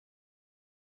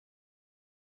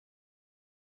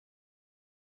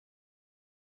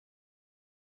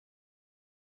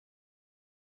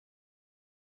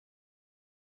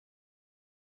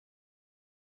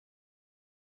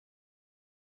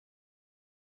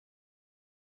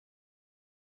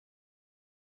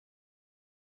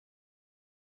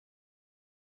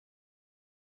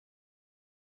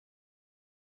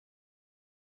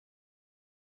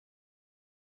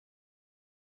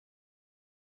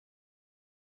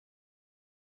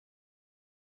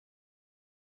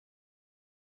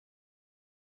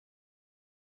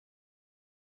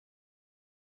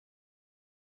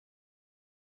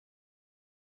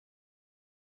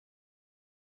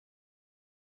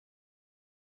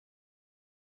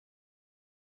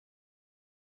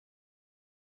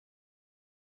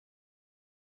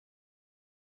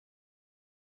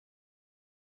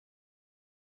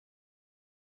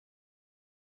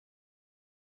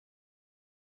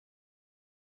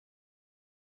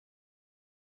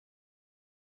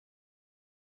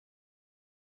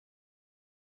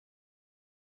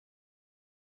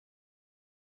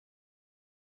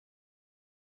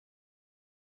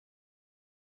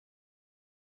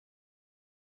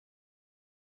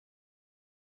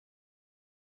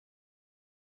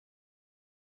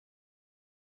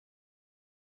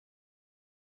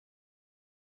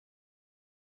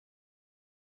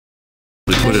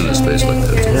put it in a space like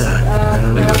that.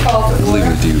 I believe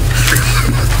with you.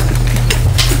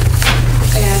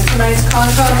 And tonight's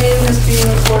Concom meeting is being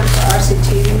recorded for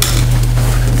RCTV.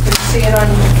 You can see it on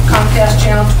Comcast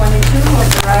Channel 22 or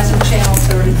Verizon Channel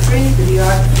 33. Video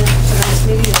for tonight's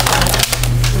meeting is on there.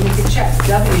 And you can check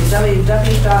www.rctv.org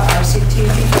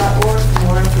for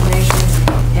more information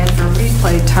and for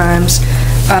replay times.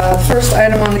 First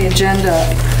item on the agenda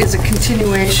is a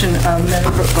continuation of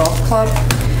Meadowbrook Golf Club.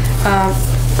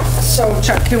 So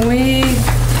Chuck, can we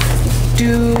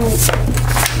do,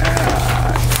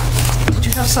 did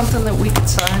you have something that we could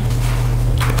sign?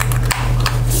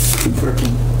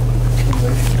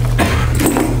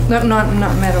 No, not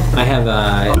Meadowbrook. I have,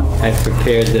 I've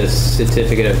prepared the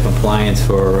certificate of compliance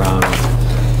for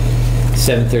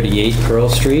 738 Pearl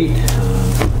Street,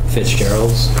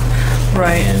 Fitzgerald's.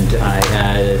 Right. And I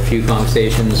had a few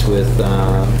conversations with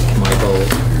Michael,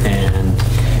 and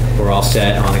we're all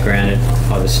set on the granite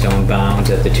or the stone bounds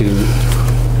at the two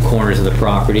corners of the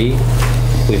property.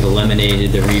 We've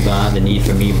eliminated the rebar, the need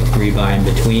for rebar in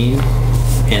between.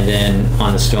 And then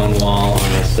on the stone wall,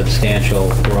 on a substantial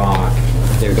rock,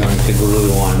 they're going to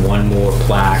glue on one more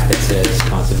plaque that says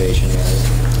conservation area.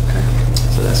 Okay.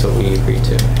 So that's what we agreed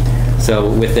to. So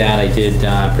with that, I did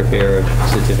prepare a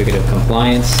certificate of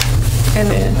compliance.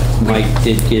 And Mike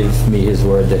did give me his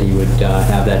word that he would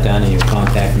have that done, and he would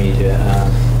contact me to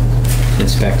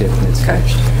inspect it when it's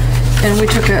finished. And we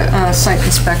took a site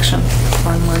inspection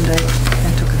on Monday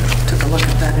and took a look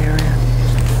at that area.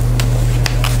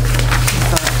 We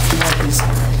thought he had these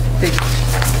big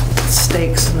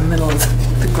stakes in the middle of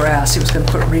the grass. He was going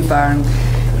to put rebar in,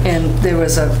 and there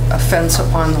was a fence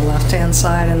on the left-hand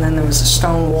side, and then there was a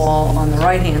stone wall on the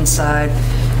right-hand side,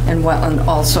 and wetland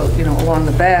also, you know, along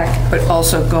the back, but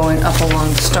also going up along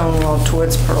the stone wall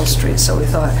towards Pearl Street. So we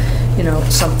thought, you know,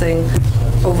 something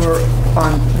over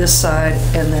on this side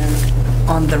and then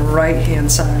on the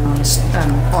right-hand side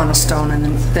on a stone,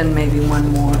 and then maybe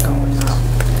one more going up.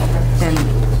 And,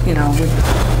 you know,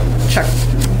 Chuck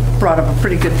brought up a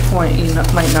pretty good point. You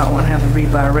might not want to have a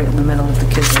rebar right in the middle if the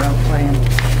kids are out playing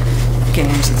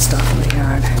games and stuff in the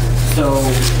yard. So,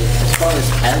 as far as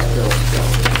as-built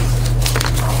goes,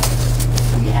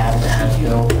 we have the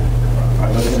as-built.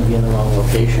 Are those going to be in the wrong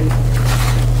location?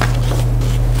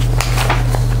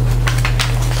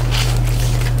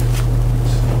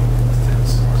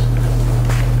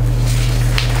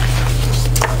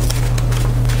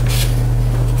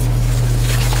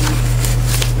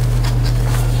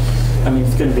 I mean,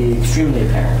 it's going to be extremely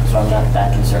apparent, so I'm not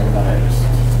that concerned about it.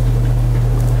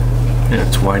 Yeah,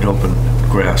 it's wide open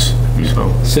grass,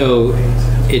 So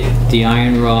the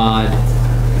iron rod,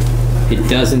 it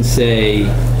doesn't say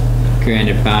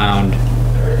granite bound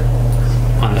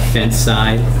on the fence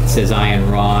side. It says iron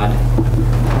rod,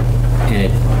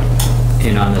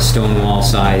 and on the stone wall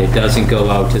side, it doesn't go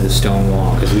out to the stone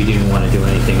wall because we didn't want to do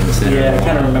anything in the center. Yeah, I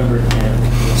kind of remember.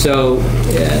 Yeah. So,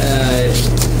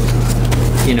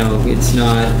 you know, it's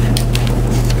not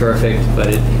perfect,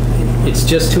 but it's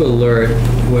just to alert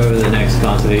whoever the next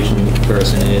conservation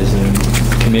person is and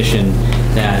commission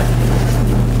that,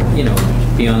 you know,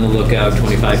 be on the lookout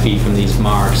 25 feet from these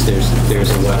marks, there's a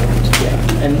wetland.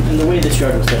 Yeah, and the way this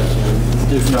yard was set up,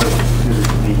 there's no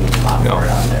convenient spot for it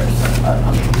out there.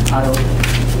 So, I don't,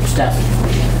 staff.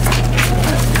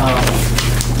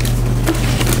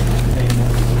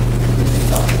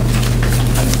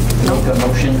 Make a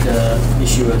motion to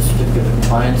issue a certificate of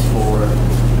compliance for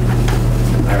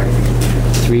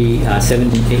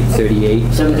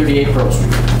 738 Pearl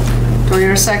Street. Do we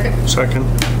hear a second? Second.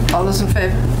 All those in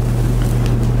favor?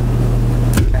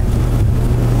 Okay.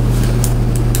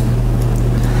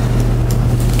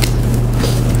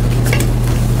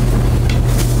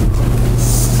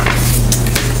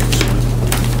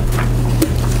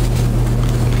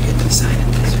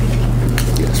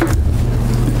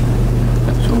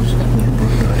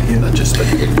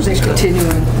 They're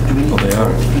continuing. Oh, they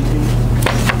are.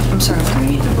 I'm sorry. We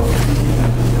need to vote.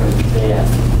 Yeah.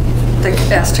 They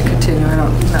asked to continue. I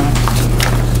don't know.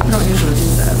 We don't usually do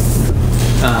that.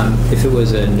 If it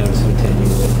was a notice of intent, you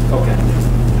would. Okay.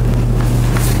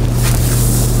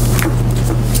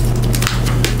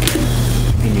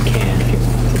 And you can if you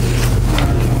want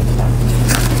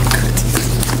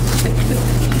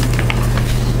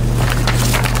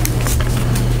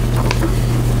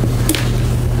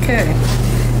to. Okay.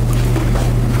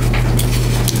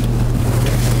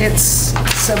 It's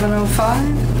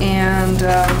 7:05, and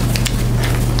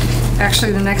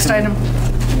actually the next item.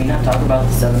 Can we not talk about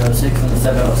the 706 and the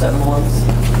 707 ones?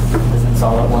 Isn't it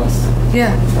all at once?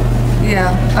 Yeah,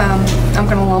 I'm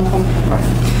going to lump them.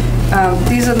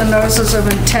 These are the notices of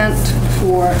intent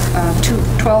for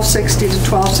 1260 to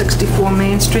 1264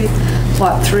 Main Street,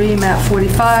 Lot 3, map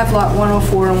 45, Lot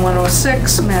 104 and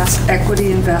 106, Mass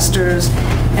Equity Investors,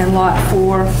 and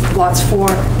Lots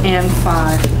 4 and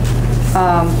 5.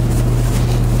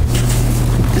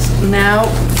 Is now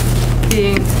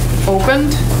being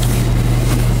opened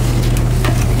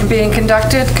and being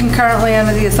conducted concurrently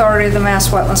under the authority of the Mass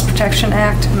Wetlands Protection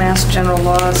Act, Mass General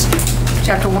Laws,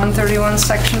 Chapter 131,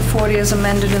 Section 40 is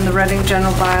amended in the Reading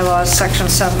General Bylaws, Section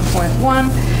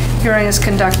 7.1. Hearing is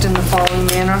conducted in the following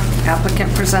manner.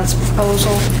 Applicant presents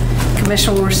proposal.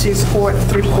 Commission will receive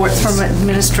reports from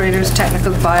administrators,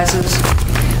 technical advisors,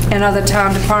 and other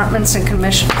town departments, and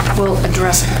commission will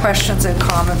address questions and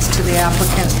comments to the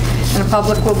applicant. And the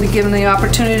public will be given the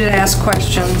opportunity to ask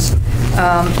questions.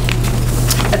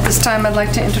 At this time, I'd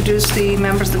like to introduce the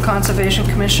members of the Conservation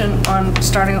Commission,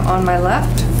 starting on my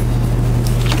left.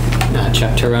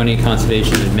 Chuck Taroni,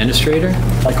 Conservation Administrator.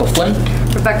 Michael Flynn?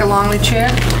 Rebecca Longley,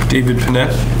 Chair. David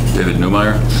Panett. David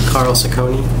Newmeyer. Carl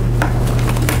Sacconi.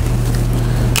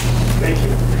 Thank you.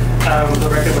 For the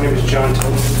record, my name is John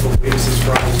Tillman. This is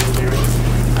Brian Engineering.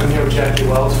 I'm here with Jackie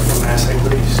Wells from Mass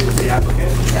Equity to see the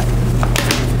applicant. Yep.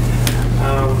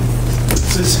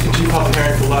 So this is a continued public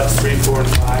hearing for lots 3, 4, and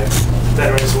 5,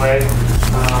 Veterans Way.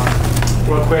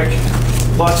 Real quick,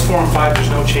 lots 4 and 5, there's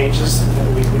no changes.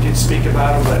 We did speak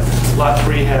about them, but lot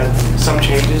 3 had some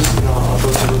changes, and I'll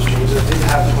go through those changes. I did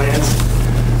have plans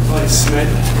I'd like to submit,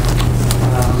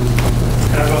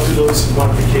 and I'll go through those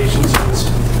modifications in this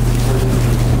version.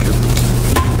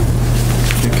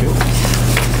 Thank you.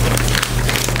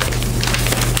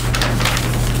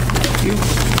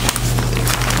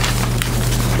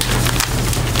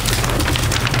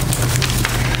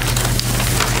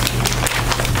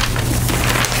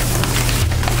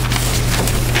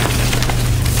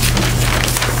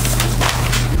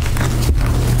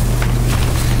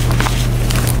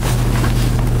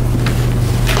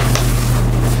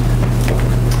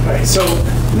 So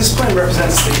this plan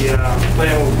represents the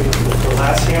plan we did for the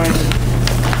last hearing.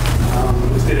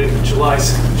 We did it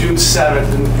June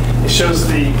 7th, and it shows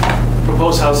the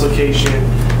proposed house location.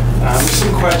 There's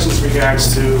some questions in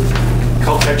regards to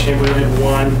Caltech chamber.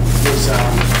 One was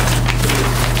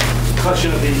the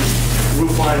collection of the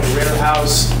roof line in the rear of the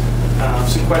house.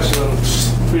 Some questions on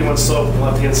 3-1 slope on the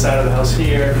left-hand side of the house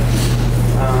here.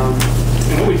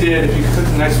 And what we did, if you click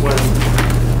the next one,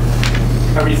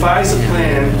 I revised the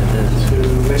plan to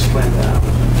next plan down.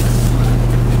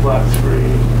 Lot 3.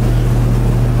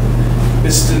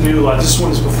 This is the new lot. This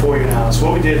one is before your house.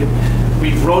 What we did,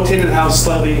 we rotated the house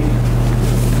slightly,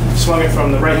 swung it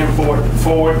from the right-hand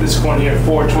forward, this corner here,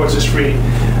 forward towards the street.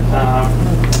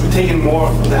 We've taken more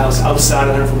of the house outside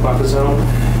of the 100-foot buffer zone,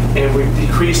 and we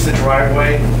decreased the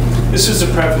driveway. This was the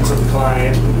preference of the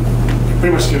client.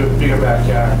 Pretty much give a bigger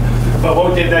backyard. But what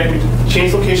we did, we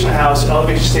changed location of the house,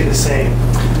 elevation stayed the same.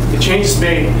 The changes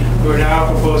made, we're now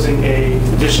proposing an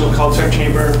additional Caltech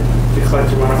chamber to collect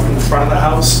the runoff from the front of the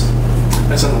house.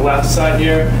 That's on the left side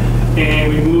here.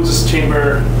 And we moved this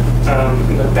chamber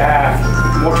in the back,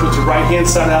 more towards the right-hand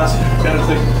side of the house. That'll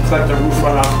collect the roof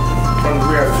runoff from the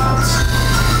rear of the house.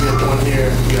 We have one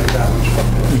here, we have that one.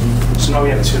 So now we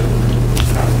have 2.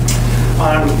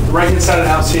 On the right-hand side of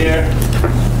the house here,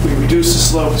 we reduced the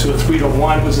slope to a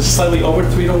 3-to-1. It was a slightly over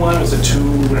 3-to-1. It was a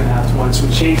 2.5-to-1. So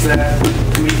we changed that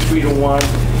to meet 3-to-1.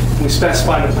 We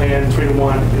specified in the plan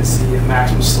 3-to-1 is the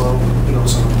maximum slope, and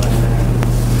those on the plan there.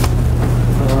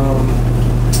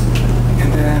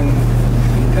 And then I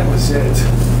think that was it. 1,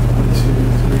 2,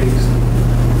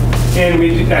 3. And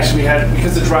we had,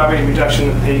 because the driveway reduction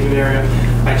in the pavement area,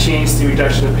 I changed the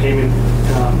reduction of pavement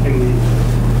in the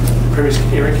previous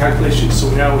area calculation. So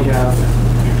now we have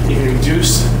even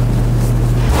reduced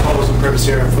proposed impervious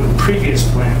area from the previous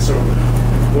plan. So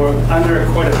we're under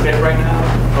quite a bit right now,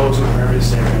 proposed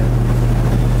impervious area.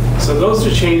 So those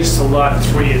are changes to lot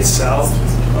 3 itself.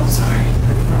 Oh, sorry.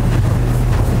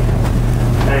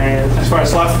 And as far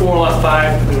as lot 4 and lot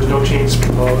 5, there was no changes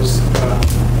proposed for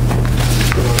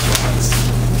those lots.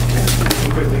 Okay.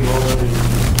 Quickly go over the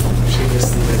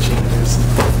changes.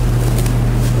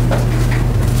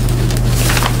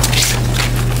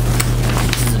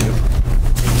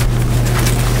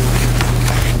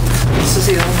 This is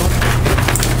the old one.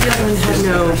 The other one had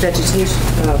no vegetation.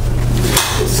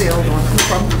 This is the old one.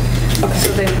 Okay. So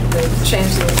they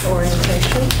changed the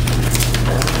orientation.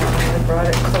 They brought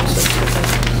it closer to the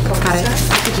Got it.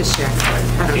 cul-de-sac. I could just share. I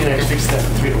don't Yeah, I know. fixed that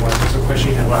 3-to-1. That's a question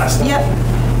you had last time. Yep.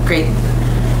 Great.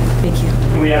 Thank you.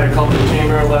 And we added a culvert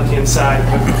chamber left-hand side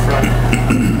with the front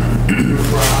roof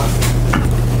runoff.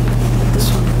 This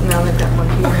one. Now they've got one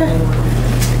here. Okay.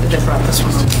 And they brought this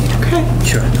one over here. Okay.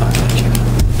 Sure, talk about you.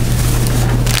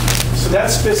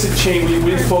 that's basically change.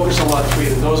 We focused on lot 3.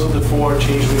 And those are the 4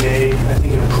 changes we made. I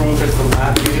think an improvement from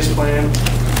that previous plan.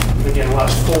 Again, lot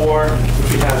 4,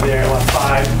 which we have there, lot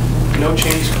 5. No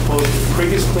change proposed to the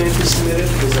previous plans we submitted.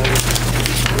 There's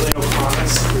really no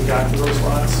comments we got for those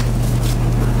lots.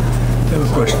 I have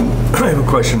a question. I have a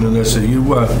question on this.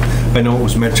 You, I know it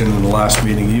was mentioned in the last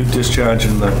meeting. You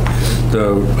discharging the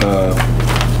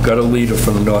gutter leader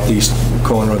from the northeast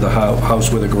corner of the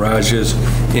house where the garage is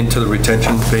into the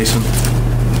retention basin?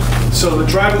 So the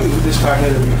driveway, this part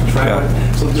here, the driveway.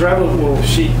 Yeah. So the driveway will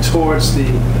sheet towards the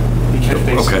catch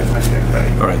basin. Okay. Right there,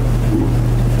 right? All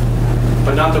right.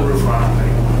 But not the roof runoff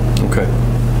anymore.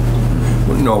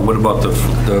 Okay. No, what about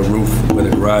the roof where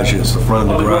the garage is, the front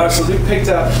of the garage? So they picked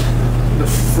up the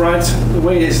front, the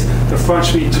way it is, the front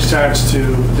should be discharged to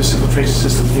this infiltration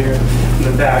system here, and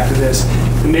the back to this.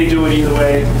 And they do it either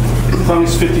way. As long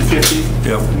as 50-50.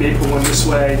 Yep. Maybe put one this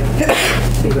way,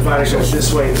 the divider goes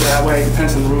this way, that way,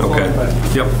 depends on the roof Okay. line,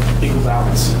 but Yep. equal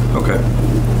balance. Okay.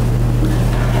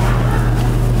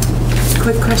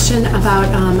 Quick question about,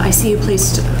 I see you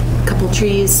placed a couple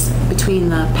trees between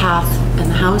the path and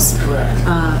the house. Correct.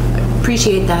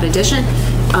 Appreciate that addition.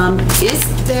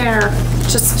 Is there,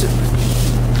 just,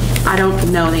 I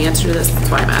don't know the answer to this, that's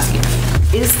why I'm asking.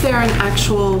 Is there an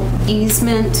actual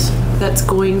easement that's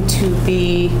going to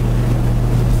be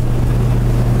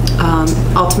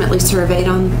ultimately surveyed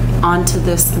onto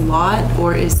this lot,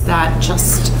 or is that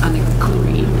just an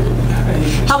agreement?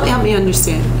 Help me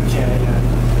understand.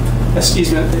 Yeah.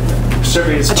 Excuse me,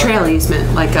 survey is. A trail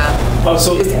easement, like a, Oh,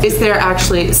 so. is there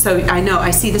actually, so I know,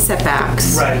 I see the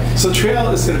setbacks. Right. So trail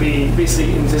is going to be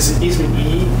basically in this easement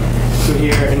E through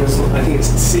here, and this, I think it's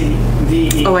C, D,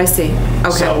 E. Oh, I see.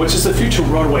 Okay. So, which is the future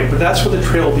roadway, but that's where the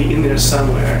trail will be in there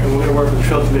somewhere, and we're going to work with the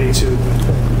trail committee to,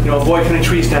 avoid cutting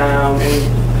trees down,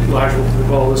 any large,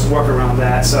 well, let's work around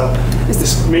that. So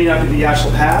this may not be the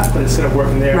actual path, but it's going to work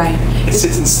in there. Right. It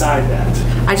sits inside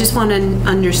that. I just want to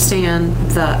understand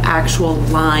the actual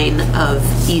line of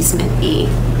easement E,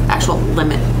 actual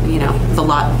limit, the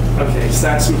lot. Okay, it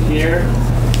starts from here,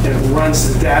 and it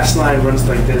runs, the dash line runs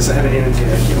like this. I have it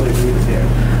annotated, I can't really read it there.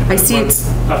 I It see runs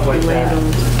it's up like that.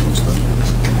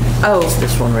 Oh,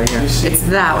 This one right here. You see? it's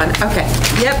that one. Okay.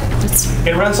 Yep.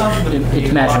 It runs off of the.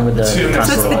 It's matching with the two next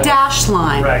So it's to the it. dash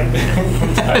line. Right.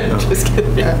 Just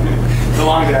kidding. The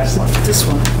long dash line. This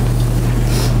one.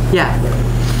 Yeah.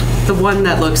 The one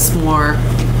that looks more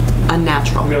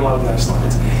unnatural. We have a lot of dash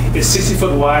lines. It's 60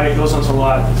 foot wide. It goes onto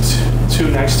lot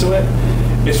 2 next to it.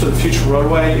 It's for the future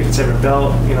roadway. If it's ever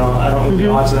built, I don't know the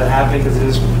odds of that happening because it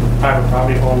is private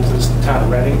property owned to this town of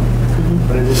Reading,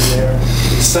 but it is there.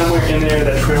 It's somewhere in there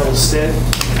that trail will sit.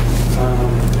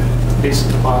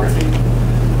 Basic topography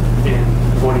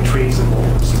and avoiding trees and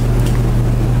boulders.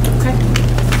 Okay.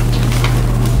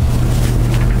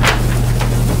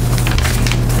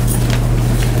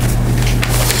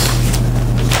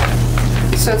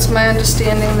 So it's my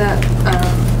understanding that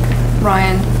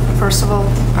Ryan Percival,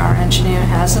 our engineer,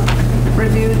 hasn't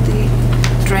reviewed the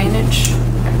drainage.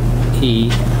 He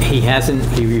hasn't,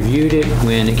 he reviewed it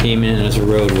when it came in as a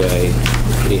roadway.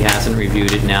 He hasn't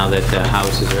reviewed it now that the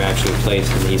houses are actually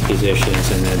placed in these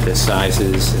positions and the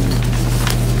sizes and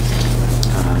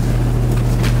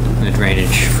the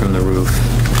drainage from the roof,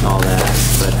 all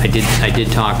that. But I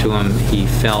did talk to him. He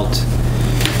felt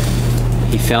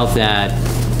that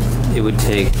it would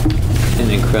take an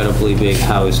incredibly big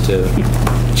house to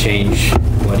change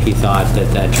what he thought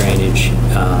that drainage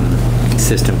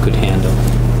system could handle.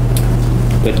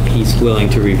 But he's willing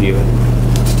to review it.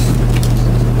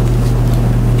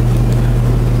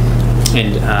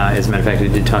 And as a matter of fact, I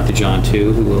did talk to John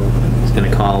too, is going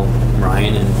to call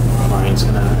Ryan, and Ryan's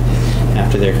going to,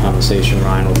 after their conversation,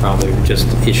 Ryan will probably just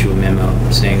issue a memo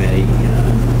saying that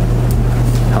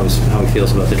how he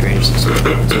feels about the drainage system.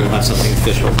 So we'll have something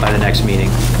official by the next meeting.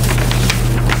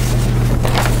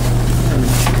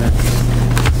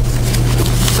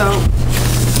 So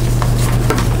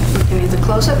we can either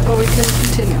close it or we can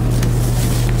continue.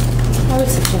 I would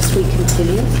suggest we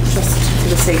continue, just for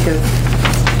the sake of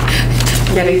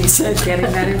getting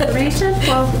that information.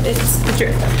 Well, it's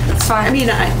fine. I mean,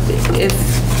 if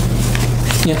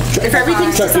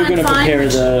everything's Chuck, you're designed gonna fine, prepare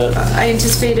which the- I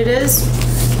anticipate it is,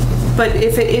 but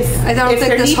if I don't think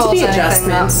there this need to holds be anything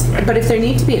adjustments, up. but if there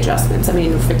need to be adjustments, I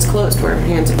mean, if it's closed, our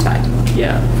hands are tied.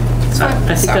 Yeah. fine.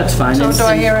 I think that's fine. So And- do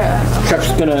I hear it? Chuck's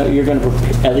you're gonna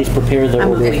at least prepare the I'm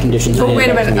order okay. of conditions. Oh, ahead wait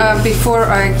a of the minute, meeting. before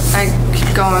I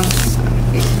keep going.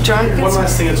 John? One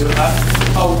last thing is,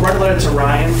 I'll write a letter to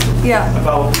Ryan Yeah,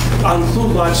 about, I'll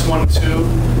include lots 1 and 2,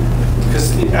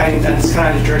 because it's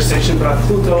kind of the jurisdiction, but I'll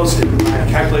include those in my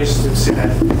calculations to see that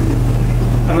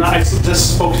I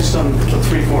just focused on the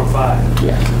 3, 4, and 5.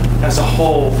 Yeah. As a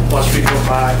whole, plus 3, 4,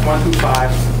 5, 1 through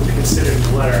 5 would be considered in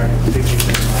the letter. I think you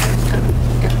should.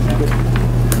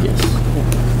 Yes.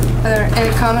 Are there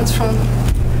any comments from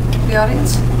the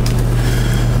audience?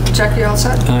 Jack, you all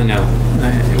set? No,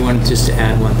 I wanted just to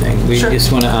add one thing. We Sure.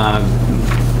 just want to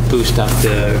boost up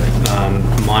the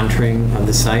monitoring of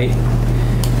the site,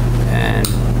 and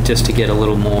just to get a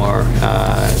little more,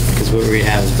 because what we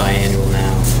have is biannual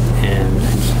now, and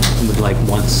with like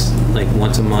once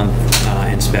a month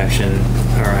inspection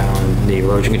around the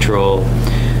erosion control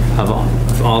of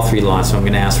all 3 lots. So I'm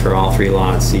going to ask for all 3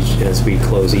 lots as we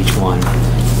close each one,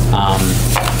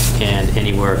 and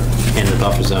any work in the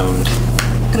buffer zone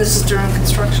And this is during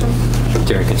construction?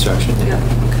 during construction. Yeah.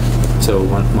 Okay. So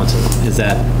once a month. Is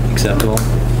that acceptable?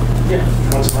 Yeah,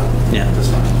 once a month. Yeah. That's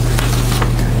fine.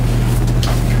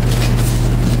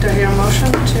 Do I hear a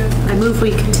motion to I move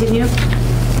we continue.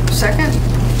 second?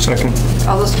 Second.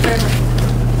 All those in favor?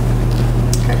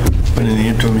 Okay. But in the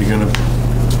interim, you're going to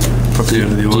put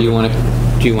together the order.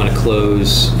 Do you want to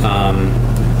close, are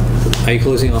you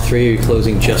closing all 3, or are you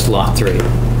closing just lot 3?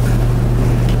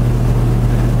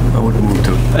 I would move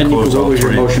to And close what all was your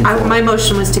 3. motion for? My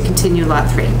motion was to continue lot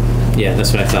 3. Yeah,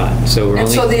 that's what I thought. So we're And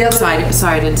so only, the other,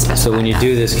 Sorry, I didn't specify. so when you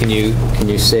do this, can you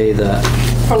say that,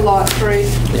 for lot 3,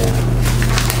 yeah.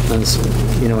 And so,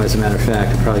 as a matter of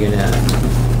fact, I'm probably gonna,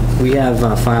 we have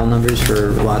file numbers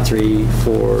for lot 3,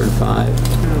 4, and 5.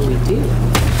 Oh, we do.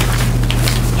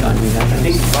 John, do you have I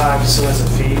think those? 5 still has a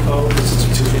fee. Oh, this is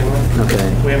a 2-family. Okay.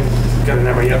 We haven't got a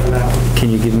number yet for that one. Can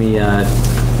you give me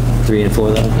 3 and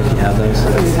 4 though, if you have those?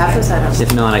 You have those items?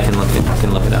 If not, I can look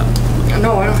it up.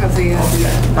 no, I don't have the,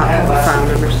 I have the file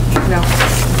numbers. no.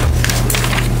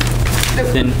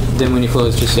 Then when you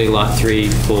close, just say lot 3,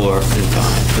 4, and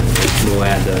 5. We'll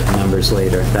add the numbers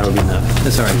later. That would be enough.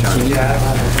 That's all right, John. Yeah.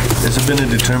 Has there been a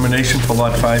determination for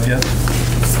lot 5 yet?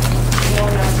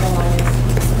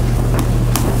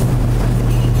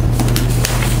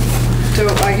 Do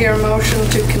I hear a motion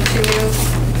to continue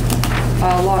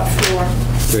lot 4?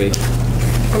 3.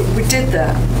 We did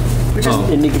that. We just,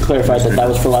 Oh. It need to clarify that that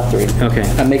was for lot 3. Okay.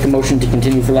 I make a motion to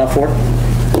continue for lot 4,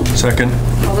 Second.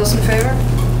 all those in favor?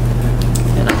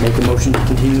 and I make a motion to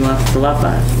continue for lot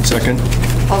 5. Second.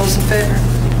 All those in favor?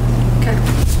 Okay.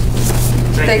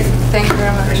 Thank you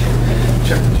very much.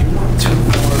 Jeff, do you want 2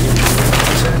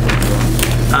 more?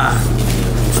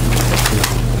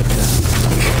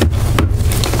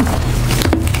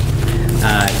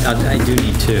 I do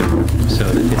need 2, so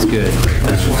it's good.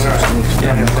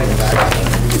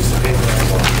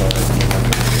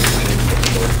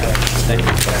 Thank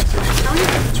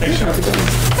you.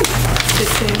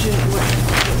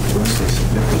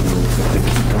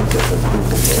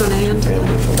 To an end?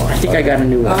 I think I got a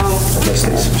new one. Oh, Unless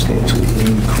they substantially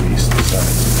increase the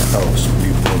size of the house, we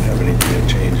won't have any big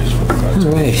changes for the All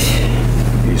conservation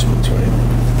right. easements, right?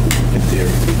 In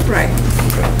theory. right.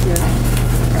 Yeah.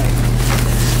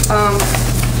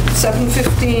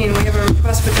 7:15, we have a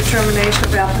request for determination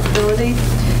of applicability,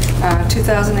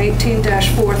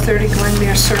 2018-430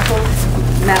 Glenmere Circle,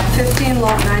 map 15,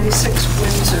 lot 96,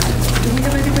 Windsor. Do we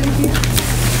have anybody here?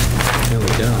 No, we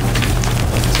don't.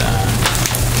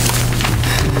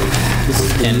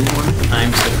 And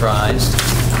I'm surprised. I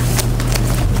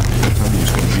thought he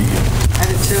was going to be here. I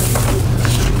did too.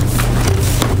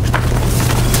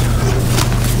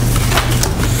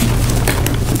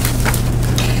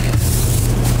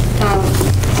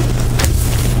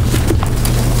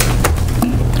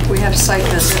 We had a site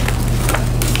visit,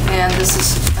 and this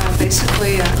is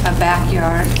basically a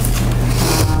backyard,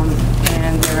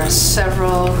 and there are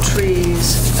several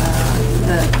trees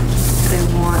that they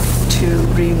want to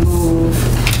remove,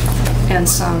 and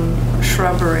some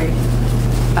shrubbery.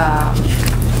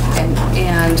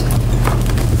 And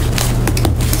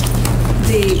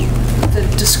the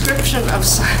description of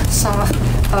some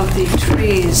of the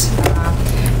trees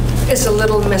is a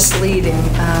little misleading.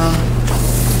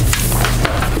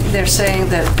 They're saying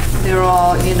that they're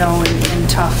all, in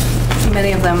tough,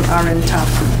 many of them are in tough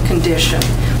condition.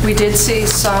 We did see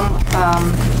some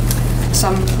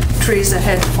trees that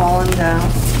had fallen down.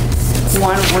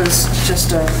 One was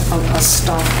just a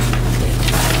stump.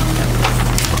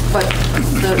 But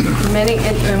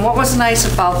and what was nice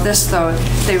about this, though,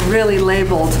 they really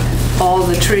labeled all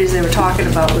the trees they were talking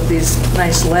about with these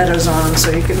nice letters on them,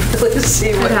 so you could really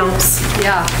see what... It helps.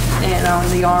 Yeah,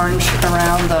 the orange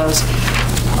around those.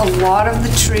 A lot of the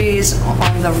trees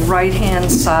on the right-hand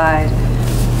side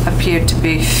appeared to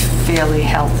be fairly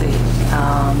healthy.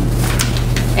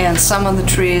 And some of the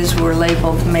trees were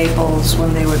labeled maples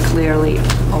when they were clearly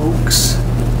oaks.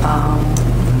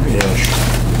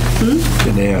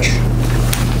 In ash.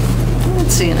 I didn't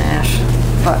see an ash.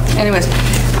 But anyways,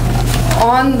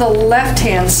 on the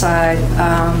left-hand side,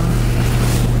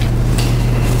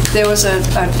 there was a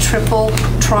triple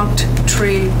trunked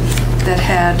tree that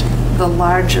had the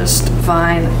largest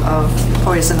vine of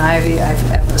poison ivy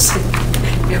I've ever seen.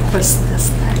 It was this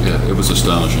thing. Yeah, it was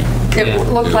astonishing. It Yeah.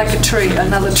 looked like a tree,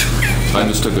 another tree. I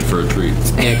mistook it for a tree.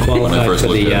 Yeah, When I qualified first for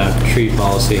looked the at tree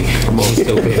policy. Almost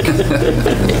so big.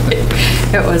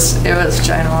 It was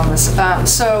ginormous.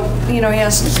 So, you know,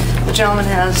 the gentleman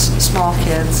has small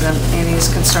kids, and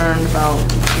he's concerned about,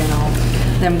 you know,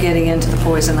 them getting into the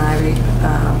poison ivy.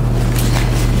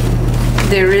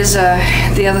 There is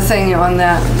the other thing on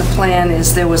the plan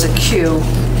is there was a queue.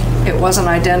 It wasn't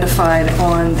identified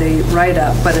on the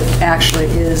write-up, but it actually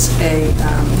is a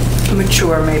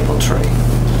mature maple tree.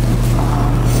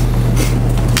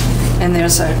 And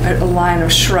there's a line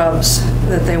of shrubs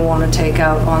that they want to take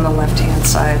out on the left-hand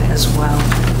side as well.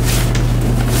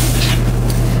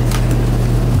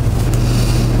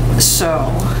 So,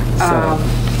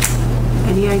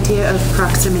 Any idea of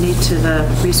proximity to the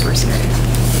resource area?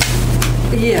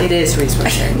 yeah. It is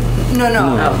resource area. No.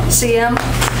 No. CM?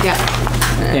 Yeah.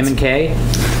 M and K?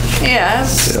 Yeah,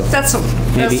 that's a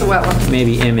wetland.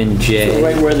 Maybe M and J.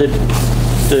 Right where the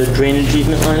drainage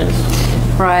easement line is?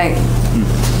 Right.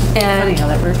 And Funny how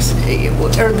that works.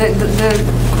 or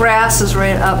the grass is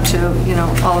right up to, you know,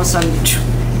 all of a sudden,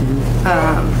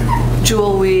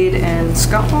 jewelweed and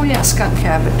skunk, skunk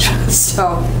cabbage.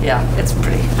 So, yeah, it's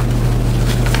pretty.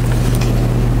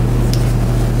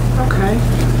 Okay.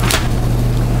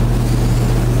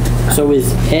 So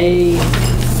is A,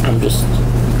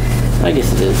 I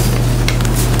guess it is.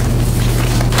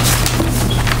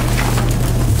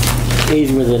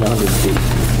 A's within 100 feet.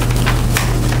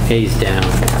 A's down.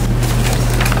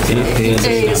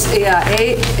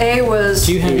 A was,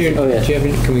 Do you have your, Oh, yeah. do you have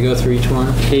your, can we go through each one?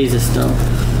 A's a stump. A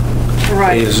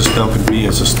right, is a stump and B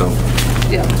is a stump.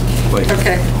 yeah, Like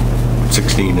okay.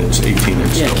 16 inch, 18 inch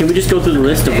Yeah, stump. can we just go through the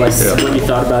list of like Yeah. what you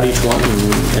thought about each one,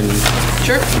 and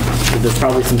Sure. there's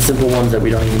probably some simple ones that we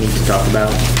don't even need to talk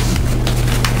about.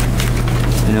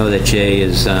 I know that J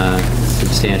is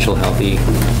substantial and healthy.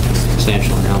 J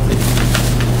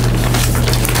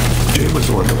was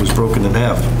the one that was broken in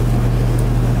half.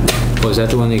 Was that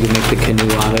the one they could make the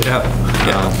canoe out of?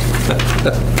 Yeah.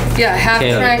 Yeah, half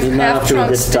Okay. trunk, You're not half off to a trunk,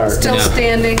 good start. still Yeah.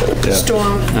 standing, Yeah.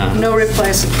 storm, Uh-huh. no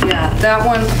replacement. Yeah, that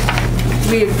one,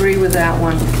 we agree with that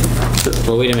one.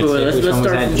 Well, wait a minute. Well, Which one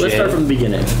was that? let's J? start from the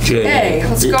beginning. J. A,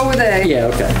 let's go with A. Yeah,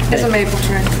 okay. It's a maple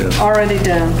tree, Yeah. already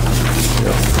down.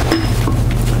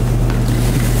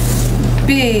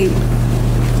 B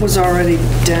was already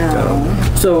down.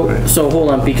 So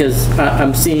hold on, because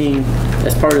I'm seeing,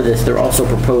 as part of this, they're also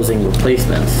proposing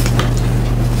replacements.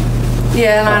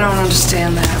 Yeah, and I don't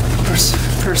understand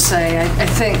that per se. I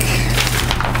think,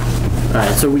 All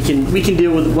right, so we can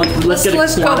deal with one, let's get a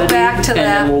Let's go quantity, back to and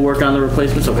that. then we'll work on the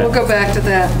replacements, okay? we'll go back to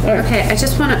that. Okay, I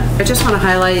just want to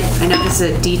highlight, I know this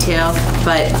is a detail,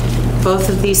 but both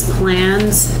of these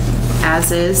plans,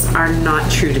 as is, are not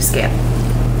true to scale.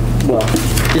 Well,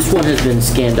 this one has been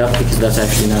scanned up because that's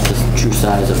actually not the true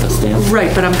size of the stamp.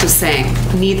 Right, but I'm just saying,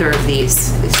 neither of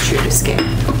these is true to scale.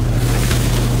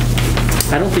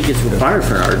 I don't think it's required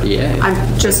for an RDA.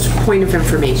 I'm just point of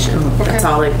information. That's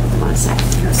all I want to say.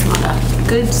 It's not a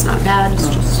good, it's not bad, it's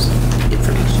just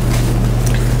information.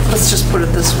 Let's just put it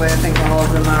this way, I think all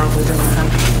of them are within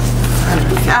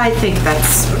that. I think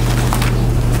that's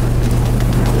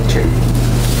probably true.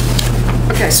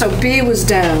 Okay, so B was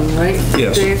down, right?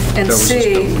 Yes, Dave? And that was the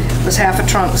C was half a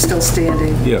trunk still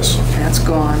standing. Yes. That's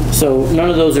gone. So none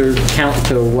of those are count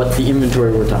to what the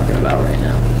inventory we're talking about right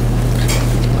now.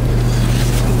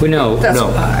 Well, no. That's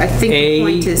No. I think the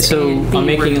point is So A and B I'm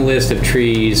making a were- list of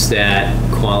trees that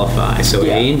qualify. So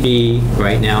Yeah. A and B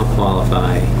right now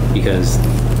qualify because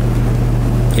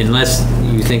unless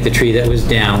you think the tree that was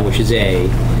down, which is A,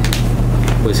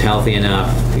 was healthy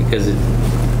enough because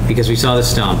we saw the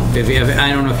stump. I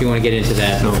don't know if you want to get into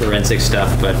that No. forensic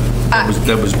stuff, but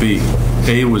That was B.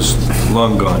 A was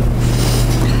long gone.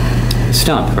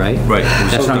 stump, right? Right, it was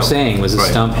a That's what I'm stump. saying. Was the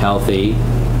Right. stump healthy?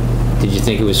 Did you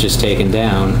think it was just taken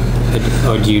down?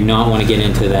 Or do you not want to get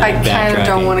into that I kind of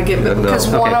don't want to get, No. because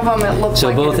one Okay. of them, it looks So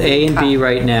like. both it had A been and B cut.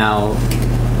 right now,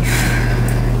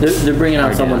 They're bringing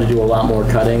out Or someone down. to do a lot more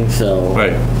cutting, so.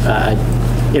 Right.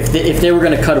 If they were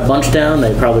going to cut a bunch down,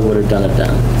 they probably would have done it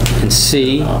down. and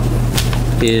C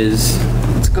is,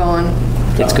 It's gone.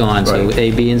 it's gone. So Right.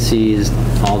 A, B, and C is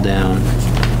all down.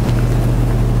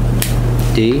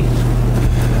 D?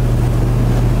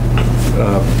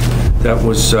 That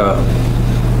was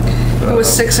It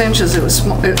was 6 inches, it was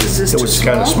small, it was this It too was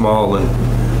kind of small, and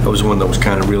that was one that was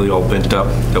kind of really all bent up.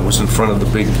 That was in front of the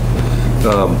big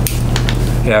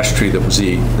ash tree that was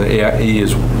E. The E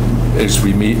is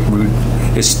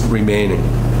remaining.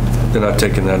 They're not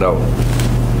taking that out.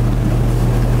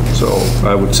 So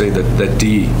I would say that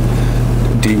D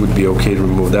would be okay to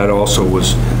remove. That also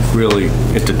was really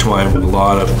intertwined with a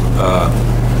lot of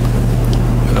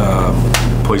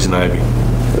poison ivy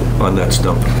on that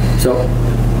stump. So,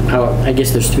 I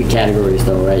guess there's 3 categories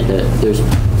though, right? There's,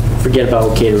 forget about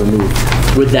okay to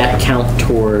remove. Would that count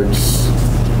towards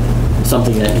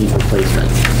something that needs replacement?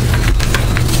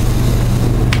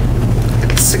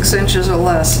 6 inches or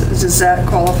less, does that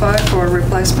qualify for a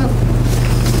replacement?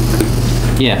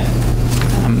 Yeah.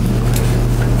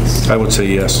 I would say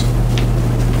yes.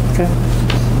 Okay.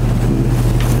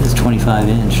 It's 25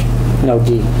 inch. No,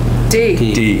 D.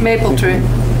 D. D. Maple tree.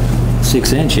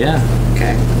 6 inch, yeah.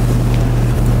 Okay.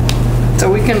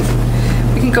 So we can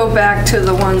go back to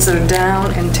the ones that are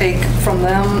down and take from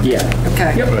them? Yeah.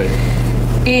 Okay.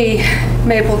 Right. E,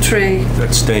 maple tree,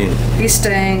 That's staying. he's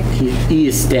staying. E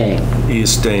is staying. E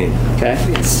is staying. Okay.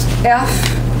 It's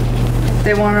F,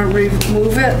 they want to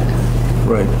remove it.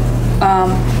 Right.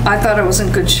 I thought it was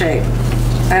in good shape.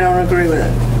 I don't agree with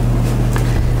it.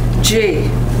 G,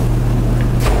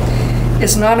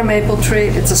 it's not a maple tree,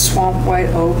 it's a swamp white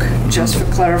oak, just for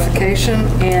clarification,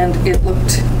 and it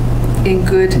looked in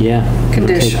good Yeah. We'll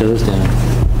condition. take those down.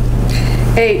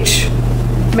 H,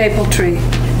 maple tree.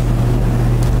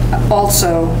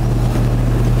 Also,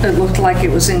 it looked like it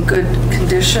was in good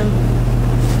condition.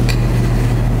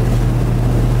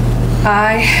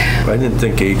 I didn't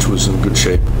think H was in good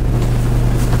shape.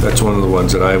 That's one of the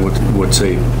ones that I would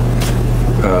say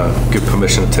give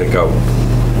permission to take out.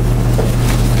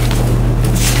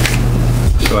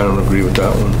 So I don't agree with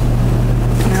that one.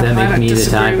 Does that make me the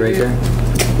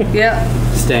tiebreaker? Yeah.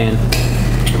 Staying.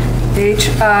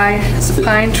 HI, it's a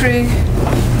pine tree.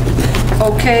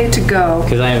 Okay to go.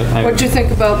 Because I What'd you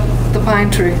think about the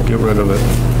pine tree? Get rid of it.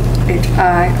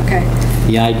 HI, okay.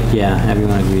 yeah,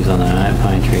 everyone agrees on that.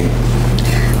 Pine tree.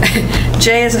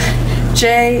 J is,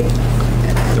 J,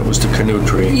 That was the canoe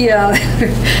tree. yeah,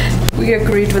 we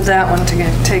agreed with that one to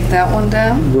take that one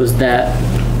down. Was that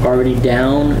already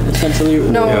down essentially? or-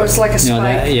 No, it Yeah. was like a No,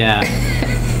 that, spike. yeah.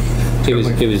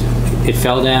 It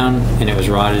fell down and it was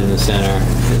rotted in the center.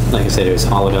 Like I said, it was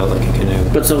hollowed out like a canoe.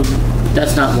 But so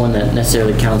that's not one that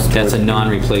necessarily counts That's towards- a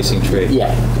non-replacing tree.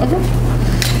 Yeah.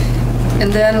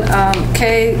 And then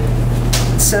K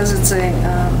says it's a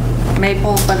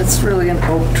maple, but it's really an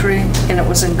oak tree, and it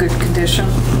was in good condition.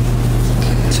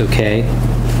 It's okay.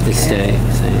 It stay.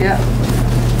 Yeah.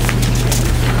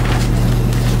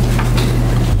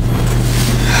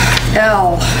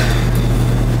 L,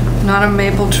 not a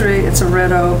maple tree, it's a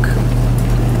red oak.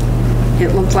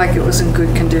 It looked like it was in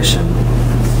good condition.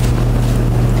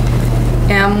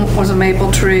 M was a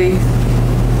maple tree,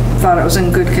 thought it was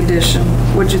in good condition.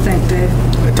 What'd you think, Dave?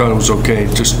 I thought it was okay.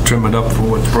 Just trim it up for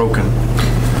what's broken.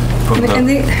 From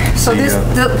So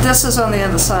the, this is on the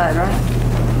other side,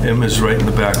 right? M is right in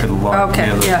the back of the lot. Okay,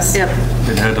 The other- yes, yep.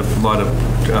 It had a lot of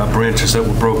branches that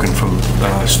were broken from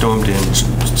storm damage,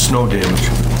 snow damage.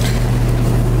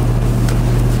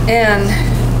 N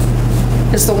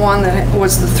is the one that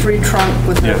was the 3 trunk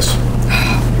with the, Yes.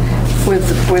 with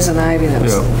the poison ivy that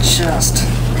was Yeah. just,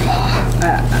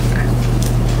 I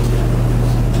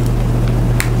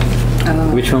don't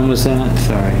know. Which one was that?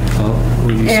 Sorry. Oh,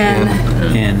 were you saying?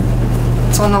 N. N.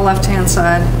 It's on the left-hand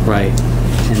side. Right.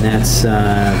 And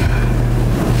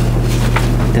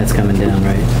that's coming down,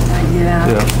 right? Yeah.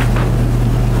 Yeah.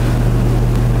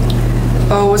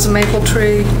 O was a maple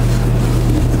tree.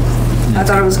 I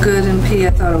thought it was good, and P, I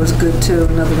thought it was good too,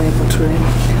 another maple tree.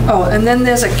 Oh, and then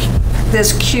there's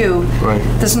Q. Right.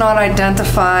 That's not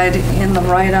identified in the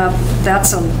write-up.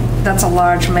 That's a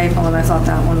large maple, and I thought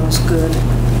that one was good.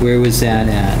 Where was that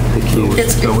at? The Q.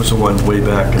 That was the one way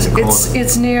back in the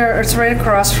corner. It's right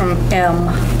across from M.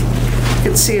 You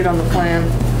can see it on the plan.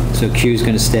 So Q's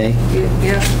going to stay?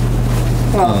 Yeah.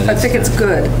 Well, Oh, I that's think it's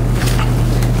good.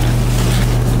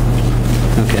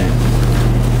 Okay.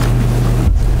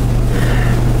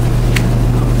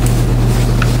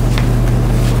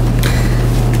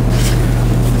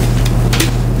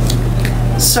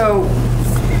 So,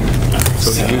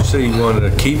 So did you say you wanted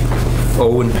to keep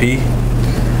O and P?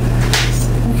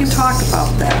 we can talk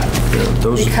about that. Yeah,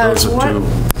 those Because are what- two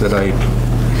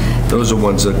that those are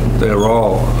ones that they're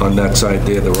all on that side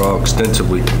there. They're all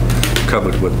extensively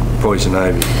covered with poison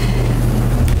ivy.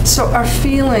 So our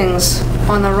feelings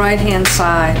on the right-hand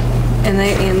side, and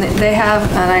they have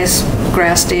a nice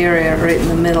grassed area right in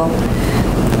the middle.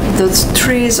 those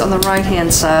trees on the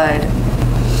right-hand side,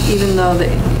 even though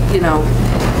they, you know,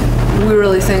 we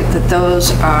really think that those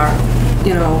are,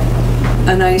 you know,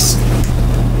 a nice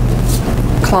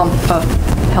clump of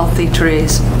healthy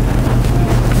trees,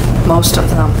 most of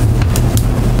them.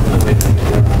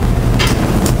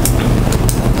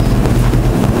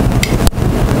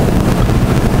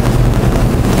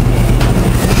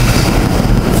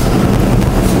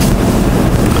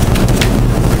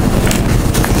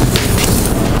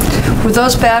 Were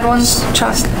those bad ones,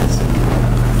 Chuck?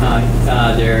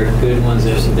 They're good ones.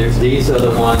 These are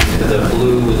the ones with the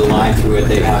blue with the line through it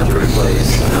they have to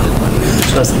replace.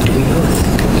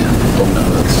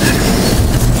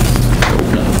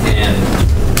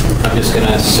 And I'm just going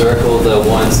to circle the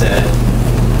ones that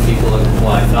people,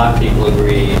 well, I thought people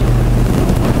agreed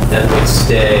that would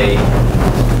stay.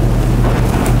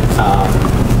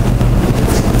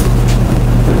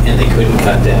 And they couldn't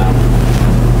cut down.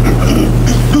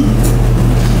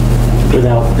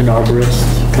 Without an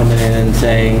arborist coming in and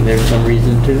saying there's some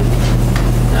reason to?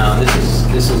 No,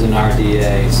 this is an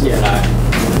RDA, so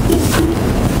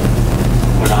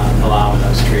we're not allowing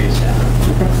those trees down.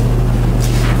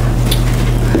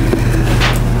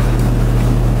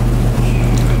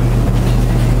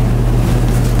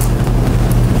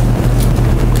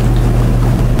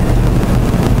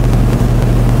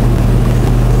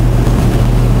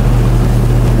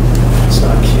 It's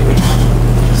not cute.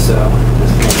 So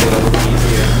this is a little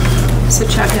easier. So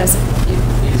Chuck has,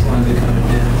 These ones are coming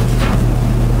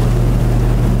down.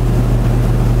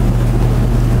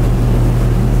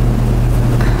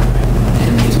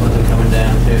 And these ones are coming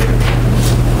down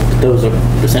too. Those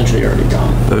are essentially already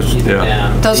gone. Those, Keep it yeah.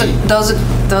 down. Those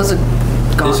are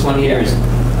gone. This one here is,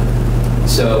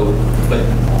 so, but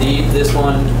this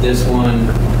one, this one,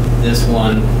 this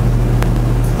one,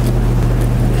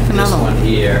 and this Another one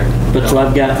here. But so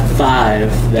I've got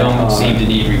 5 that Don't seem to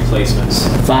need replacements.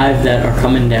 5 that are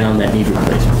coming down that need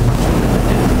replacement.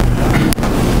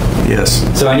 Yes.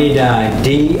 So I need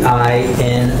D, I,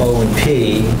 N, O, and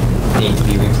P need to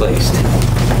be replaced.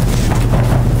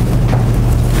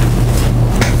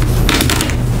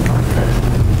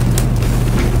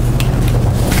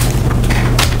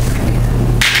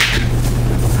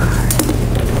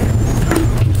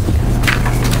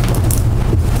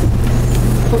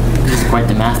 This is quite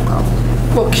the math problem.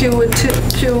 Well, Q would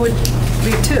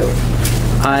be 2.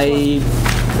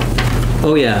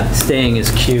 Oh yeah, staying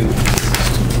is Q.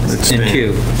 It's And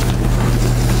Q.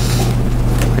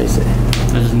 I see.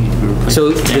 I just need to be replaced. So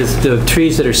the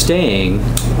trees that are staying,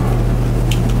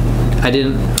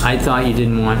 I thought you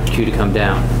didn't want Q to come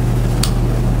down.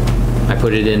 I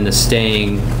put it in the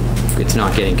staying, it's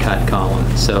not getting cut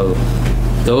column. So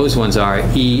those ones are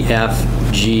E, F,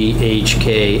 G, H,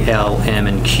 K, L, M,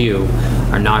 and Q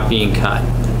are not being cut.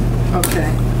 Okay.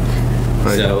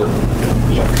 Right. So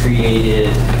we created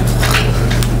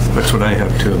That's what I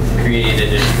have too.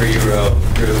 a tree row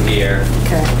through here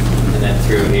Okay. and then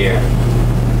through here.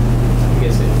 I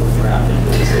guess it was wrapped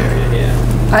into this area here.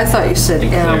 I thought you said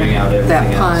And clearing out M, that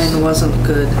everything pine else. wasn't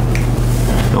good.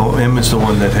 No, M is the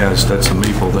one that's the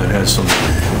maple that has some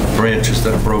branches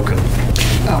that are broken.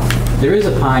 Oh, There is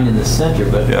a pine in the center,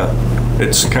 but Yeah.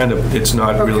 It's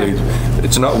not Okay. really,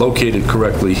 it's not located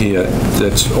correctly here.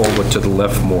 That's over to the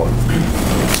left more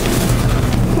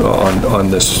on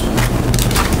this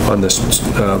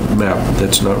map.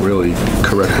 That's not really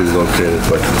correctly located,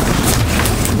 but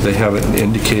they have it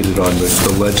indicated on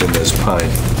the legend as pine.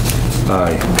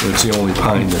 It's the only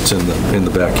pine that's in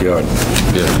the backyard.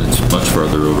 Yeah, and it's much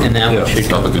further over. and that Yeah. one should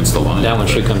It's up against the line. that one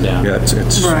should come down. Yeah, it's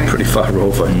Right. pretty far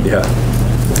over, yeah.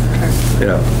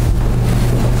 Yeah.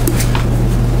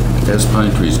 As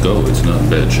pine trees go, it's not in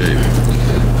bad shape.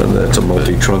 And that's a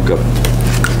multi-trunk up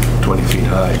 20 feet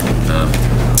high. A,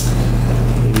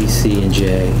 B, C, and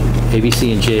J. A, B,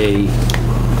 C, and J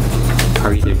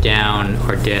are either down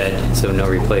or dead, so no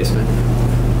replacement.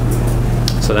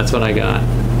 So that's what I got.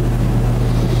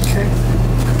 okay.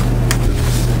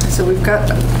 So we've got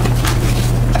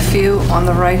a few on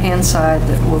the right-hand side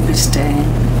that will be staying.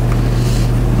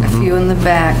 A few in the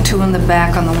back, 2 in the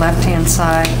back on the left-hand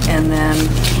side, and then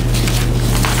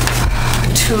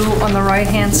 2 on the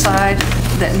right-hand side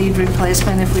that need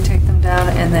replacement if we take them down,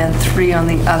 and then 3 on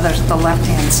the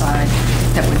left-hand side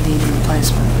that would need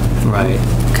replacement. Right.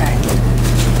 Okay.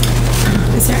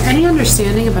 is there any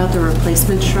understanding about the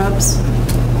replacement shrubs?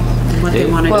 And what they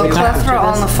want to Well, do Clethra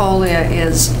after this? alnifolia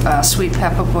is sweet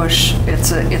pepper bush.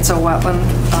 It's a wetland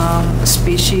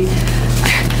species.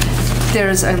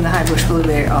 There's, and the high bush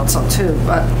blueberry also too,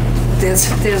 but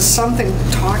there's something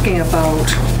talking about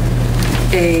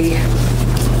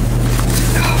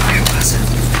where was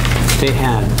it? They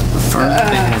had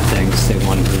things they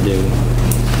wanted to do.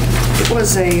 It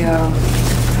was a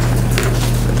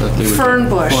fern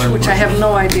bush, which I have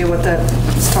no idea what that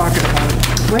is talking about.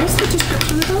 Where's the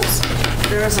description of those?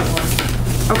 There isn't one.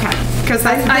 Okay, because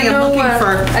that's the I thing I'm know looking what,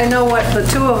 for. I know what the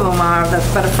two of them are,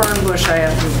 but a fern bush, I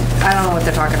don't know what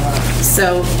they're talking about.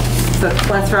 So the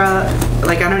plethora,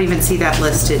 like I don't even see that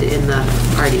listed in the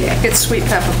RDA. It's sweet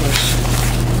pepper bush.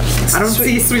 I don't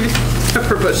see sweet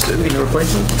pepper bush in the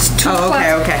replacement. Oh,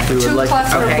 okay. Two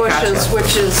plethora Okay, bushes, gotcha.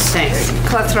 which is Thanks.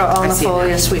 plethora I see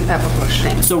alnifolia that. sweet pepper bush.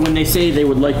 So when they say they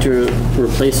would like to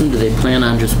replace them, do they plan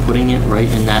on just putting it right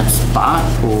in that spot,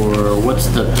 or what's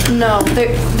the? No,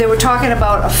 they were talking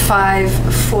about a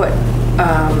 5-foot,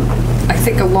 I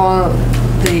think along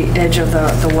the edge of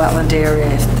the wetland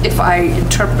area, if I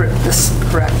interpret this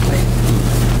correctly.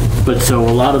 But so a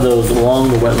lot of those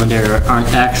along the wetland area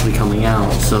aren't actually coming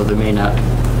out, so there may not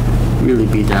really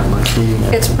be that much room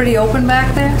there. It's pretty open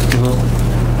back there?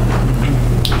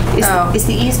 Is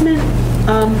the easement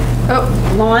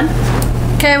lawn?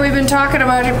 Okay, we've been talking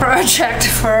about your project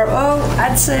for,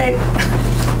 I'd say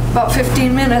about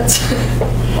 15 minutes.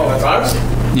 Oh, that's ours?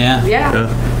 Yeah. Yeah.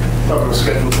 Thought it was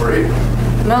scheduled for 8.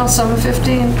 No, some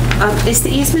 15. Is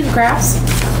the easement grass?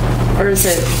 Or is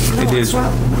it?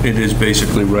 It is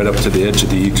basically right up to the edge of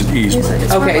the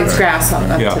easement. Okay, it's grass up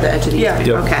Yeah. to the edge of the Yeah. easement.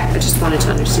 Yep. Okay, I just wanted to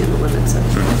understand the limits of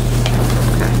it.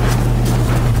 Okay.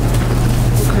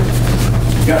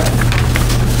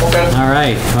 Yeah. Okay. All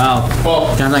right, well,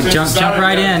 Well, Sounds like since jump started,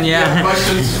 right you in, yeah. have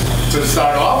questions to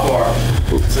start off, or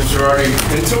since you're already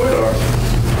into it, or?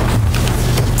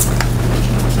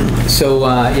 so,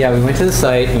 yeah, we went to the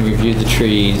site and reviewed the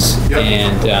trees, Yep.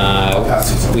 and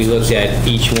we looked at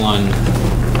each one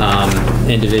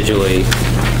individually.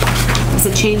 Has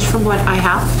it changed from what I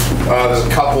have? There's a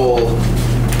couple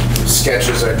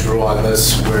sketches I drew on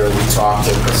this where we talked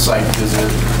at the site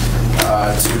visit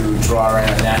to draw in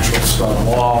a natural stone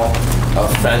wall, a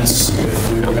fence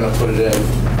if we were going to put it in,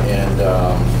 and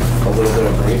a little bit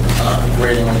of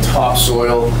grading on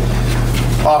topsoil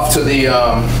off to the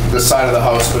side of the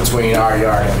house between our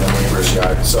yard and the neighbor's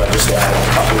yard. So I just added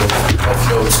a couple of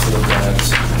notes to the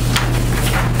plans.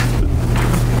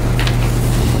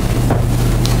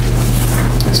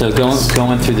 So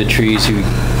going through the trees, we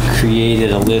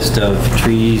created a list of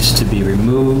trees to be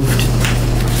removed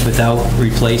without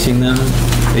replacing them.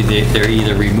 They're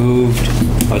either removed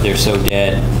or they're so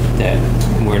dead that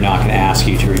we're not going to ask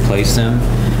you to replace them.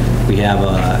 We have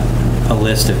a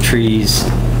list of trees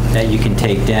that you can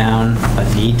take down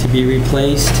but need to be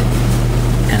replaced,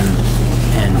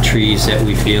 and trees that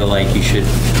we feel like you should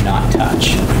not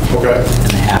touch. Okay. And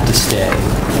they have to stay.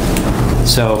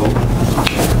 So,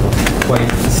 quite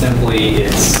simply,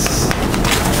 it's,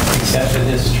 except for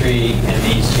this tree and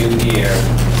these two here,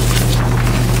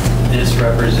 this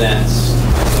represents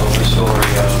the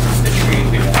overstory of the trees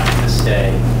we want to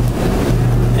stay,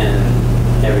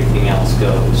 and everything else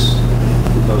goes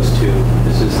to,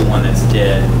 this is the one that's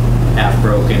dead, half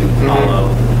broken, hollow,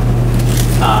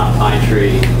 pine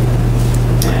tree,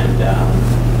 and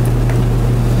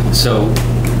so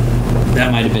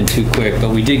that might have been too quick,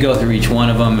 but we did go through each one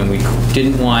of them, and we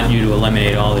didn't want you to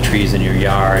eliminate all the trees in your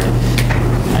yard.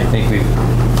 I think we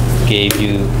gave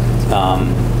you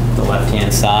the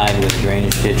left-hand side with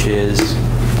drainage ditches,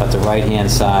 but the right-hand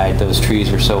side, those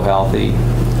trees were so healthy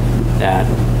that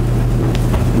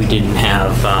we didn't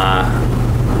have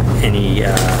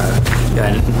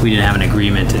we didn't have an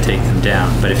agreement to take them down.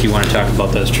 But if you want to talk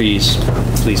about those trees,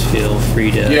 please feel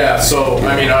free to. Yeah, so,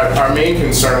 I mean, our main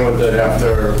concern with it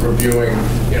after reviewing,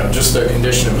 just the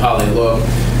condition of how they look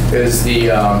is the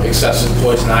excessive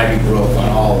poison ivy growth on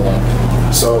all of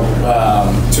them. So,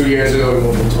 2 years ago, we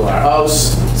moved into our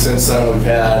house. Since then, we've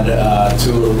had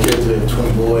 2 little kids, we have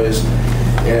twin boys,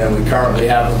 and we currently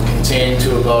have them contained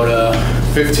to about a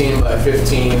 15 by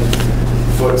 15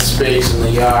 foot space in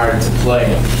the yard to play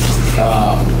in.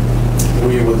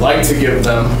 We would like to give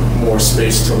them more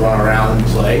space to run around and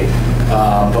play,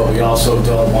 but we also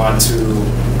don't want to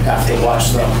have to watch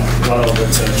them run over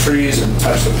to trees and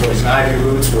touch the poison ivy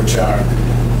roots, which are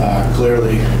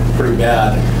clearly pretty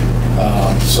bad.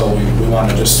 So we want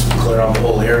to just clear out the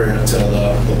whole area to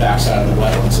the backside of the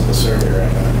wetlands of the survey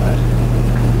identified.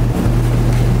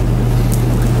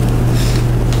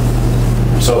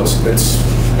 So it's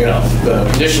the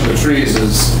condition of the trees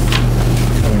is,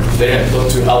 they didn't look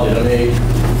too healthy to me.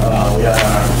 We had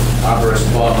our arborist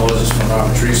Bob Moses from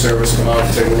Robert Tree Service come out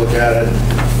and take a look at it.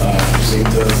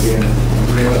 Seemed to be in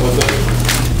agreement with it.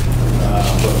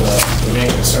 But the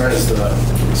main concern is the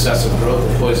excessive growth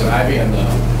of poison ivy and the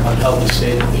unhealthy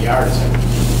state that the yard is in.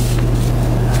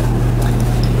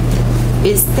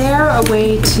 Is there a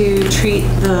way to treat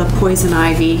the poison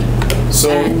ivy So,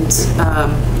 and,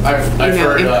 I've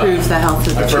heard, improve the health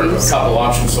of the I've heard of a trees? couple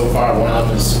options so far. One of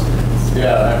them is,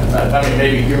 I mean,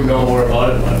 maybe you know more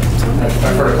about it, but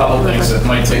I've heard a couple things that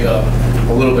might take a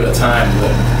little bit of time,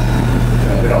 but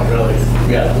we don't really,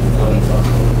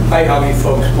 Hi, how are you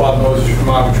folks? Bob Moses from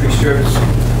Arbitrary Service.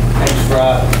 Thanks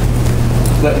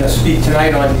for letting us speak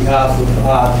tonight on behalf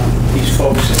of these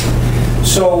folks.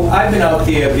 So I've been out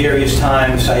there various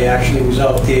times. I actually was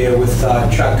out there with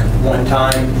Chuck one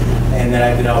time, and then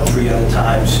I've been out 3 other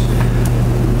times.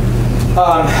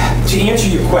 To answer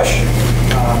your question,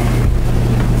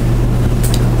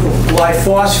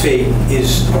 glyphosate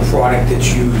is a product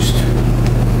that's used,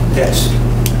 that's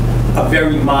a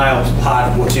very mild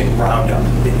part of what's in Roundup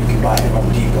that you can buy at Home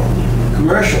Depot.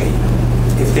 Commercially,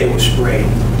 if they were sprayed,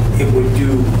 it would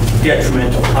do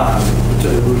detrimental harm to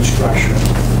the root structure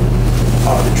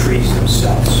of the trees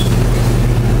themselves.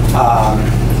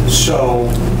 So,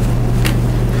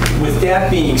 with that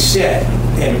being said,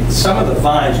 and some of the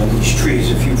vines on these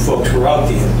trees, if you folks were out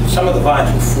there, some of the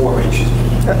vines were 4 inches.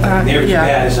 They're as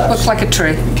bad as I've looks like a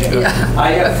tree. Okay. Yeah.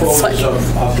 I have It's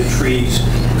photos of the trees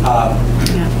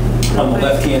on the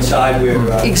left-hand side where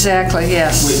Exactly, where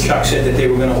yes. Chuck said that they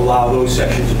were going to allow those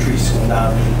sections of trees to come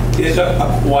down. There's a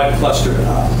quad cluster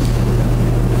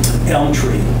elm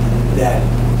tree that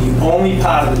the only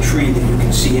part of the tree that you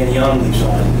can see any young leaves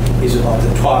on is about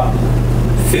the top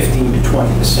 15 to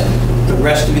 20%. The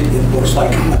rest of it looks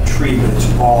like a tree, but it's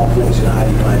all poison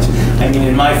ivy vines. I mean,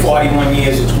 in my 41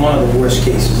 years, it's one of the worst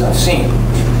cases I've seen.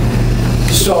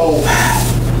 So,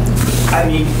 I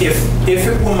mean, if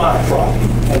it were my property,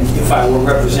 and if I were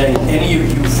representing any of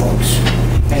you folks,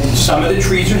 and some of the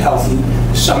trees are healthy,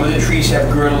 some of the trees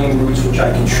have girdling roots, which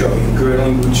I can show you.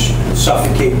 Girdling roots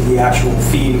suffocate the actual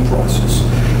feeding process.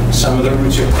 Some of the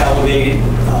roots are elevated.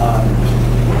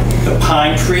 The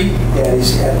pine tree that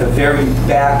is at the very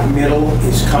back middle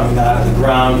is coming out of the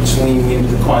ground. It's leaning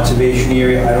into the conservation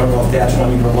area. I don't know if that's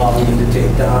one you're allowing me to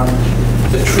take down.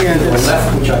 The tree to the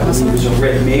left, which I believe is a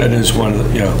red maple. That is one of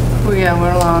the, yeah. Well, yeah,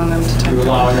 we're allowing them to take You're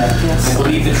allowing that? Yes. I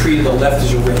believe the tree to the left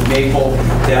is a red maple.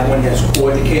 That one has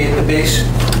core decay at the base.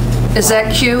 Is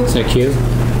that Q? Is that Q?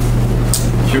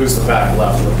 Q is the back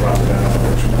left of the property. I don't know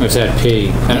which one. Or is that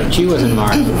P? Q wasn't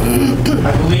marked.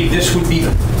 I believe this would be,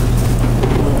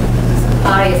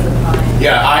 I is the pine.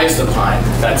 Yeah, I is the pine.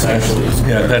 That's actually.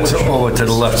 Yeah, that's over to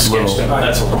the left a little.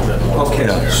 That's a little bit more. okay,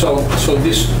 Yeah. so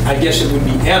this, I guess it would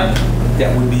be M,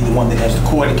 that would be the one that has the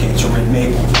core decay. It's a red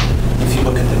maple. If you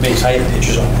look at the base, I have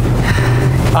pictures of it.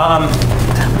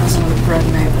 That wasn't a red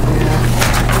maple,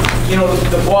 yeah. You know,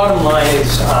 the bottom line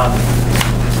is,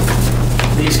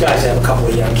 these guys have a couple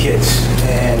of young kids,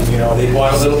 and, you know, they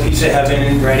bought a little piece of heaven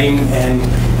in Reading, and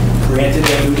granted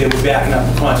they knew they were backing up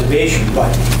the conservation,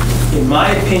 but in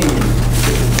my opinion,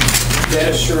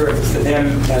 better served for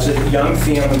them as a young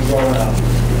family growing up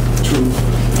to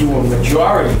do a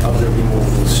majority of the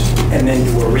removals and then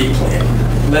do a replant.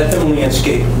 Let them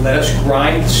landscape, let us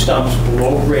grind the stumps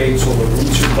below grade so the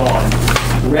roots are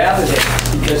gone, rather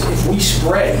than, because if we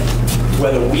spray,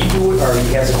 whether we do it or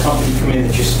he has a company come in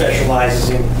that just specializes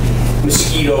in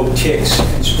mosquito, ticks,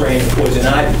 and spraying poison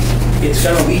ivy, it's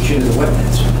going to leach into the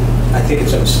wetlands. I think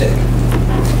it's a mistake.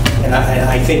 And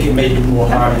I think it may do more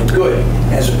harm than good,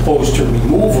 as opposed to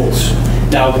removals.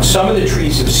 Now, some of the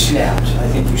trees have snapped. I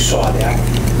think you saw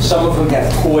that. Some of them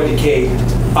have core decay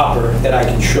upper that I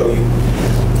can show you.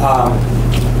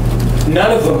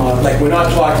 None of them are, like, we're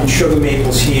not talking sugar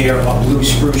maples here or blue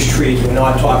spruce trees. We're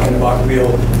not talking about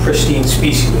real pristine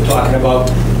species. We're talking about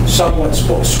somewhat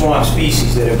swamp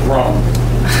species that have grown.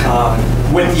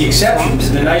 With the exception,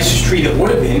 the nicest tree that would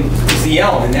have been is the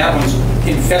elm, and that one's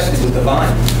infested with the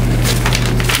vine.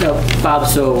 No, Bob,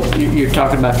 so you're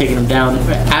talking about taking them down.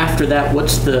 After that,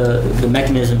 what's the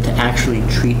mechanism to actually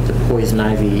treat the poison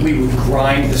ivy? We would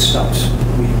grind the stumps.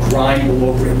 We'd grind the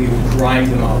low grade. We would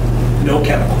grind them out. No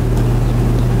chemical.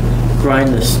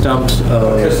 Grind the stumps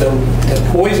of... Because the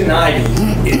poison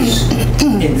ivy is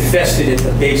infested at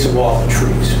the base of all the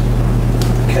trees.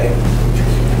 Okay?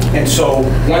 And so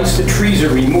once the trees are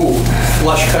removed,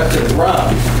 flush cut to the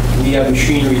ground, we have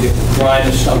machinery that will grind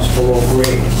the stumps below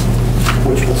grade,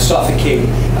 which will suffocate.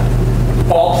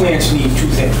 All plants need 2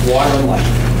 things, water and light.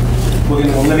 We're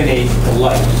going to eliminate the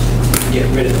light and get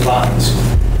rid of the vines.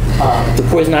 The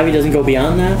poison ivy doesn't go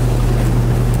beyond that?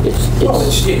 Well,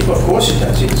 of course it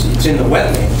does. It's in the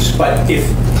wetlands. But if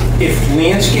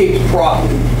landscaped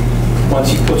properly, once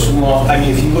he puts along, I mean,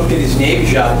 if you looked at his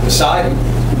neighbor's yard beside him,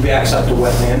 who backs up the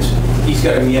wetlands, he's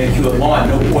got a manicured lawn,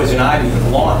 no poison ivy in the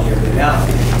lawn here now.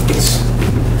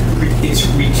 It's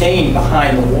maintained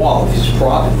behind the wall of his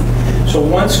property. So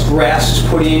once grass is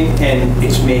put in and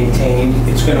it's maintained,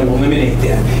 it's going to eliminate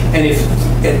that. And if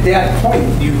at that point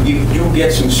you do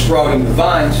get some sprouting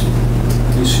vines,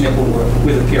 you snip it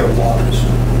with a pair of loppers.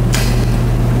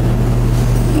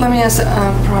 Let me ask the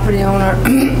property owner,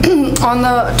 on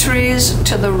the trees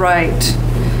to the right,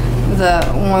 the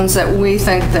ones that we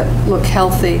think that look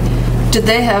healthy, did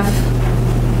they have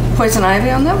poison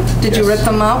ivy on them? Did you rip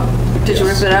them out? Did you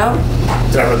rip it out?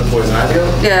 Did I rip the poison ivy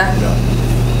out? Yeah. No.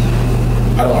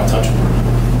 I don't want to touch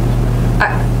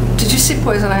them. Did you see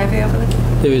poison ivy over there?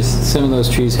 There was, some of those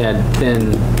trees had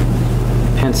thin,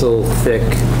 pencil-thick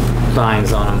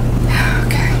vines on them.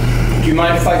 Okay. Do you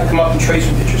mind if I come up and trade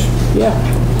some pictures? Yeah.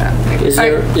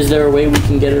 Is there a way we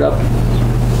can get it up?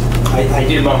 I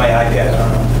did them on my iPad, I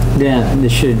don't know. Yeah, they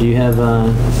should. Do you have, let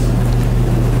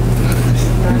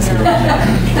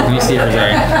me see if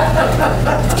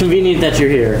it's It's convenient that you're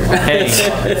here. Hey,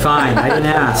 fine, I didn't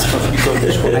ask.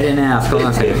 I didn't ask, hold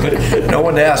on a second. No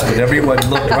one asked, but everyone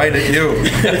looked right at you.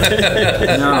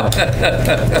 No,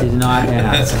 did not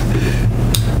ask.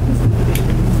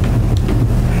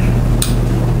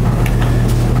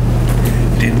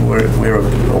 Didn't wear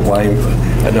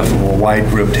enough of a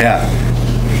wide-brimmed hat.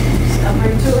 I'm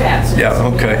wearing 2 hats. Yeah,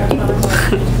 okay.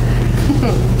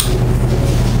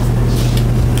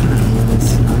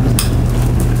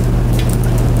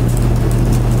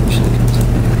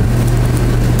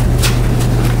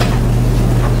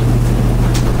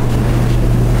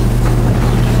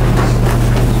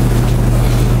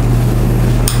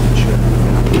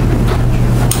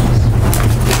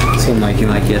 Seemed like you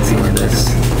might get some of this.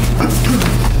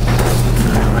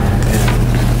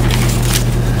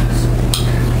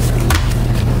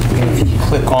 If you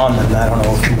click on them, I don't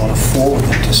know if you want to forward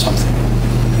them to something.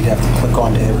 You'd have to click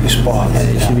on to every spot.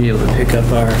 You should be able to pick up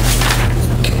our,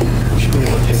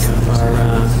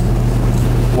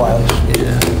 Wireless.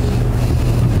 yeah.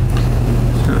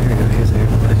 Oh, here we go, here's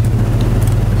everybody.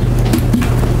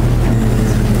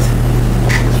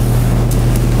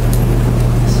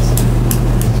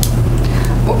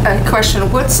 A question,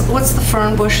 what's the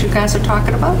fern bush you guys are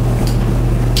talking about?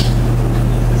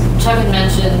 Chuck had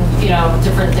mentioned,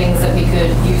 different things that we could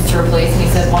use to replace, and he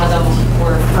said one of them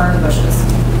were fern bushes.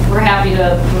 We're happy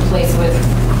to replace with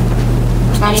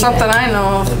anything. Something I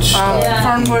know of,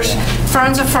 fern bush,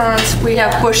 ferns are ferns, we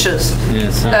have bushes. Yeah,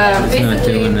 it's not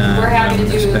Basically, doing we're happy to do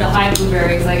the perspective. high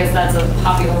blueberries. I guess that's a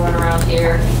popular one around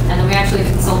here. And then we actually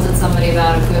consulted somebody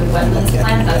about a good wetlands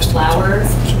plant that flowers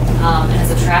and is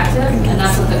attractive, and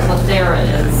that's what the clethera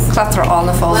is. Clethra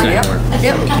olnifolia,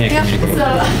 yep. Yep. So,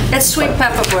 It's sweet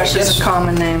pepper bush is a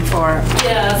common name for it.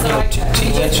 yeah, so I To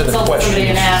answer the consulted somebody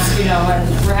and asked,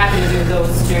 and we're happy to do those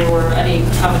two or any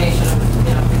combination of,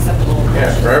 acceptable.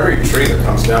 Yeah, for every tree that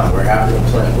comes down, we're happy to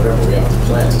plant whatever we have to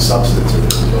plant to substitute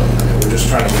it. But we're just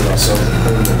trying to give ourselves a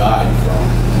clean divide from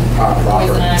our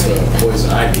property to poison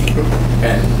ivy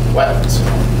and wetlands.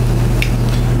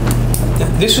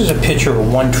 This is a picture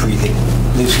of one tree.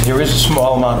 There is a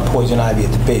small amount of poison ivy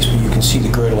at the base, but you can see the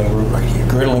girdling root right here.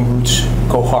 Girdling roots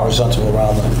go horizontal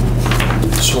around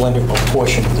the cylindrical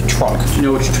portion of the trunk. Do you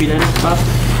know which tree that is, Bob?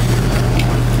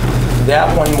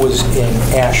 That one was an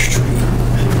ash tree.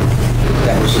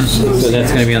 So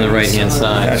that's gonna be on the right-hand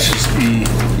side. That's just E.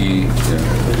 Yeah, You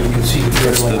can see the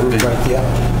girdling the root big- right there.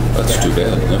 that's too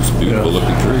bad. That's a beautiful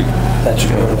looking tree. That's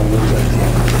your girdling root right there.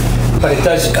 But it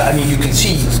does, you can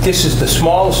see, this is the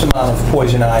smallest amount of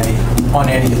poison ivy on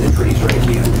any of the trees right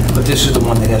here. But this is the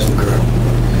one that has the girdle.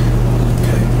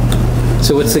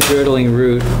 So what's the girdling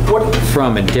root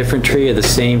from, a different tree or the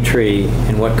same tree,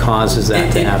 and what causes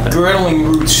that to happen? Girdling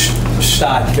roots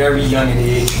start very young in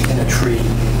age in a tree,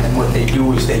 and what they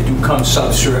do is they do come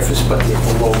subsurface, but they're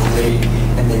below grade,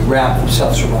 and they wrap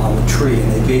themselves around the tree,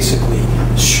 and they basically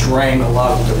strangle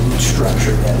out the root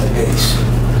structure at the base.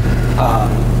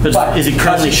 But is it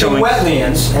currently because showing- it's in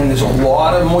wetlands, and there's a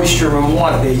lot of moisture and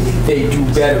water, they do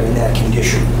better in that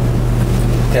condition.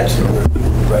 That's the root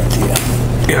right there.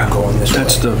 Yeah, Going this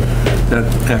that's way. that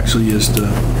actually is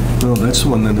no, that's the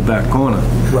one in the back corner.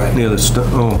 Right. Near the,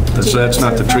 that's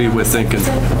not the tree we're thinking.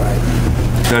 Right.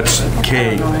 That's I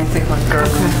K. don't know anything about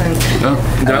girdling things. No?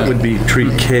 That would be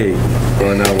tree K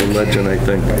on our legend, I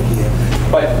think. Right here.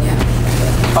 But,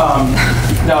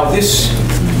 now this,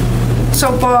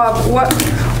 So Bob,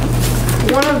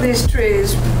 one of these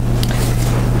trees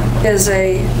is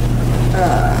a,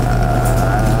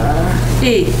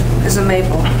 E, is a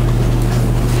maple.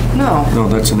 No, No,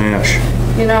 that's an ash.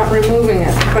 you're not removing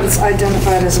it, but it's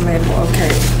identified as a maple, okay.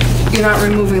 You're not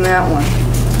removing that one.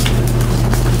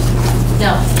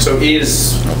 No. So E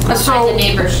is, Behind the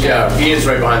neighbor's shed. yeah, E is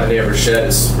right behind the neighbor's shed.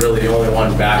 It's really the only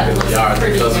one back in the yard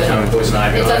that doesn't have poison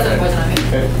ivy It on doesn't it. poison ivy.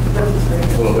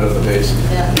 A little bit of the base.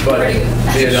 Yeah, But pretty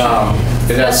good.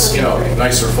 it has, you know,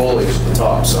 nicer foliage at the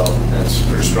top, so that's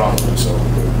pretty strong, so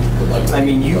would like to. I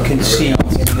mean, you can see in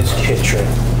this picture,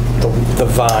 the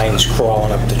vines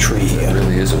crawling up the tree It here.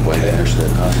 really is a way to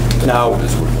understand how. Now,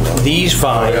 these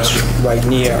vines right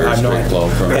near are not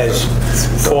as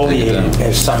foliated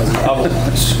as some of the other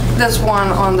ones. There's one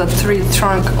on the tree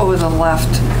trunk over the left.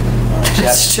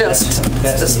 It's just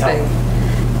this big,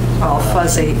 all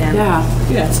fuzzy and. Yeah.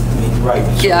 I mean, right.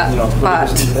 so, Yeah, you know, but-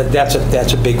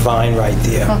 That's a big vine right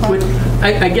there.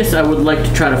 I guess I would like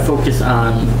to try to focus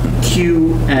on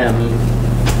QM.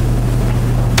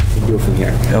 Do it from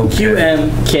here. Okay.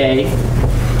 QMK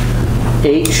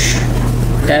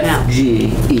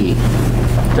HFGE.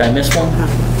 Did I miss one?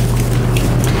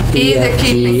 E, they're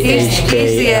keeping, he's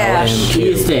the ash. E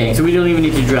is staying, so we don't even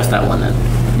need to address that one then.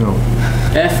 No.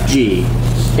 FG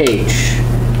H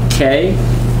K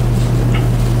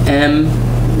M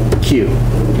Q.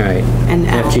 Right. And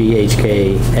L.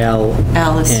 FGHKL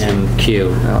L is- MQ.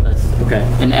 Oh, that's, okay,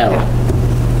 and L.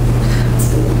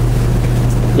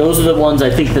 Those are the ones I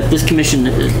think that this commission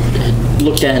had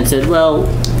looked at and said, well,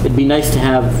 it'd be nice to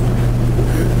have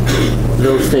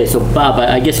those stay. So Bob,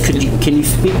 I guess can you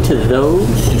speak to those?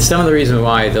 And some of the reason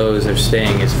why those are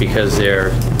staying is because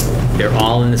they're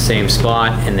all in the same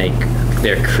spot, and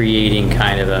they're creating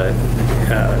kind of a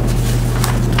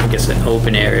I guess an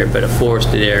open area, but a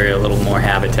forested area, a little more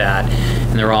habitat,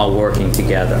 and they're all working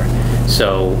together.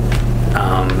 So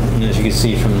as you can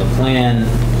see from the plan,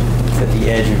 at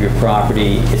the edge of your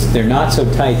property, they're not so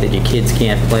tight that your kids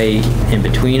can't play in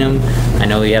between them. I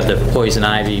know you have the poison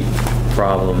ivy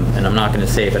problem, and I'm not going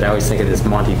to say it, but I always think of this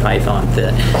Monty Python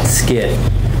skit.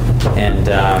 And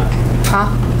Huh?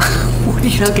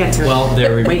 He'll get to it. well,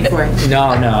 they're Wait for it. No,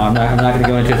 I'm not going to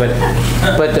go into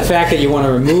it. But the fact that you want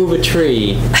to remove a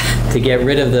tree to get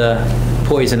rid of the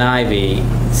poison ivy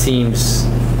seems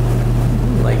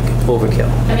like overkill.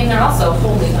 I mean, they're also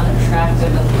wholly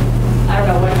unattractive. I don't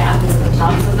know what happens to the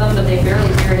tops of them, but they barely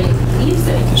bear any leaves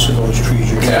anymore. So those trees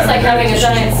you It's like having a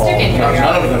giant stick in your None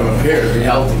of yard. them appear to be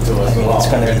healthy to us at all. It's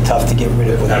gonna be tough to get rid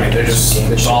of. I mean, they're just,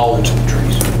 it's all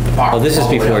trees. Well, this is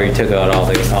before you took out all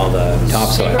the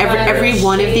topsoil. Every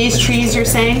one of these trees, you're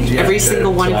saying? Yeah, Every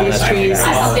single one of these trees?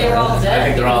 I thought they were all dead. I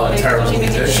think they're all in They terrible don't even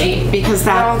get condition. shade. Because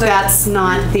that's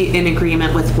not in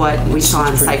agreement with what we saw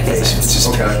on site visits. It's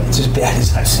Okay. as bad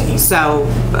as I've seen. So,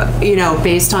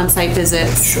 based on site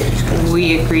visits,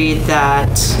 we agreed that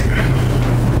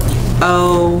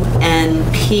O, N,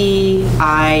 P,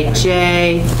 I,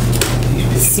 J,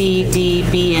 C, D,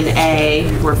 B, and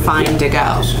A were fine to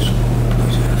go.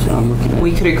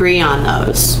 We could agree on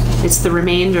those. It's the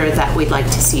remainder that we'd like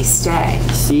to see stay.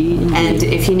 C And D,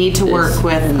 if you need to work this,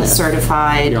 with and a this.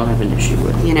 certified, You don't have an issue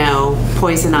with.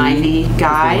 poison ivy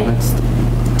guy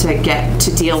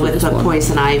to deal with the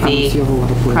poison ivy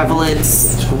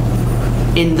prevalence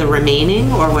in the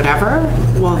remaining or whatever,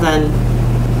 well then,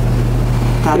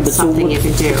 that's something you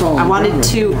can do. I wanted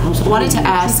to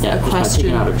ask a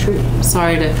question.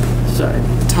 Sorry to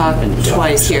talk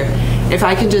twice here. If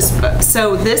I can just,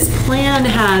 so this plan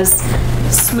has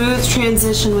smooth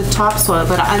transition with topsoil,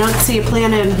 but I don't see a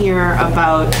plan in here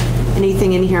about,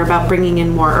 anything in here about bringing in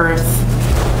more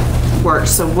earthwork.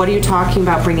 So what are you talking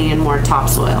about bringing in more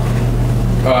topsoil?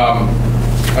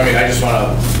 I mean, I just want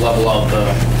to level out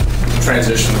the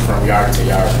transition from yard to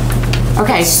yard.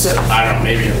 Okay, so, I don't know,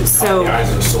 maybe it's So- the eyes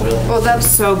of the soil. Well,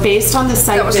 so based on the that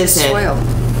site was the visit. swale,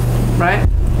 right?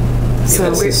 So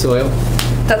That's the soil?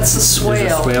 That's the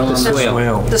swale. swale on the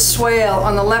swale. The swale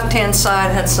on the left-hand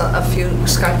side had a few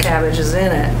skunk cabbages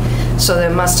in it, so there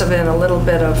must have been a little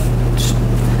bit of,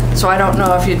 so I don't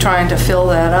know if you're trying to fill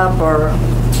that up or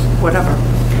whatever.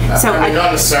 So I mean,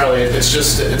 not necessarily, it's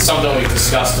just, it's something we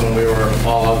discussed when we were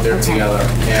all out there together,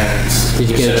 and. Did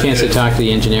you get a chance to talk to the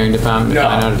engineering department? to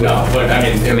find out if- No, but I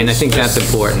mean. I mean, I think that's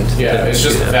important. Yeah, it's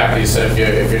just the fact that you said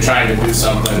if you're trying to do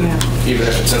something, Yeah. even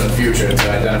if it's in the future, to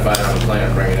identify it on the plan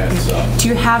and bring it in, so. do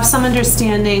you have some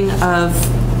understanding of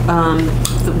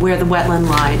where the wetland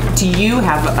line, do you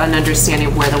have an understanding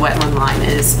of where the wetland line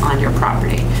is on your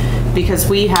property? Because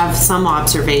we have some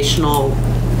observational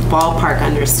ballpark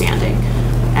understanding,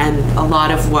 and a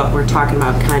lot of what we're talking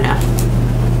about kind of,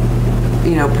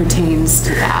 pertains to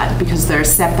that, because there are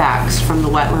setbacks from the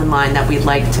wetland line that we'd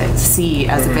like to see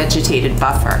as a vegetated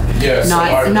buffer. Yeah, so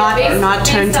our- Not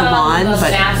turned to lawn, Based on but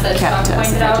the maps that kept Chuck as a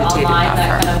pointed out vegetated online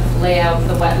that buffer. kind of lay out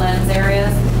the wetlands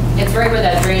areas, it's right where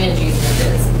that drainage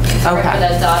easement is. So right Okay. where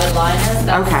that dotted line is,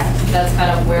 Okay. that's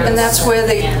kind of where. And that's where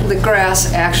the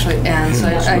grass actually ends.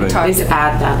 I Right. talked Is to,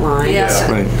 at that line? yes,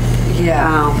 Right. yeah,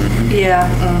 Wow. yeah,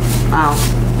 Wow.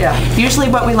 yeah. Usually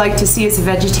what we like to see is a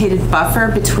vegetated buffer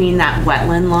between that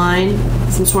wetland line,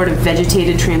 some sort of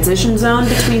vegetated transition zone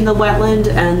between the wetland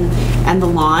and the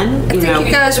lawn, I you think know.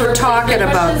 you guys were talking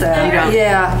about that.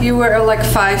 Yeah, you were like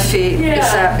 5 feet.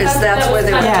 That's where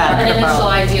they were Yeah. talking An initial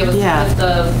about? idea was Yeah. with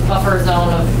the buffer zone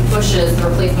of bushes, the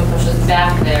replacement bushes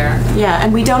back there. Yeah,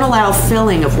 and we don't allow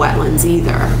filling of wetlands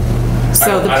either.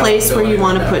 So I the don't place fill where you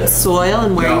want to anything put back. soil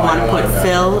and where No, you I want to don't put want that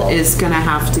at fill all. is going to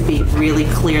have to be really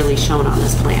clearly shown on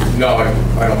this plan. No,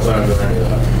 I don't plan on doing any of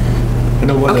that. I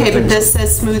know one of the Okay, but things- this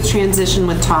says smooth transition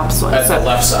with topsoil. That's the So-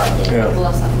 left side though. Yeah. The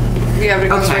left side. Yeah, but it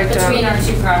goes Okay. right Between down. our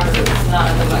two properties, not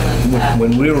at the wetlands. path.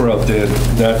 When we were out there,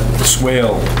 that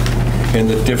swale and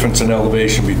the difference in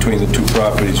elevation between the two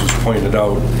properties was pointed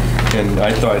out, and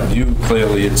I thought you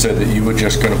clearly had said that you were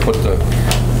just going to put the,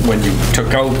 when you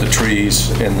took out the trees,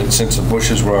 and that since the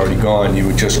bushes were already gone, you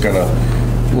were just going to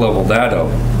level that out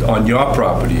on your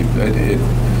property.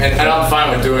 And I'm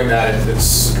fine with doing that if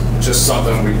it's just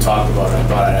something we talked about and I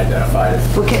thought I'd identified.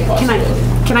 if Okay, possible.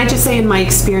 can I just say in my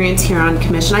experience here on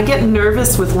commission, I get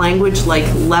nervous with language like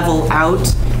level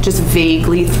out, just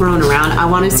vaguely thrown around. I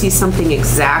want to see something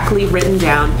exactly written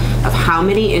down of how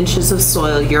many inches of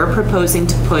soil you're proposing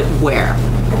to put where.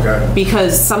 Okay.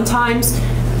 Because sometimes,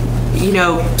 you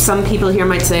know, some people here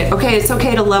might say, okay, it's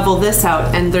okay to level this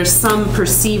out, and there's some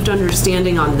perceived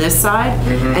understanding on this side,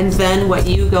 and then what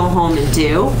you go home and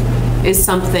do is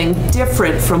something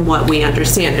different from what we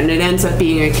understand, and it ends up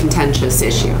being a contentious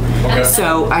issue. Okay.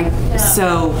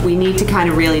 So we need to kind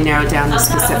of really narrow down the I'm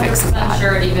not specifics of 100% that.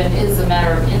 sure it even is a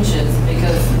matter of inches,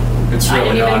 because It's I really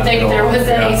didn't even not think at there all, was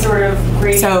any yeah. sort of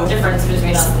great So- difference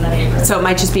between us and the neighbors. So it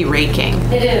might just be raking.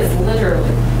 It is, literally.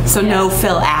 So no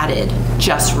fill added,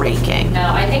 just raking. No,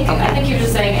 I think you're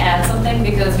just saying add something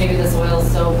because maybe the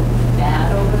soil's so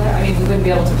bad over there. I mean, we wouldn't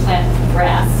be able to plant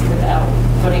grass without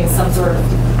putting some sort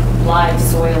of live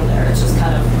soil there. It's just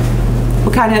kind of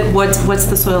What's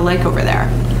the soil like over there?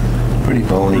 Pretty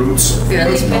bony. Roots. Yeah.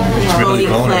 really bad. Bony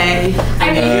bony. clay.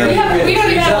 I mean, we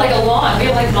don't even have like a lawn. We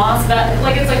have like moss,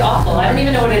 like it's like awful. I don't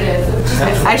even know what it is. It's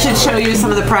just, I should show you some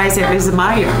of the prize areas of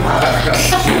my yard.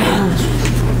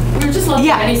 we were just looking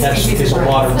Yeah. at any species. There's a of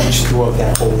lot of birds. roots throughout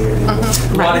that whole area.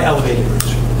 A lot of elevated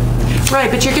roots. Right,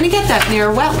 but you're going to get that near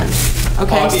a wetland.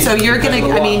 Okay, so you're going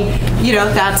to, I mean, you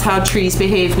know, that's how trees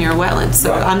behave near wetlands.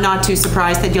 So Right. I'm not too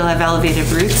surprised that you'll have elevated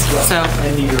roots. So,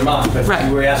 And neither am I, but Right.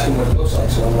 you were asking what it looks like,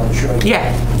 so I want to show you.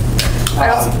 yeah.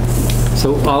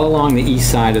 So all along the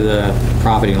east side of the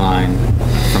property line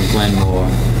from Glenmore,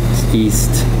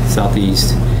 east,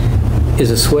 southeast,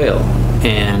 is a swale.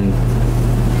 And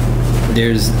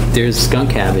there's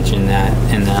skunk cabbage in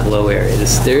that low area.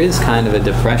 There is kind of a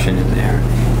depression in there.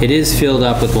 It is filled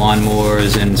up with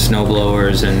lawnmowers and snow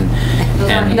blowers and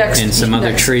some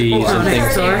other trees and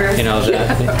things. You know,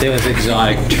 those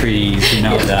exotic trees. You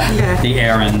know, the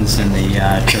errands and the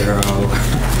churro.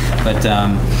 But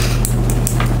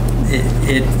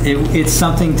it's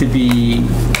something to be,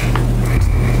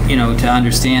 you know, to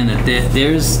understand that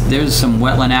there's some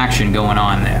wetland action going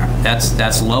on there.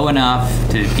 That's low enough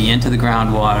to be into the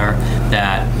groundwater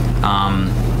that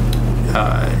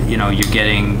you know, you're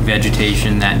getting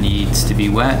vegetation that needs to be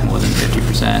wet more than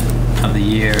 50% of the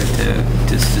year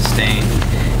to sustain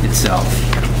itself.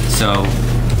 So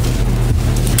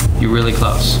you're really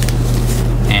close.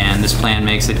 And this plan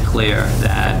makes it clear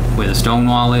that where the stone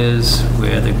wall is,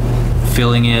 where the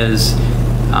filling is,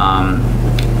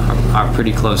 are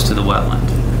pretty close to the wetland.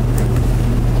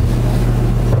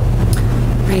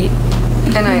 Right.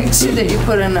 And I see that you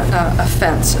put in a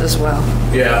fence as well.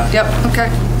 Yeah. Yep, okay.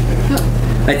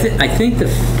 I think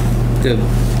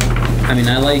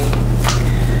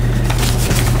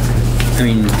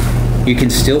you can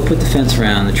still put the fence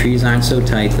around. The trees aren't so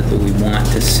tight that we want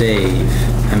to save.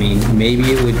 I mean, maybe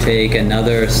it would take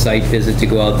another site visit to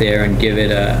go out there and give it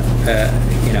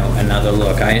you know, another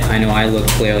look. I know I looked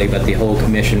clearly, but the whole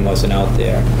commission wasn't out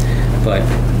there. But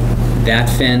that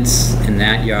fence in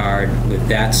that yard with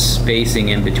that spacing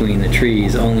in between the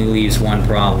trees only leaves one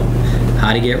problem: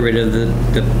 how to get rid of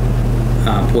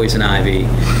the poison ivy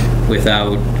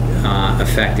without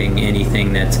affecting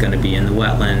anything that's going to be in the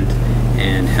wetland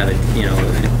and have a, you know,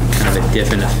 kind of a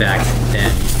different effect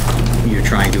than you're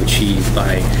trying to achieve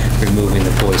by removing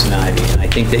the poison ivy. And I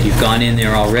think that you've gone in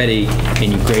there already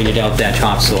and you graded out that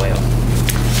topsoil,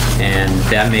 and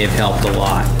that may have helped a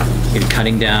lot. You're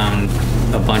cutting down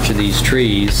a bunch of these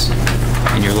trees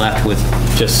and you're left with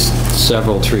just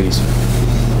several trees,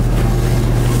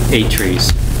 8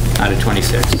 trees. out of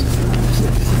 26.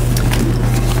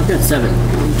 I've got 7.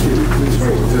 1, 2,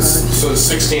 3, 4. So the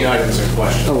 16 items in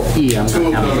question. Oh, E, I'm 2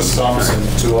 of them are stumps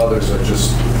and 2 others are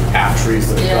just half trees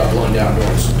that got blown down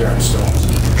during storms.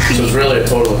 So it's really a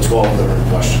total of 12 that are in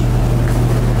question.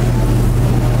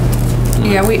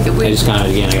 Yeah, we I just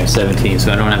counted again, I got 17,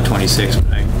 so I don't have 26,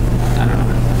 but I don't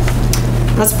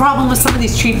know. That's the problem with some of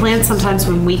these tree plants. Sometimes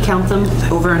when we count them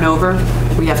over and over,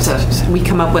 we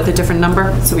come up with a different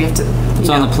number, so we have to, It's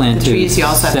on the plan the too. trees, you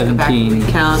also have to go back and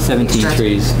recount. 17 Sure.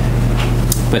 trees.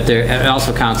 But there, it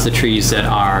also counts the trees that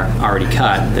are already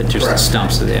cut, that just the Correct.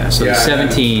 stumps are there. So Yeah, the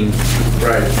 17,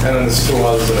 Right, and then there's 2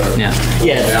 others that are. yeah.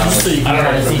 Yeah, just so you can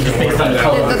kind of see just based on the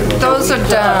color. those are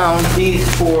down. These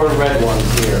 4 red ones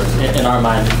here, in our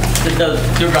mind,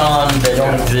 they're gone, they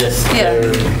don't exist. Yeah,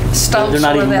 They're stumps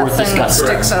not where even that worth thing that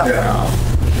discussing. sticks up.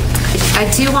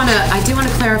 I do want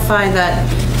to clarify that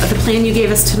the plan you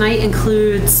gave us tonight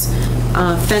includes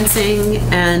fencing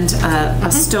and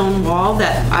a stone wall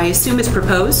that I assume is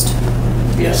proposed.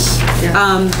 Yes.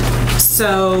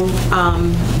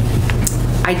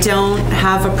 I don't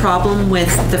have a problem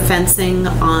with the fencing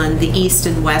on the east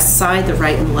and west side, the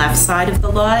right and left side of the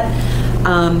lot.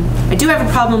 I do have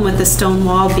a problem with the stone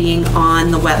wall being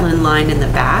on the wetland line in the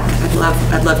back.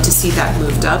 I'd love to see that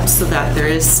moved up so that there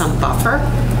is some buffer.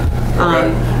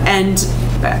 And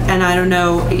I don't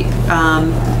know,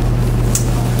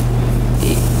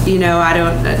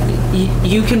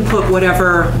 you can put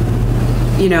whatever,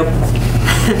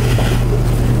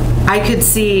 I could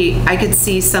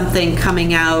see something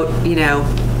coming out,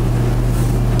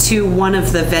 to one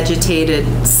of the vegetated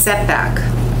setback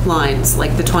lines,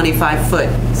 like the 25-foot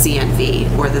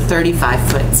ZNV or the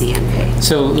 35-foot ZNV.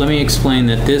 So let me explain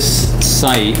that this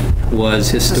site was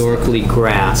historically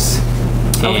grass.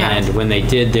 Okay. And when they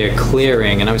did their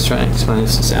clearing, and I was trying to explain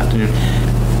this afternoon,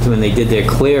 when they did their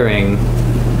clearing,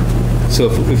 so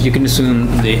if you can assume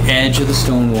the edge of the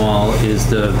stone wall is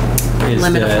the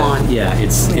Limit of lawn. Yeah,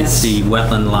 it's Yes. the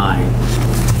wetland line,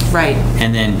 Right.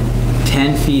 and then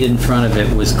 10 feet in front of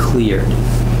it was cleared.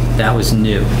 That was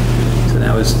new. So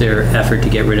that was their effort to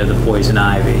get rid of the poison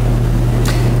ivy.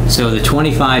 So the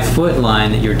 25-foot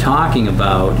line that you're talking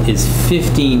about is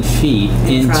 15 feet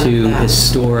In front of into that.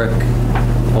 historic,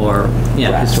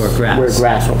 historic grass. Where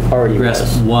grass already Grass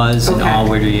was. was and Okay.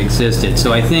 already existed.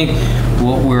 So I think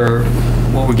what we're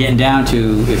getting down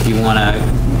to, if you want to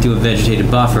do a vegetated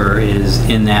buffer, is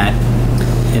in that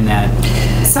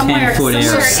Somewhere 10-foot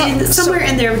area. somewhere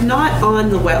in there, not on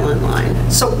the wetland line.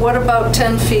 So what about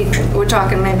 10 feet, we're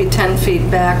talking maybe 10 feet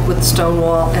back with stone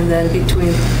wall, and then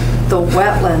between the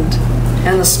wetland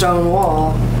and the stone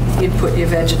wall, you'd put your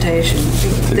vegetation.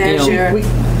 There's know, your,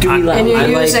 I and you're like-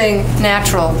 using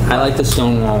natural. I like the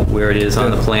stone wall where it is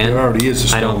on the plan. There already is a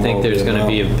stone I don't think wall there's there going to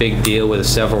be now. a big deal with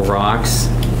several rocks.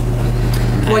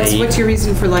 What's your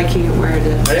reason for liking it where it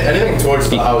is? Anything towards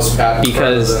the house, Pat,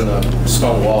 Because- further than the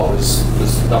stone wall, there's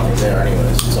nothing there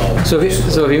anyways. It's all. So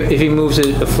if he moves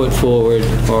it a foot forward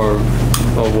or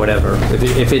whatever,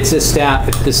 if it's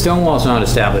if the stone wall's not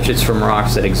established, it's from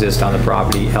rocks that exist on the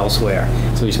property elsewhere.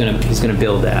 So he's gonna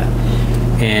build that.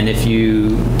 And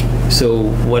so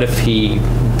what if he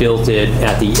built it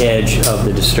at the edge of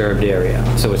the disturbed area?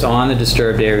 So it's on the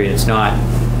disturbed area, it's not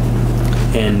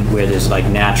in where there's like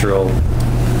natural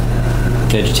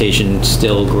vegetation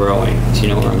still growing. Do you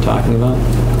know what I'm talking about?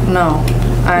 No,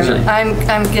 Right.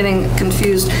 I'm getting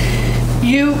confused.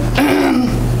 You,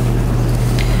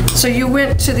 so you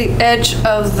went to the edge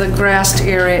of the grassed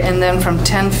area, and then from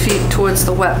 10 feet towards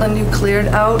the wetland you cleared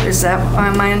out? Is that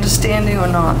my understanding or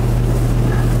not?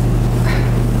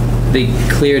 They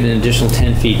cleared an additional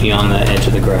 10 feet beyond the edge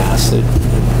of the grass.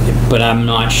 But I'm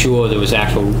not sure there was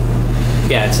actual,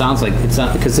 it sounds like it's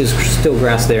not, because there's still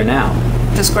grass there now.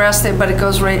 There's grass there, but it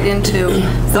goes right into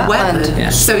The wetland. Yeah.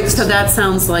 So that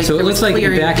sounds like So it there looks was like in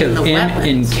clearing back in of the M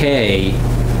and wetlands. K,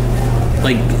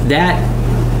 like that,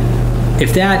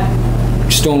 if that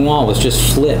stone wall was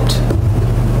just flipped,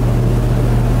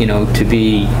 to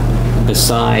be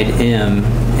beside M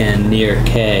and near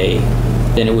K,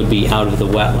 then it would be out of the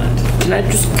wetland. Can I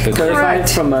just clarify Correct.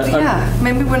 from a... Yeah,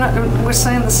 maybe we're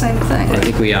saying the same thing. I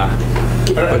think we are.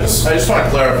 I just want to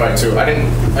clarify too. I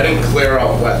didn't clear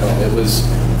out wetland. It was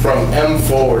from M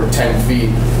forward 10 feet.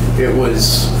 It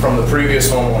was from the previous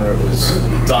homeowner. It was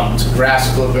dumped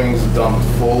grass clippings, dumped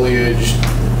foliage,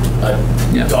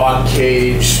 a dog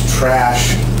cage,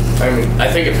 trash. I mean,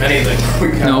 I think if anything, we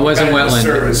kind No, it wasn't of wetland. a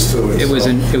service to it. It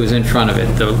was in front of it.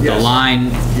 The Yes.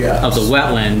 line Yes. of the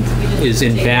wetland is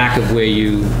in back of where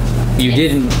you You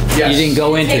didn't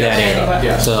go into Take that it area. anyway.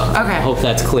 Yes. So I Okay. hope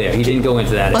that's clear. He didn't go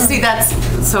into that Well, area. see, that's,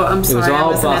 so I'm sorry. I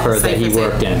all wasn't at the buffer that site he visit,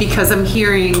 worked in. Because I'm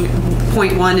hearing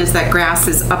point one is that grass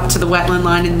is up to the wetland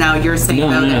line, and now you're saying, No,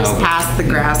 no, no, that was no. past the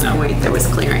grass No. point, there was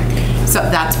clearing. So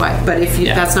that's why, but if you,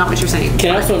 Yeah. that's not what you're saying.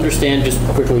 Can I also understand just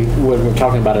quickly when we're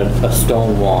talking about a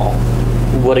stone wall,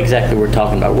 what exactly we're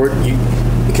talking about?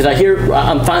 Because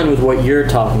I'm fine with what you're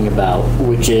talking about,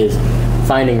 which is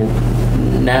finding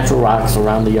natural rocks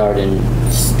around the yard and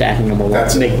stacking them along.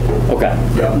 That's it. Okay.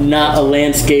 Yeah. Not a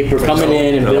landscaper coming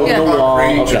in and building a wall.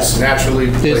 Concrete, Okay. just naturally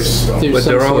placed stone. There's But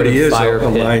some there sort already of is a fire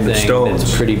pit line of thing stones.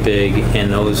 That's pretty big,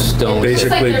 and those stones. It's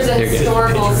just like Basically, there's a they're good.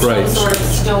 historical, Right. some sort of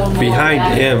stone wall. Behind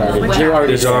back him, there.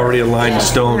 there's already a line of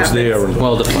stones there, and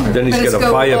Well defined. then he's Does it got a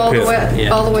go fire all the pit. way- Yeah.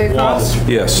 all the way across?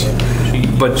 Yes,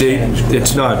 but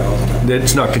it's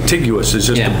not contiguous, it's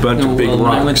just Yeah. a bunch No, of big well,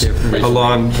 when I went rocks there originally,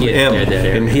 along he had M, cleared that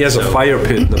area, and he has a so fire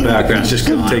pit in the back, and he's just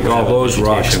gonna gone, take all whatever those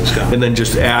rocks vegetation was gone. and then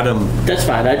just add them, That's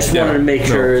fine. I just Yeah. wanted to make No.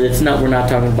 sure it's not, we're not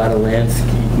talking about a landscape.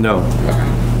 no.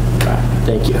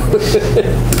 Thank you.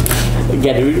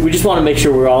 Again, we just want to make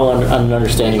sure we're all on an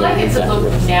understanding We'd of like it to exactly.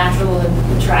 look natural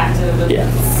and attractive Yeah.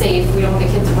 and safe. We don't want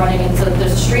the kids running into,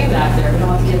 there's a stream back there. We don't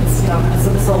want the kids, so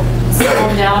this will slow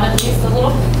them down at least a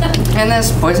little. And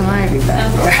there's poison ivy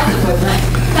back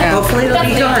there. Hopefully it'll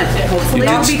be gone. Hopefully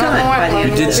it'll be gone. by the end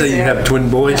You of did the say you year. have twin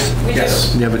boys? We do.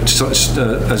 Yes. You have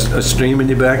a stream in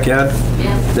your backyard?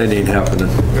 Yeah. That ain't happening.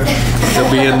 They'll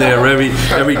be in there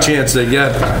every chance they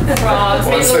get. Frogs,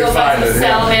 maybe Once we'll they go back find to it, yeah.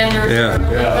 salamanders. Yeah.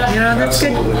 Yeah. You know, that's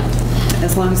good. Absolutely.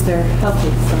 As long as they're healthy.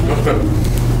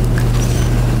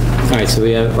 All right, so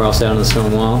we're all set on the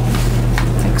stone wall.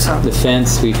 I think so. The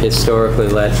fence, we've historically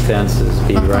let fences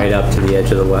be right up to the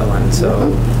edge of the wetland,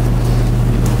 so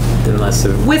unless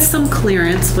the, With some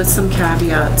clearance, with some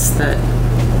caveats that,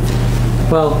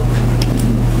 well,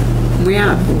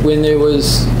 yeah, when there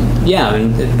was,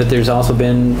 but there's also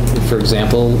been, for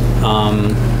example,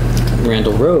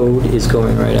 Randall Road is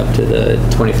going right up to the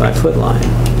 25-foot line.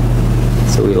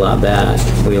 So we allowed that.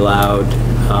 We allowed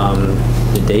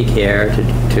the daycare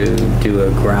to do a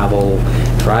gravel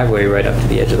driveway right up to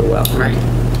the edge of the well. right.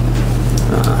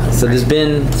 So there's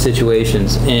been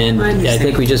situations, and I I understand.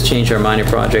 think we just changed our minor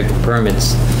project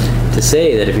permits to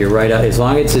say that if you're right out, as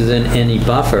long as it's in any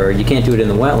buffer, you can't do it in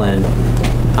the wetland.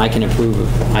 I can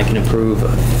approve a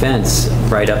fence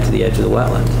right up to the edge of the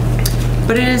wetland.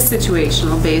 But it is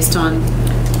situational based on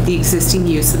the existing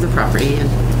use of the property and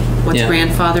what's Yeah.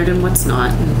 grandfathered and what's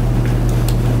not. And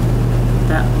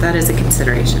that is a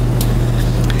consideration.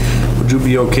 Would you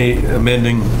be okay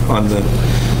amending on the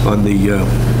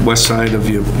west side of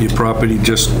your property,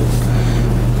 just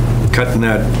cutting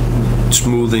that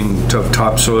smoothing of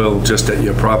topsoil just at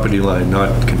your property line,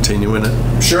 not continuing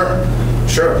it? Sure,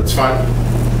 that's fine.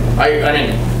 I mean,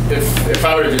 if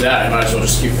I were to do that, I might as well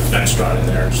just keep the fence drawn in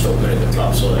there and still lay the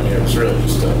topsoil. I mean, it was really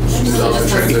just to smooth out the Just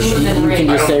transition. smooth and You can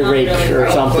just say rake or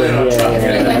I don't something. plan on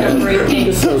trucking Like it. a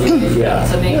breaking Yeah.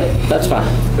 to make it. That's fine.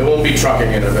 There won't be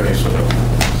trucking in of any sort.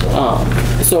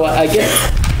 So I guess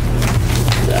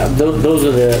those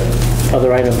are the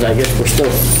other items. I guess we're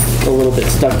still a little bit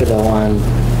stuck though on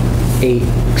 8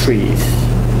 trees.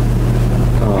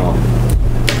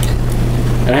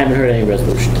 And I haven't heard any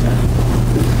resolution to that.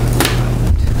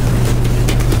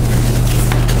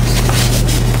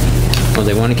 Well,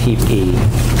 they want to keep E.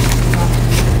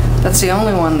 That's the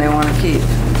only one they want to keep.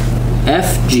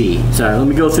 F, G. Sorry, let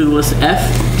me go through the list. F,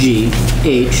 G,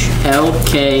 H, L,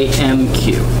 K, M,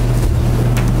 Q.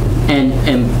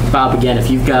 And Bob, again, if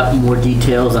you've got more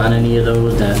details on any of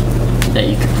those that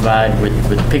you could provide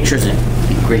with pictures, it'd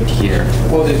be great to hear.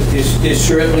 Well, there's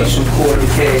certainly some core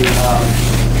decay.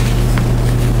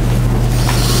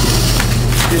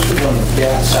 This was on the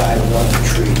back side of one of the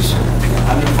trees.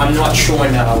 I'm not sure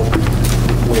now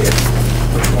where,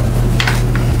 which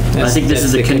one. I think this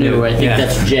is the a canoe. I think Yeah.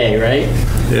 that's J, right?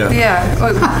 Yeah. Yeah,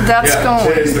 well, that's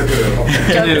Today's going.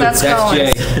 the good. That's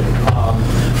going.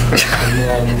 And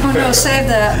then, Oh, no, save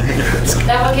that.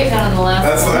 That one came down on the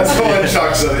last one. That's the one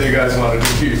Chuck said that you guys wanted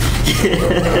to keep.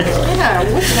 Yeah,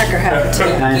 woodpecker had too.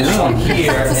 this one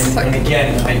here, and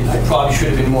again, I probably should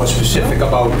have been more specific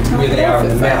about where they are in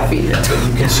the map. But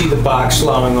you can see the bark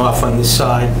sloughing off on this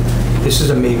side. This is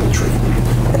a maple tree.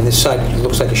 And this side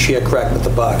looks like a sheer crack, but the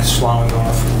bark is sloughing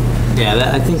off.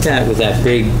 Yeah, I think that was that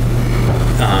big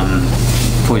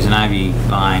poison ivy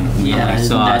vine. Yeah, I isn't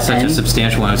saw that such N? a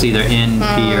substantial one. It was either N,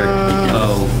 P, or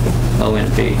O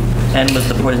and P. And was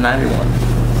the poison ivy one?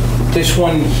 This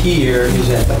one here is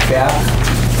at the back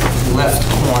left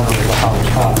corner of the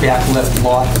house, back left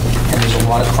lot, and there's a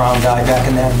lot of crown dye back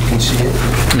in there, you can see it.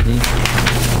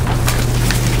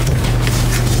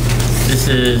 this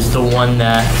is the one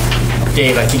that,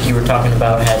 Dave, I think you were talking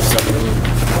about had some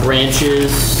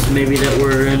branches maybe that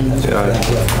were in.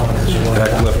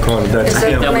 Back left corner, that's Is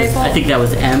that M. maple? I think that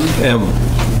was M. M.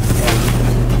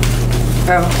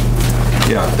 Oh,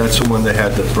 Yeah, that's the one that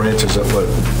had the branches that were,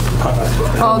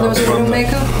 oh, there was a From new the-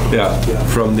 maker? yeah,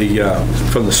 from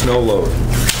the snow load.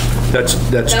 That's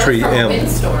That was tree from a M.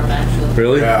 windstorm, actually.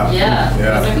 Really? Yeah. Yeah,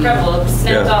 it was incredible. It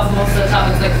snapped Yeah. off most of the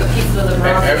top, it's like the pieces of the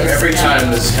rock. Every time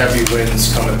there's heavy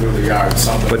winds coming through the yard,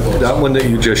 something But blows that up. one that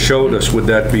you just showed us, would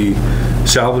that be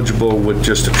salvageable with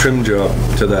just a trim job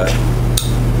to that?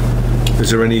 Is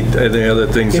there any other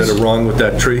things that are wrong with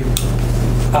that tree?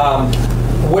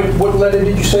 What letter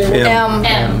did you say? it was? M.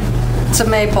 M. It's a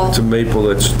maple. It's a maple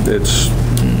that's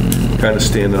kind of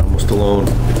standing almost alone,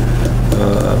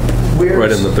 Where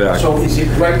right is- in the back. So is it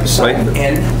right beside Right.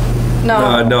 N?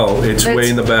 No. No, it's way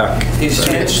in the back. Is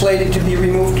N slated to be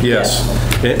removed? Yes.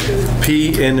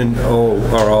 P, N, and O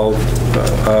are all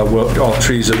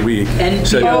trees that we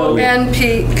said. O, N,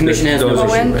 P. Commission has no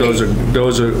Those issue.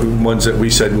 those are ones that we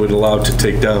said would allow to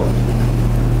take down.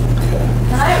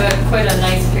 And I have quite a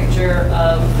nice picture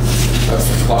of That's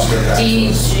the cluster of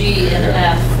D, G, and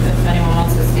F, if anyone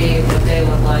wants to see what they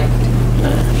look like.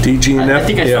 DG and F? I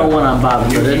think I saw one on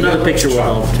Bob, but another picture will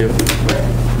help too.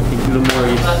 The more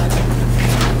you, But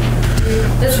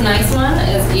this nice one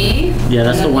is E. Yeah,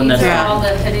 that's the one These that's- are all the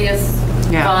hideous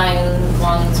Yeah. vine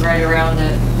ones right around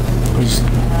it.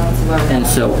 and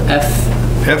so F,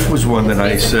 F was one that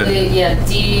I said, Basically, yeah,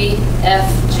 D, F,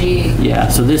 G. yeah,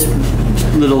 so this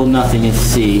little nothing is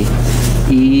C.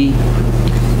 E,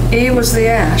 E was the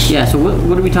ash. yeah, so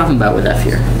what are we talking about with F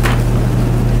here?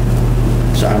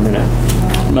 Sorry, I'm gonna,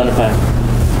 mind if I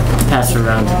pass it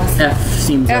around? F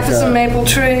seems like F is a maple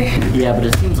tree. yeah, but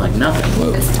it seems like nothing.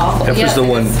 It's awful. F is the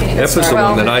one, F is the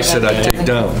one that I said I'd take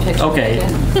down. Okay.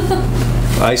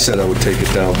 I said I would take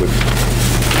it down, but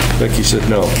Becky said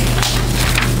no.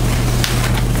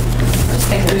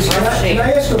 Can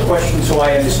I ask a question so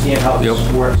I understand how this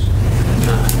Yep. works?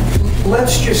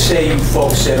 Let's just say you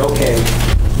folks said, okay,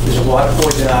 there's a lot of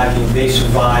poison ivy, invasive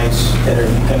vines that are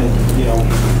going to,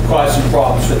 cause some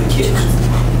problems for the kids.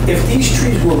 If these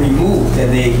trees were removed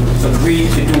and they agreed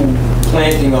to do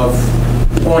planting of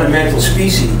ornamental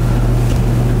species,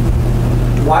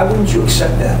 why wouldn't you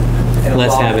accept that? and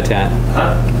Less allow- habitat,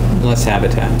 Huh? less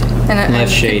habitat, And less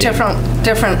shading.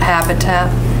 different habitat.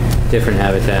 Different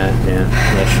habitat, yeah,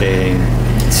 less shading.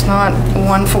 It's not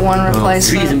one-for-one Trees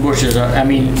replacement. and bushes are, I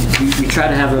mean, we try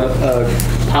to have a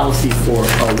policy for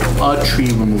a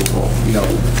tree removal,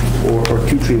 or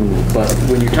two tree removal, but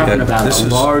when you're talking Yeah, about this a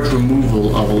is- large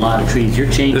removal of a lot of trees, you're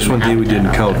changing This one, D, we habitat didn't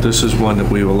out count. there. This is one that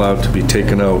we were allowed to be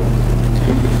taken out.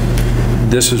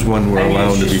 This is one we're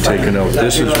allowed to be taken out.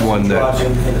 This is one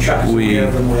that we,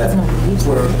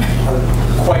 Were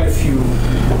quite a few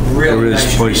really there nice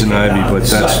is poison trees came ivy, down but the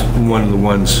that's site. one of the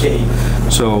ones.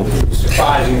 So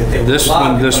Surprising that they were this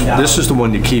allowed one, to come down. this is the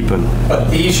one you're keeping. But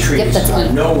these trees that's are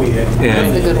good. nowhere.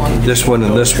 And this one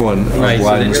and this one Right, are so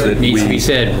ones that that needs to be we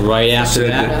said right after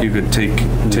said that that. you could take, you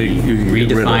could get rid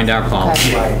Redefined of. our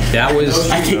policy. Right. That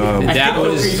was, I think that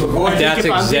those was, trees were gorgeous. that's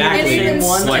If I'm thinking of the exactly same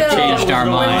one, what still, changed our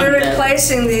When mind. we're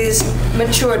replacing these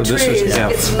mature So this is trees,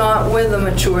 F. it's not with a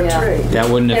mature tree. That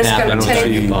wouldn't have It's happened. gonna I don't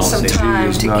take see some policy. time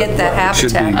It's to not- get that it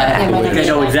should be- habitat I back. think I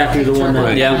know exactly the one that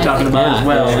Right. you're talking about as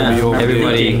well. Yeah, Should be over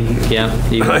everybody, yeah.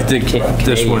 I think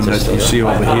this one that you see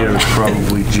over here is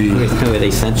probably G. Where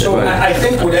they sent So it. I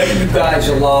think whatever you guys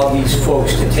allow these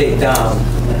folks to take down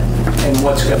and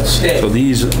what's going to stay. So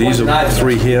these are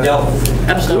three here.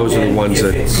 Those are the ones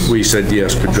that we said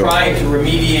yes could go. Trying to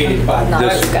remediate it by Not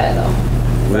this this guy, though.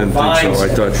 I didn't think so. I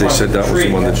thought they said that was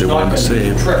the one that they wanted to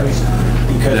save.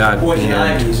 Because That the poison and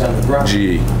ivy is on the ground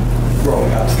G,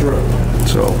 growing up through.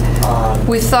 so.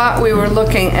 We thought we were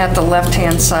looking at the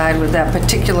left-hand side with that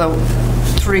particular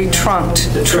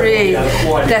three-trunked tree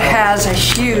that has a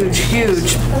huge,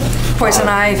 huge poison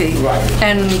ivy. Right.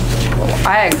 And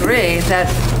I agree that,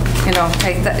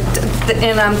 take that,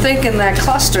 and I'm thinking that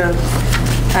cluster,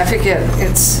 I forget,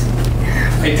 it's,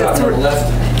 Are you talking on the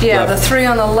left? yeah, the three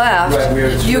on the Right, where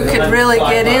left, it's you the could left really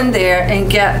side get in line. there and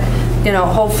get,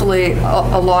 hopefully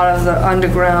a lot of the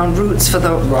underground roots for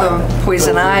the poison Those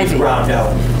will be ivy. ground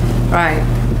out. Right.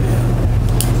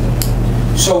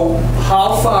 So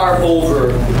how far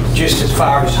over, just as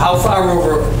far as, how far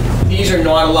over, these are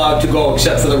not allowed to go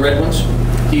except for the red ones?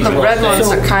 These The are red all ones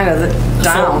staying? are kind of So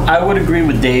down. I would agree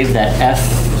with Dave that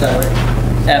Is that right?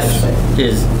 F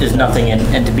is nothing,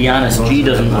 and to be honest, G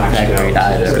doesn't look that great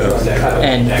either.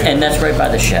 And that's right by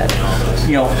the shed. I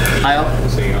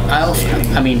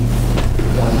mean,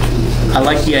 I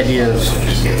like the idea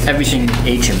of everything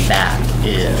H and back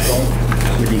is,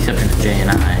 with the exception of J and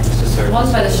I. The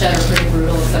ones by the shed are pretty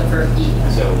brutal except for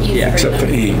E. Yeah, except for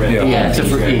E, yeah. Yeah, except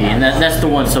for E, and that's the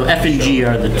one. So F and G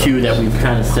are the two that we've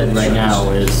kind of said right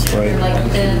now is. They're like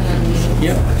thin and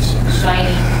Yep.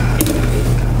 shiny.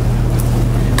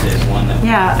 There's one that.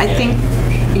 Yeah, I think,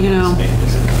 you know,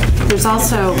 there's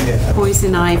also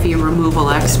poison ivy removal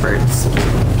experts.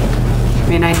 I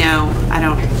mean, I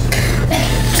don't,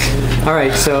 All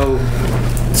right, so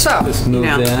So, let's you move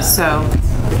know, that. so,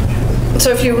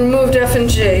 if you removed F and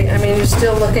G, I mean, you're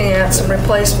still looking at some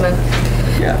replacement.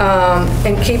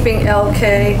 And keeping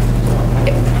LK,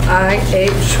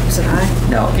 IH, was it I?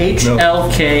 No, H, L,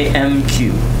 K, M,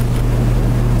 Q.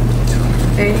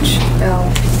 H, L.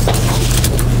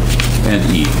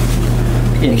 And E.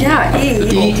 Yeah, E.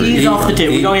 E's off the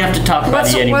table. We don't have to talk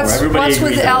about E anymore. Everybody What's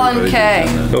with agrees L on it. and K?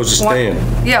 Those are staying.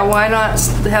 Yeah, why not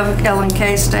have L and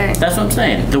K stay? That's what I'm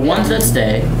saying. The ones that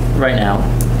stay right now,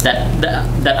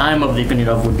 that I'm of the opinion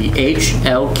of, would be H,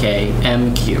 L, K,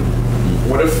 M, Q.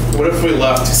 What if we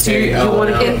left so A, you L, want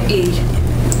to M? get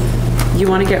E. You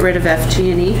want to get rid of F, G,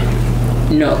 and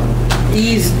E? No.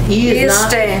 E is not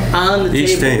staying. on the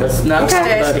E's table. staying. Let's not talk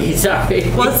Okay. about E. Sorry.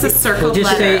 Well, it's the circle Well,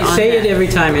 just letter on say that. it every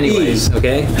time anyways,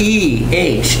 okay? E,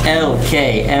 H, L,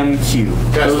 K, M, Q.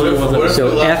 Guys, Those are the ones that- what if So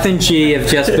we left? F and G have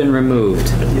just been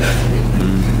removed.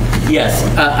 Yes,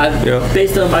 Yeah.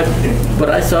 based on what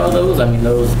I saw of those, I mean,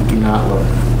 those do not look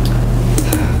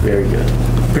very good.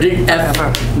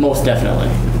 F, most definitely.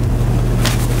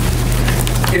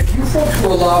 If you folks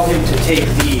will allow him to take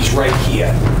these right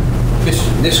here,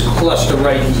 this cluster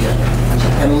right here,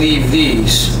 and leave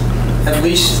these, at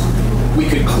least we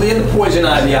could clear the poison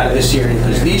ivy out of this area,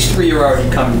 because these three are already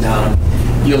coming down.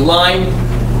 Your line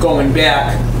going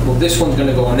back, well, this one's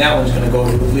gonna go and that one's gonna go,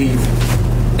 it would leave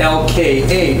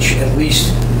LKH, at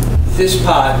least this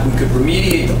part, we could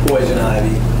remediate the poison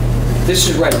ivy. This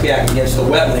is right back against the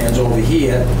wetlands over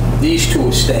here. These two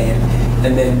are staying.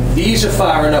 And then these are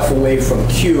far enough away from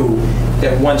Q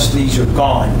that once these are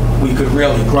gone, we could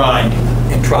really grind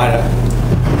and try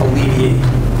to alleviate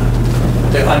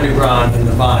the underground and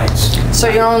the vines. So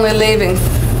you're only leaving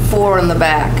 4 in the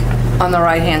back on the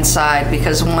right-hand side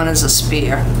because one is a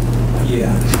spear.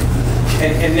 Yeah.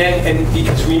 And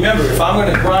because remember, if I'm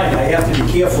gonna grind, I have to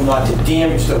be careful not to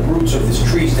damage the roots of this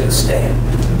trees that are staying.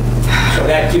 So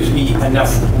that gives me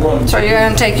enough room. So you're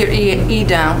gonna take your E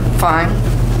down, fine,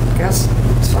 guess,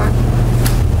 it's fine.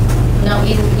 No,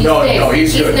 he's No, big. no,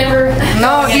 he's good. never.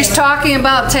 No, he's talking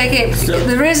about taking,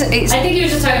 there isn't, I think he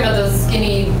was just talking about those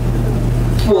skinny.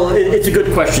 Well, it's a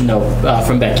good question though,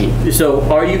 from Becky. So,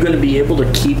 are you going to be able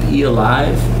to keep E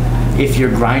alive if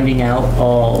you're grinding out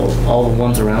all the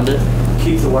ones around it?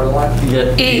 Keep the what alive?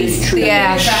 The E, big tree- the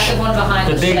ash. Attractive one behind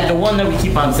the the big, shed. the one that we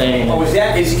keep on saying. Oh,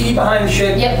 is E behind the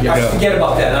shed? Yep. I forget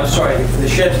about that, I'm sorry. The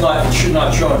shed's not, it should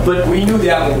not show it. But we knew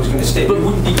that one was gonna stay. We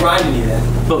wouldn't be grinding it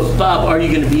then. But Bob, are you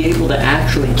going to be able to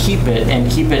actually keep it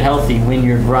and keep it healthy when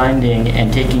you're grinding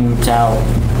and taking roots out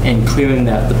and clearing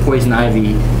the poison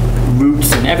ivy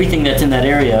roots and everything that's in that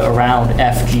area around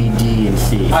F, G, D, and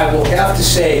C? I will have to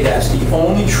say that's the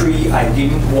only tree I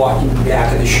didn't walk in the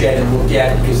back of the shed and look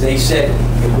at because they said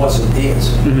it wasn't theirs.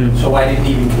 So I didn't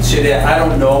even consider it. I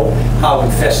don't know how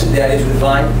infested that is with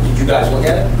vine. Did you guys look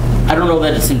at it? I don't know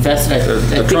that it's infested. I The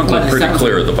think trunk by looked the pretty sounds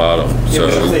clear of- at the bottom, so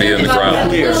it would be in the ground.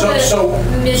 Clear. So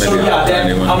yeah,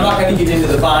 I'm not gonna get into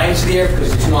the vines there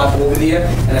because it's not over there,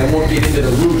 and I won't get into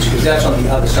the roots because that's on the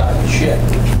other side of the shed.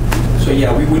 So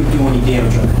yeah, we wouldn't do any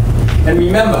damage on it. And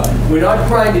remember, we're not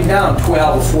grinding down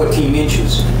 12 or 14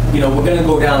 inches. You know, we're gonna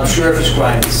go down surface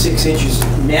grind at 6 inches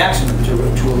maximum to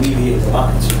alleviate the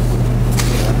vines.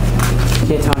 We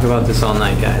can't talk about this all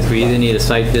night, guys. We either need a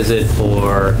site visit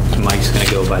or Mike's gonna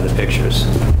go by the pictures.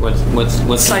 What's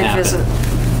gonna Site happen? visit.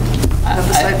 Have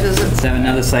the site visit. Let's have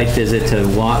another site visit to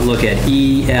look at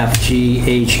E, F, G,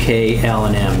 H, K, L,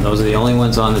 and M. Those are the only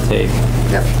ones on the table.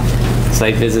 Yep.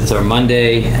 Site visits are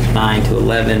Monday, 9 to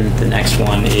 11. The next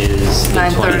one is the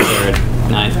 9:30.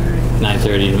 23rd,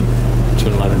 9:30 to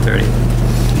 11:30.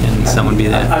 Can someone be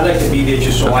there? I'd like to be there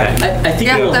just so I Okay. can. I think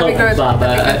Yeah, it'll that'd be help, good. Bob.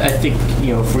 That'd be good. I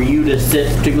think, for you to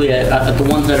sit, particularly at the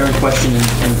ones that are in question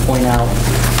and point out,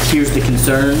 here's the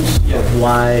concerns of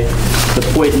why the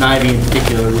poison ivy in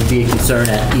particular would be a concern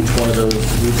at each one of those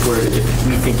roots where if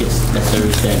we think it's necessary,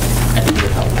 then I think it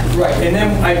would help. Right, and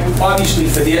then obviously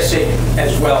for their sake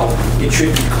as well, it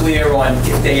should be clear on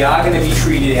if they are going to be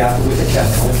treated after with a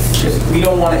chemical, because we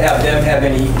don't want to have them have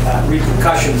any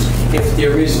repercussions if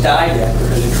there is dieback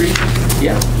because of treatment.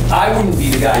 Yeah. I wouldn't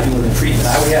be the guy doing the treatment.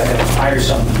 I would have them hire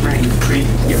someone to do the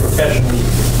treatment, professionally,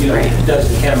 does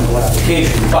the chemical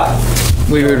application, but.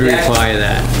 We would require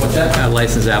that. What's that? A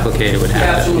licensed applicator would have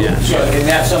that, Absolutely. yeah. So, and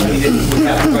that's somebody that would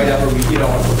have to write up a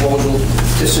proposal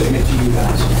to submit to you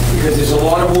guys. Because there's a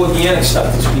lot of organic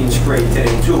stuff that's being sprayed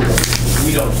today too, but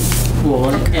we don't.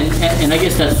 Well, and I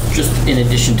guess that's just in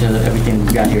addition to everything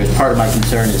we've got here. As part of my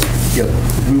concern is,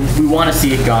 we want to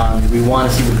see it gone. We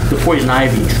want to see the poison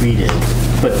ivy treated,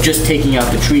 but just taking out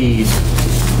the trees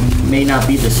may not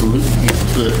be the solution.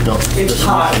 It's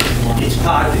hard. It's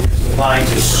hard because the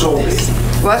vines are so big.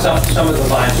 What? Some of the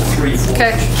vines are 3, 4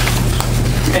 Okay.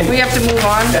 inches. We have to move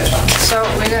on. That's fine. So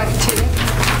we're going to continue.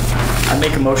 I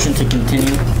make a motion to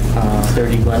continue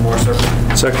 30 Glenmore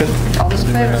Circle. Second? All those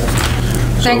in favor?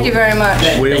 Thank you very much.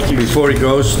 Wait, before he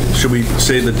goes, should we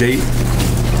say the date?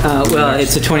 Well,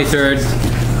 it's the 23rd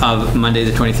of Monday,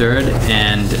 the 23rd,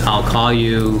 and I'll call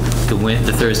you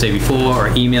the Thursday before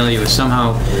or email you.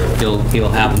 Somehow you'll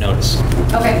have notice.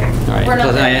 Okay. All right. We're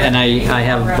not there. And I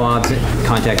have Bob's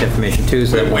contact information too,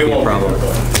 so that won't be a problem.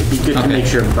 It'd be good to Okay. make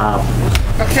sure Bob.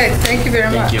 Okay, thank you very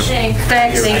much. you. Shane.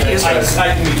 Thanks. Thank you. Nice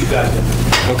to meet you guys.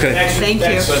 Okay. Thank you.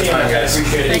 Thanks for the time, guys.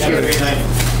 Appreciate it. Thank Have a you. great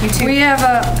night. We have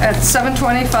at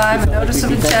 7:25, a notice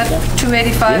of intent,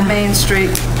 285 Main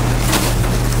Street,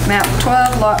 map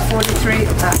 12, lot 43,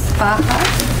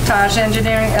 Taj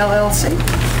Engineering LLC.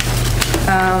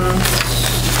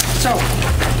 So,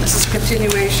 this is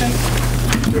continuation.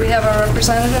 Do we have a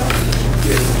representative?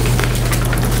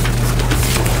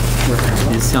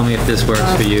 Just tell me if this works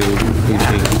for you,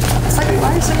 Lucy. It's like,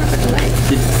 why is everybody late?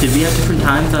 Did we have different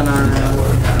times on our?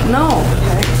 No.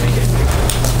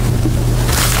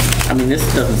 I mean, this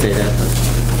doesn't say that. But.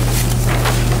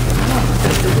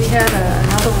 We had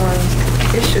another one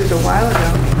issued a while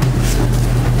ago.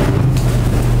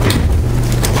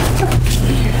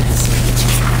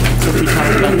 So we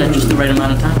talked about that just the right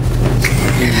amount of time.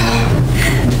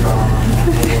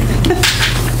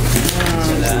 Never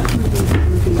mind that.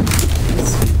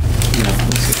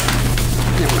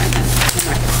 Never mind.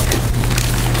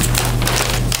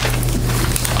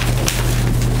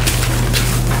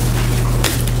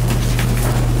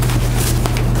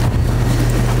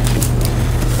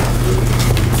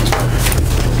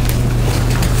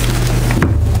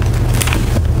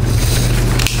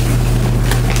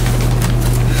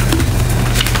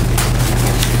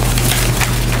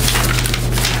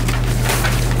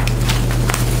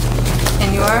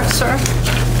 And you are, sir?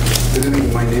 Good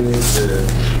evening, my name is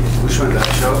Bushman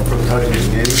Dakshaw from Taj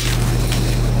Engineering,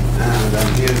 and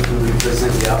I'm here to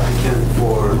represent the applicant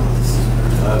for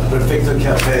Perfecto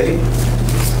Cafe.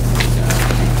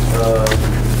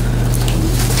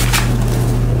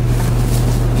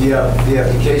 The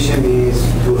application is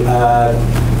to add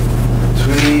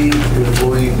 3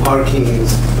 employee parkings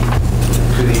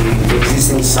to the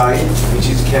existing site, which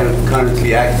is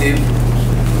currently active.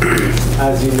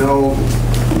 As you know,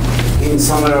 in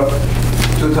summer of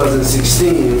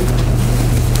 2016,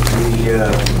 we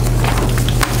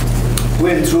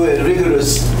went through a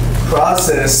rigorous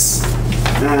process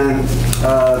and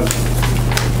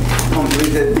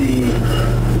completed the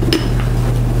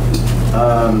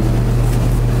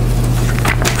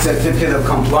certificate of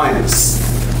compliance.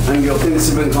 And we obtained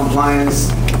civil compliance,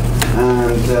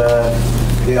 and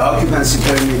the occupancy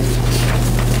permit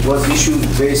was issued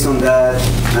based on that,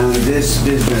 and this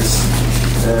business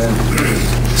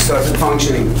started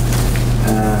functioning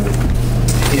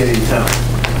here in town.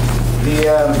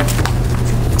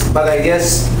 But I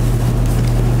guess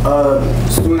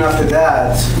soon after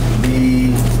that,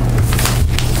 the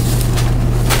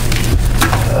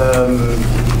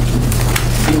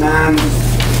demand,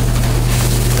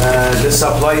 the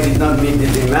supply did not meet the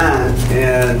demand,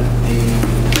 and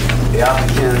the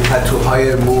applicant had to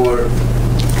hire more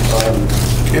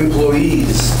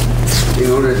employees in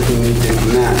order to meet the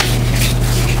demand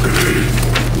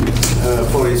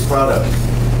for his product.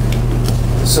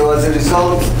 So as a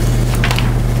result,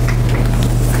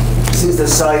 since the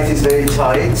site is very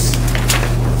tight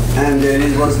and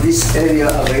there was this area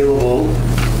available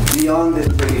beyond the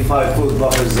 25-foot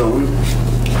buffer zone,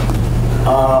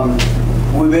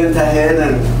 we went ahead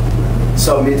and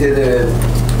submitted a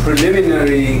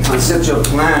preliminary conceptual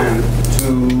plan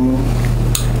to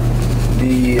I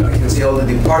can see all the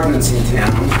departments in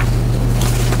town,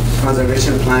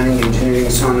 conservation, planning, engineering,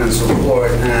 so on and so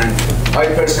forth. And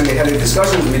I personally had a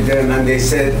discussion with them, and they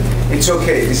said, it's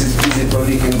okay, this is feasible,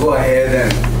 you can go ahead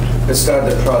and start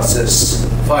the process,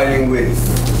 filing with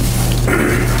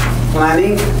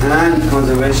planning and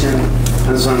conservation,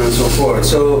 and so on and so forth.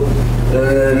 So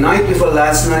the night before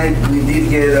last night, we did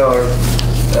get our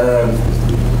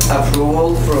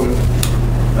approval from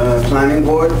Planning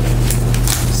Board,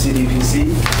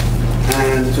 CDPC,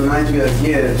 and tonight we are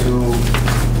here to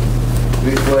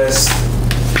request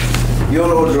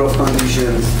your order of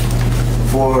conditions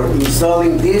for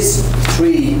installing these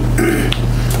 3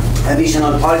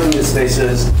 additional parking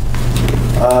spaces,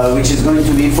 which is going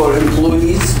to be for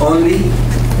employees only.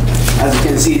 As you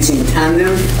can see, it's in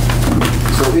tandem.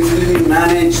 So it will be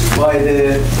managed by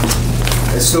the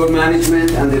store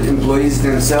management and the employees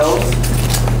themselves.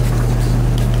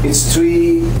 It's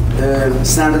 3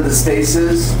 standard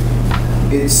spaces.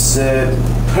 It's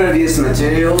pervious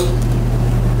material.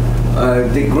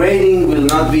 The grading will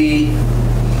not be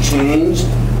changed,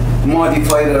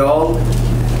 modified at all.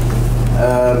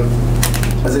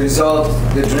 As a result,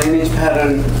 the drainage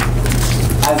pattern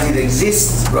as it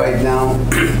exists right now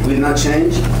will not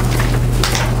change.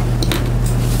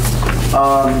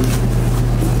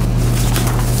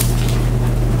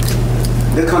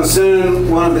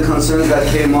 One of the concerns that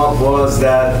came up was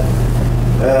that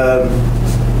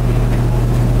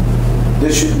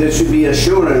there should be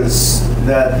assurance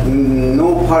that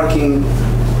no parking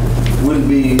will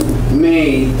be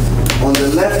made on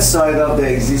the left side of the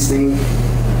existing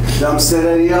dumpster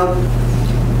area.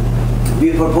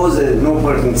 We propose a no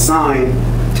parking sign.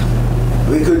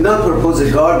 We could not propose a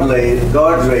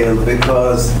guardrail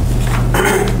because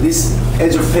this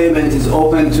edge of pavement is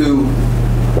open to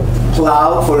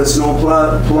plow for a snow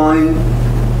plowing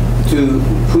to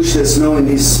push the snow in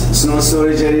this snow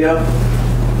storage area.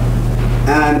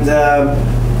 And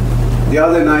the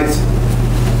other night,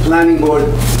 Planning Board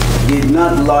did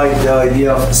not like the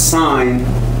idea of a sign,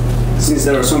 since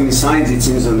there are so many signs it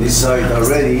seems on this side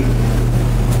already.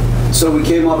 So we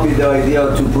came up with the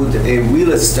idea to put a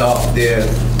wheel stop there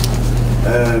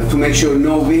to make sure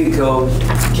no vehicle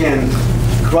can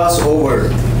cross over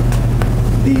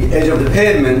the edge of the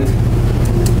pavement,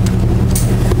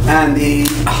 and the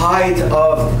height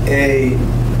of a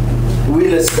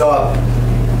wheel stop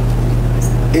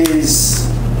is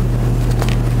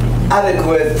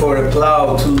adequate for a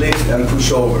plow to lift and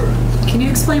push over. Can you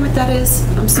explain what that is?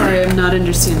 I'm sorry, I'm not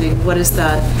understanding. What is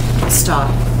that stop?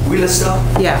 Wheel stop?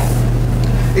 Yeah.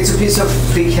 It's a piece of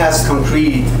precast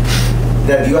concrete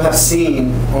that you have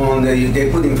seen on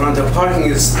they put in front of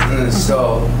parking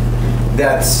stall,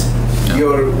 that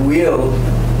your wheel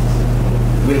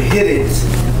will hit it,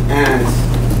 and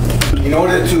in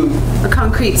order to... A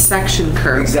concrete section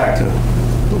curb. Exactly.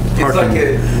 It's like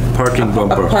a Parking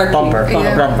bumper. Bumper.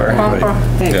 Yeah, Bumper. bumper.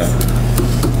 Thanks. Yeah.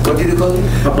 what did you call it?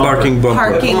 Parking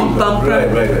bumper. Parking bumper.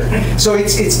 Right. So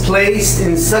it's placed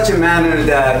in such a manner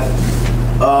that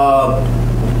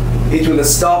it will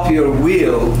stop your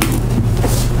wheel,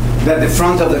 that the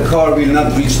front of the car will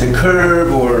not reach the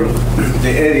curb or the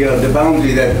area, the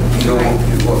boundary that you don't want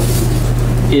to go.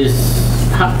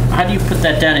 How do you put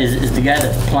that down? Is the guy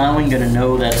that's plowing gonna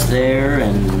know that's there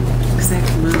and? Because they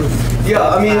can move. Yeah,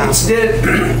 I mean,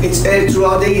 it's there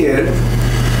throughout the year,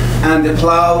 and the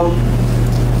plow,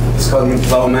 let's call him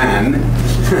plowman,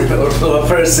 or plow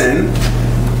person,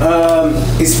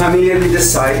 is familiar with the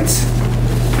site.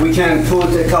 We can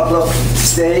put a couple of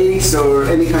stakes or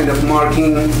any kind of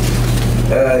marking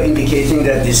indicating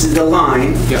that this is the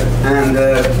line. Yep.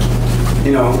 And,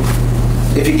 you know,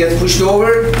 if it gets pushed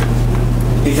over,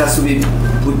 it has to be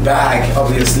put back,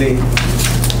 obviously.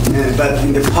 But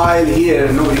in the pile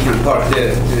here, nobody can park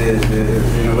there,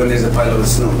 you know, when there's a pile of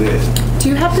snow there. Do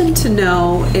you happen to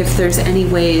know if there's any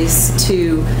ways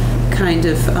to kind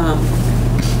of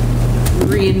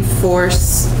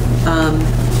reinforce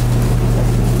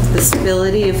the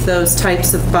stability of those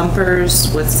types of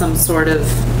bumpers with some sort of...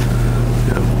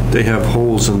 Yeah, they have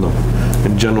holes in them.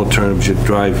 In general terms, you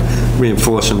drive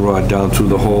reinforcing rod down through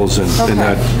the holes, and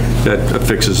that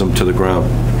affixes them to the ground.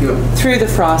 Yeah. Through the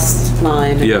frost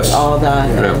line and Yes. all that,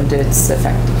 Yeah. and it's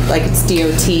effective, like it's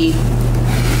DOT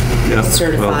Yeah.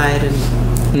 certified and...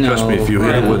 No. Trust me, if you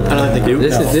hit it with... I don't think you-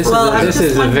 Well, I'm this just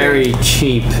is a wondering. very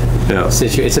cheap Yeah.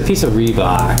 situation. It's a piece of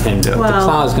rebar, and the Well-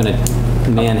 plow's gonna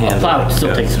manhandle Plow it. still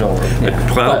Yeah. takes it over. The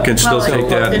plow can still Well, take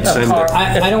that and it's a send car.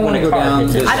 it. I don't want to go down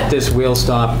this wheel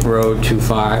stop road too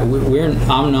far.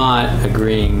 I'm not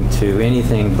agreeing to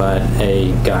anything but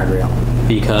a guardrail,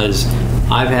 because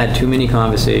I've had too many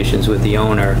conversations with the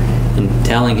owner and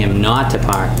telling him not to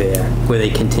park there, where they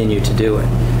continue to do it.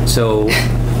 So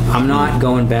I'm not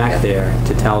going back there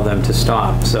to tell them to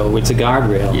stop. So it's a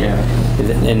guardrail. Yeah.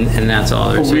 And that's all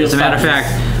there is. A wheel As a matter of stop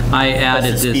fact, I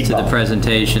added That's a this speed to the bump.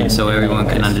 presentation so everyone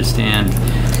can understand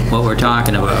what we're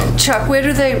talking about. Chuck, where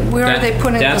are they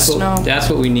putting the That's snow? That's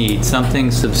what we need,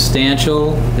 something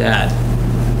substantial that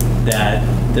that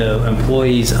the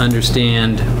employees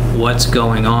understand what's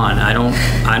going on. I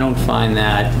don't find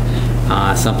that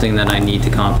something that I need to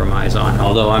compromise on,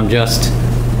 although I'm just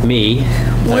me.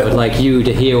 I would like you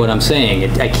to hear what I'm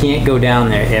saying. I can't go down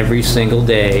there every single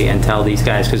day and tell these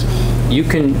guys, because you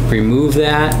can remove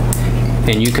that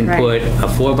and you can put a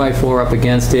 4x4 up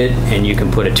against it, and you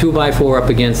can put a 2x4 up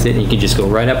against it, and you can just go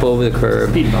right up over the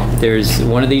curb. There's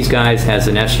one of these guys has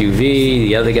an SUV,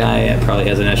 the other guy probably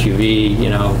has an SUV, you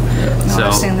know. No, So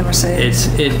I've seen the Mercedes.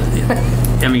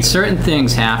 I mean, certain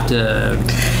things have to.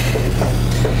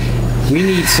 We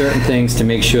need certain things to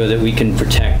make sure that we can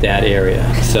protect that area.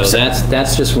 So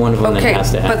that's just one of them that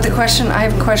has to happen. But I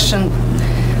have a question.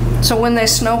 So when they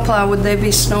snowplow, would they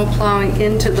be snowplowing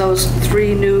into those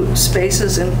 3 new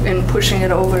spaces and pushing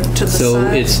it over to the side? So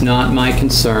it's not my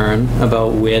concern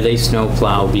about where they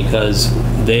snowplow, because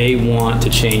they want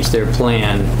to change their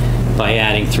plan by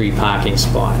adding 3 parking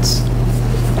spots.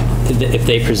 If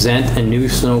they present a new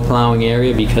snowplowing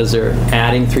area because they're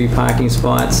adding 3 parking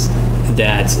spots,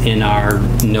 that's in our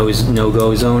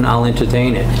no-go zone, I'll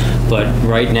entertain it. But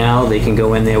right now, they can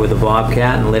go in there with a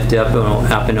Bobcat and lift it up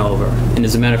and over. And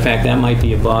as a matter of fact, that might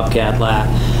be a Bobcat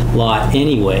lot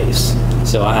anyways.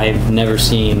 So I've never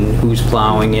seen who's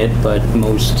plowing it, but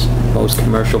most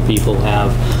commercial people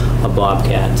have a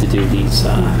Bobcat to do these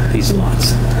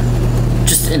lots.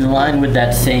 Just in line with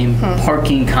that same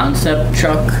parking concept,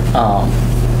 Chuck,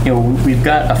 you know, we've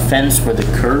got a fence where the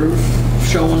curve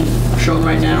shown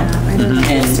right now.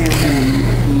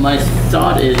 And my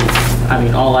thought is, I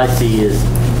mean, all I see is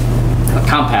a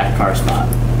compact car spot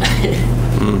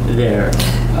there.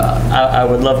 I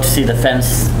would love to see the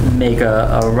fence make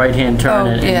a right-hand turn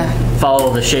and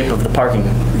follow the shape of the parking.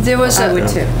 I would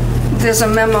too. There's a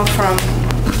memo from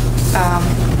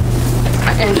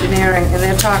engineering, and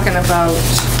they're talking about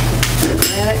a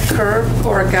granite curb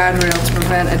or a guardrail to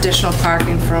prevent additional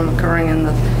parking from occurring in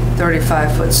the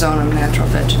 35-foot zone of natural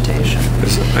vegetation.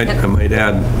 I might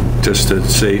add, just to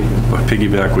say,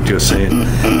 piggyback what you're saying,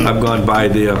 I've gone by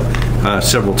there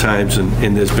several times,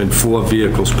 and there's been 4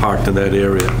 vehicles parked in that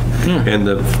area. And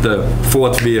the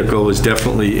 4th vehicle is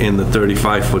definitely in the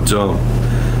 35-foot zone.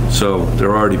 So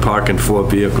they're already parking 4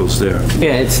 vehicles there.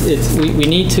 Yeah, we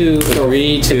need to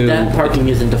agree to. If that parking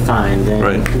isn't defined, then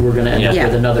we're going to end up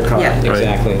with another car. Yeah.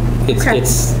 Exactly.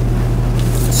 It's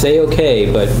say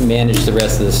okay, but manage the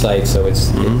rest of the site so it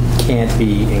can't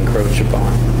be encroached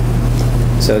upon.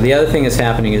 So the other thing that's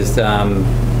happening is I don't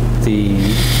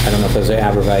know if those are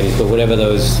arborvitaes, but whatever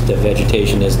the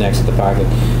vegetation is next to the parking,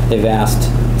 they've asked,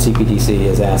 CPDC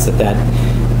has asked that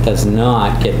does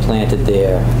not get planted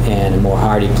there, and a more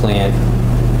hardy plant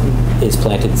is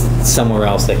planted somewhere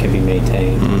else that can be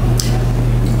maintained.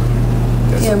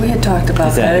 Yeah, we had talked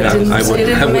about that. It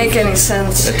didn't make any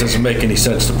sense. It doesn't make any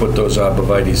sense to put those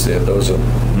arborvitaes there. Those are...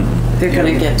 They're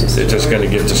going to get destroyed. They're just going to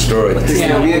get destroyed.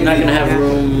 Yeah, we're not going to have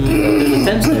room. There's a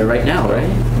fence there right now, right?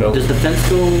 No. Does the fence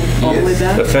go all the way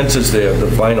back? The fence is there. The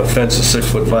vinyl fence, the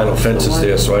 6-foot vinyl fence is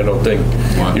there, so I don't think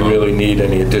you really need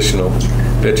any additional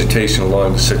vegetation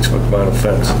along the 6-foot vinyl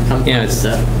fence. Yeah,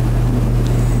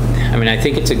 I mean, I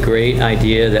think it's a great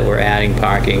idea that we're adding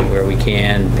parking where we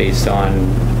can, based on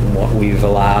what we've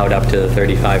allowed up to the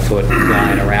 35-foot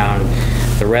line around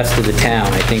the rest of the town.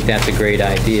 I think that's a great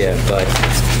idea, but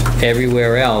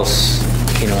everywhere else,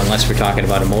 you know, unless we're talking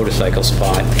about a motorcycle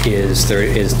spot, is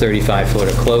 35 foot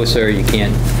or closer. You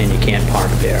can't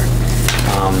park there.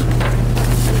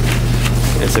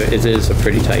 It is a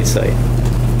pretty tight site.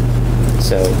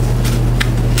 So.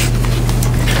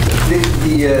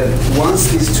 Once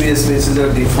these 3 spaces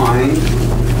are defined,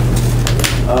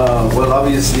 well,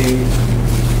 obviously,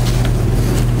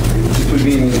 it will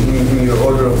be in your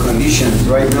order of conditions.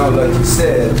 Right now, like you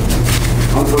said,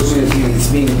 unfortunately, it's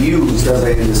being used, as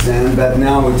I understand, but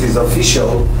now it is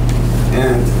official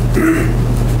and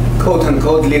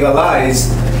quote-unquote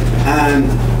legalized and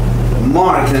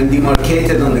marked and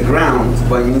demarcated on the ground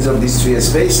by means of these 3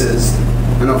 spaces.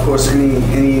 And of course,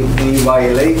 any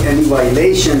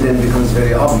violation then becomes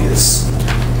very obvious.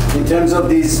 In terms of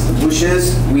these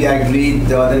bushes, we agreed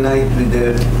the other night with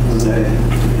the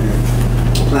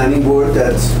planning board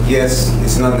that yes,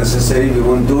 it's not necessary, we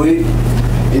won't do it.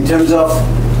 In terms of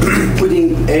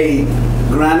putting a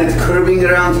granite curbing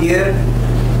around here,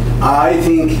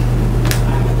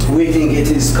 we think it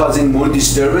is causing more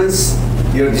disturbance.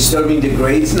 You're disturbing the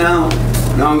grades now.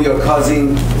 Now you're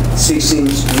causing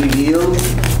 6-inch reveal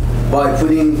by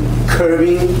putting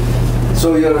curbing.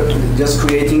 So you're just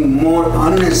creating more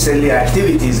unnecessary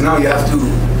activities. Now you have to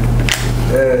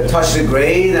touch the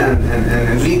grade and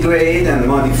regrade and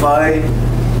modify,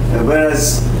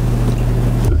 whereas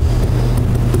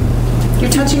You're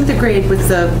touching the grade with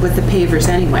the pavers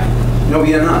anyway. No,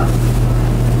 we are not.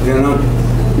 We are not.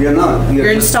 We are not. We are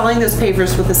You're just- installing those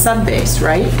pavers with a sub-base,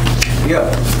 right? Yeah.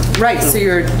 Right, so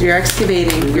you're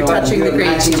excavating, you're No, touching we the are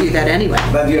grade to matching- do that anyway.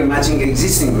 But we are matching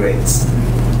existing grades.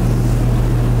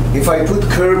 If I put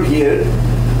curb here,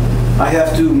 I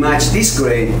have to match this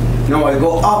grade. Now I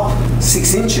go up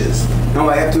 6 inches. Now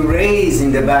I have to raise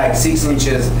in the back 6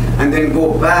 inches and then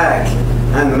go back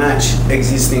and match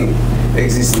existing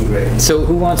grade. So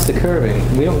who wants the curving?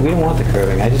 We don't want the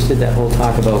curving. I just did that whole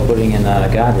talk about putting in a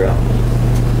guardrail.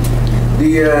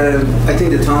 I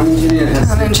think the town engineer has.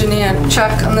 Town engineer,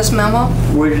 Chuck, on this memo?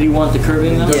 Where do you want the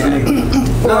curving though?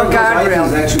 Or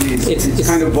guardrail. Actually, it's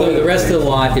kind of the rest of the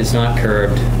lot is not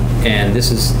curved, and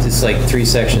it's like 3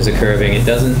 sections of curving. It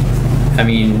doesn't. I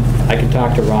mean, I can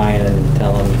talk to Ryan and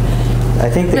tell him. I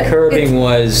think the Yeah, curving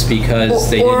was because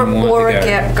they didn't want Or the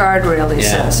a guardrail, he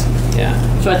Yeah. says. Yeah.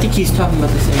 So I think he's talking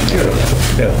about the same area.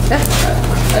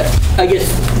 I guess,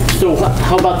 so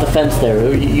how about the fence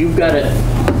there? You've got it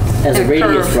as a A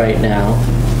radius curve. right now,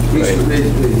 Which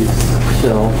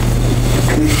so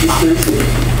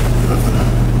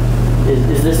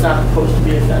is this not supposed to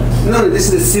be a fence? No,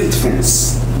 this is a silt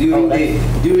fence.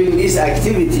 During this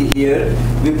activity here,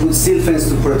 we put silt fence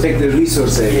to protect the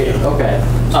resource area. Yeah, okay.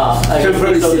 I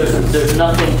Temporary guess, so silt fence. there's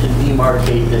nothing to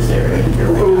demarcate this area here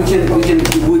right Or now. we can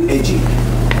do wood edging,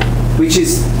 which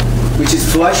is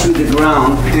flush with the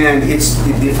ground, and it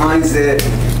defines the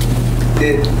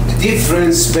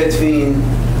difference between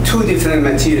 2 different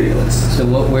materials. So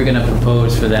what we're going to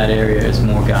propose for that area is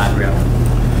more guardrail.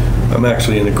 I'm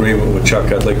actually in agreement with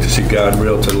Chuck. I'd like to see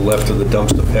guardrail to the left of the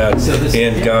dumpster pad So this-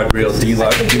 and guardrail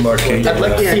demarcation. I'd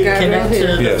like to Yeah, see it guardrail connect to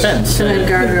here. the Yes. fence. And then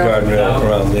guardrail. Guardrail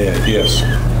around there, yes.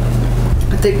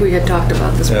 I think we had talked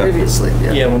about this Yeah. previously.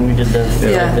 Yeah, when we did the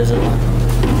Yeah. visit.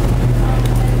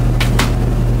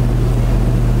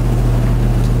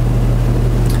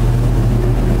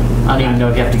 I don't even know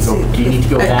if you have to go, do you need to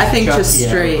go back? I think Chuck? just Yeah,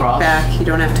 straight across? back, you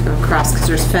don't have to go across because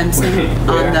there's fencing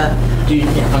on the, Do you,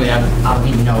 I mean, I don't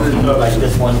even know if you go like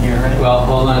this one here, right? Well,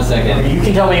 hold on a second. You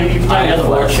can tell me, you can tell I me have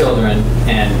 4 otherwise. children,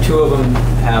 and 2 of them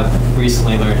have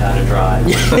recently learned how to drive.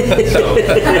 So,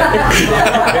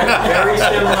 very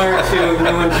similar to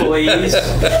new employees,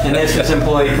 and this is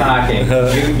employee parking.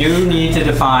 You need to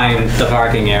define the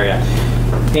parking area.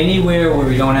 Anywhere where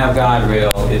we don't have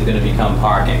guardrail is going to become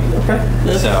parking. But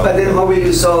So, then how will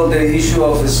you solve the issue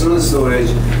of the snow storage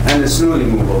and the snow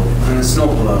removal and the snow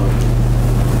plow?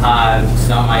 it's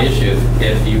not my issue.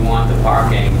 If you want the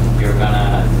parking, you're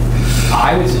gonna,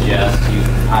 I would suggest you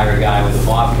hire a guy with a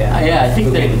bobcat. Yeah, I think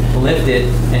who can lift it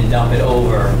and dump it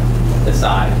over the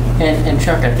side. And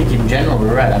Chuck, I think in general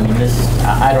we're right. I mean, this,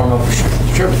 I don't know for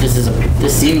sure, but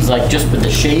this seems like just with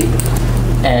the shape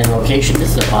and location, this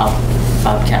is a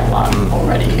bobcat lot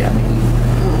already. I mean,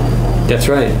 That's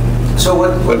right. So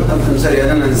I'm sorry, I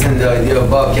don't understand the idea of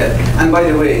bobcat. And by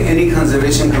the way, any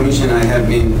conservation commission I have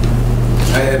been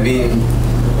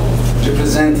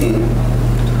representing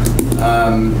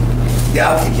the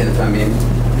applicant, I mean,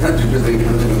 not representing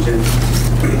conservation.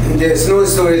 The snow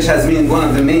storage has been one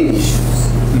of the main issues.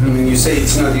 I mean, you say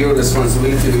it's not your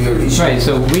responsibility or your issue. Right,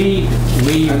 so we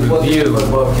And what review,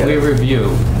 about bobcat? we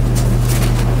review.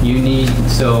 You need,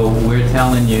 so we're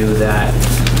telling you that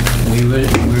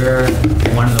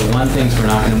one of the things we're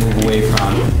not gonna move away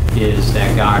from is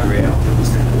that guardrail.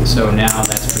 So now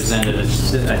that's presented a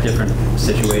different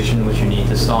situation which you need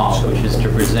to solve, which is to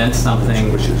present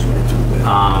something to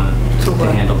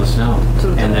handle the snow.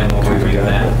 And then we'll review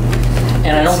that.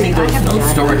 and I don't think those snow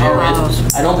storage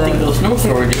areas, I don't think those snow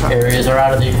storage areas are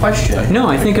out of the question. No,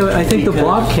 I think the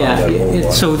bobcat,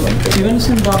 so do you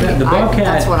understand the bobcat? The bobcat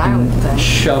That's what I would can think.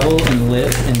 shovel and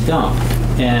lift and dump,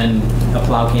 and a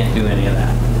plow can't do any of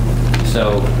that.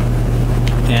 So,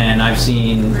 and I've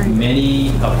seen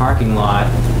a parking lot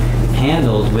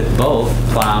handled with both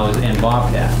plows and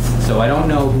bobcats. So I don't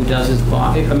know who does his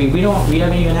I mean, we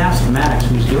haven't even asked Max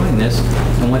who's doing this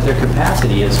and what their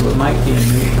capacity is, so it might be a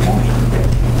moot point.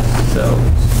 So,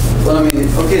 Well, I mean,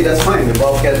 okay, that's fine. The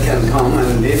bobcat can come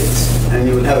and lift, and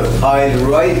you will have a pile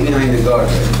right behind the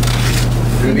guardrail.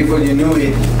 And before you knew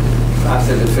it,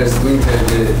 after the first winter,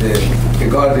 the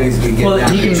guardrails will get Well,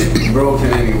 he damaged,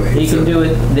 broken anyway. he So- can do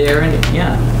it there and,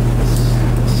 yeah.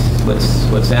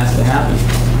 What's asked to happen.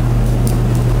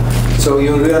 So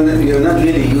you're not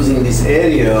really using this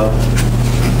area,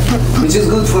 which is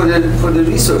good for the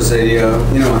resource area.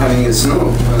 You know, having a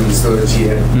snow storage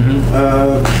here.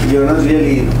 You're not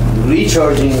really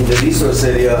recharging the resource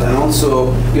area, and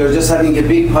also you're just having a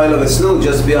big pile of snow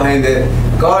just behind the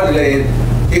guard lane,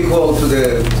 equal to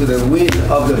the width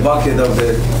of the bucket of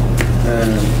the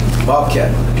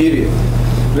bobcat, period.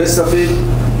 Rest of it,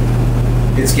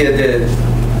 it's get the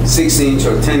 6-inch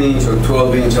or 10-inch or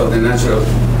 12-inch of the natural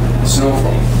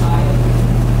snowfall.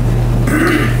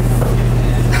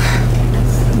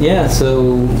 Yeah, so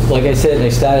like I said, I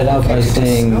started out by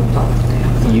saying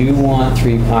you want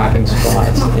 3 parking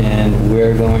spots and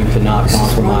we're going to not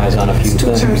compromise on a few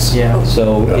things. Yeah.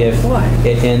 So if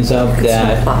it ends up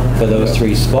that for those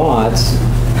 3 spots,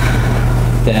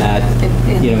 that,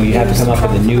 you know, you have to come up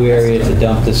with a new area to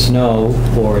dump the snow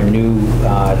or a new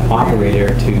operator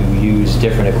to use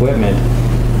different equipment,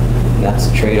 that's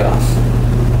a trade-off.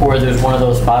 Or there's one of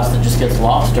those spots that just gets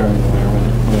lost during the winter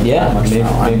when there's Yeah, not much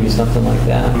snow. maybe something like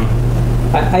that.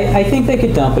 I think they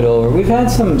could dump it over. We've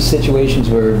had some situations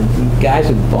where guys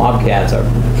with bobcats are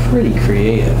pretty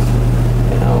creative,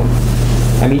 you know.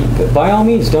 I mean, by all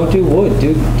means, don't do wood.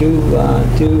 Do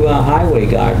highway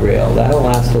guardrail. That'll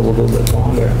last a little bit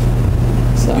longer.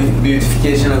 So,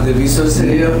 Beautification of the resource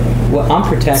area. well, I'm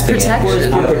protecting it.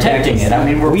 protection. I'm protecting it. I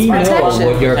mean, we know Protection.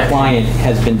 what your client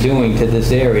has been doing to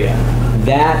this area.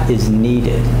 That is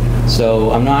needed.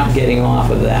 So I'm not getting off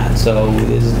of that. So,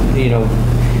 you know,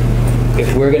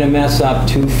 if we're going to mess up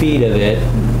 2 feet of it,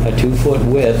 a 2-foot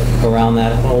width around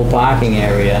that whole parking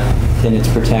area, then it's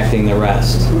protecting the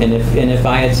rest. And if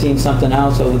I had seen something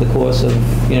else over the course of,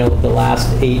 you know, the last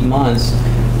 8 months,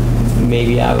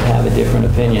 maybe I would have a different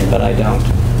opinion, but I don't.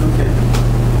 Okay.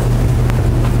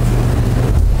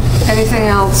 Anything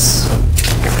else?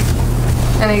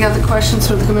 Any other questions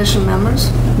for the commission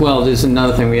members? Well, there's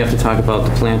another thing, we have to talk about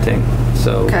the planting.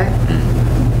 So Okay.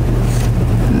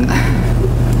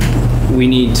 we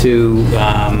need to,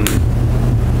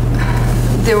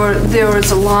 There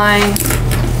was a line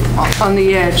on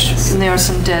the edge, and there were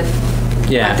some dead,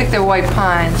 I think they're white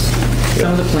pines.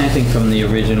 some of the planting from the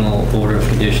original order of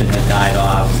condition had died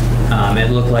off. It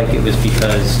looked like it was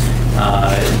because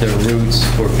the roots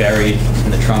were buried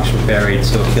and the trunks were buried,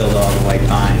 so it killed all the white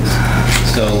pines.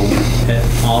 So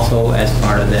also as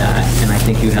part of that, and I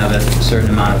think you have a certain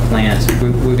amount of plants,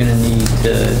 we're going to need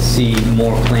to see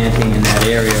more planting in that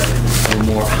area, or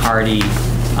more hardy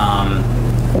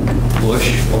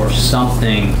bush or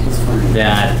something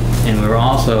that, and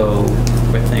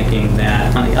we're thinking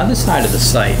that on the other side of the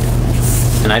site,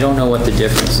 and I don't know what the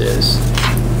difference is,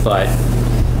 but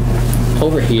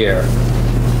over here,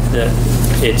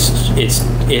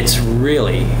 it's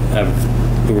really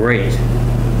great.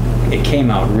 It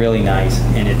came out really nice,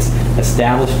 and it's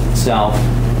established itself,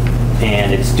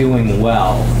 and it's doing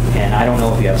well. And I don't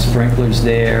know if you have sprinklers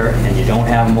there, and you don't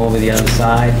have them over the other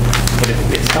side, but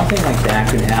if something like that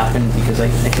could happen, because I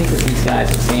think that these guys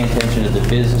are paying attention to the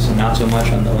business and not so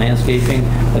much on the landscaping,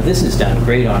 but this is done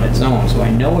great on its own, so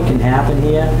I know it can happen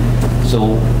here.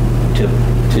 So to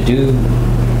do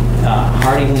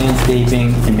hardy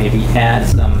landscaping and maybe add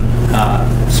some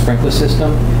sprinkler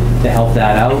system to help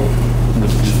that out would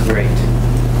be great.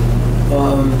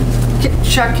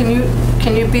 Chuck,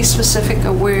 can you be specific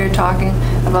of where you're talking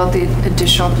about the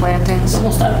additional plantings?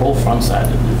 Almost that whole front side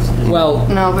of it. Well,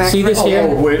 No, back see this right here?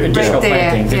 Additional Right there,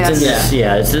 plantings. It's in yes.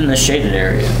 this, it's in the shaded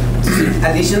area.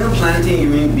 Additional planting, you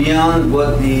mean beyond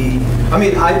what I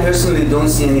mean, I personally don't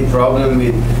see any problem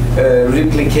with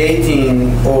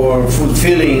replicating or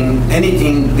fulfilling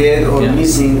anything dead or Yeah.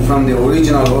 missing from the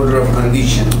original order of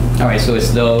condition. All right, so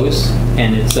it's those,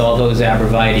 and it's all those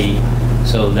arborvitae,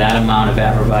 so that amount of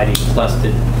arborvitae plus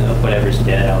the whatever's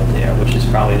dead out there, which is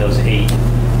probably those 8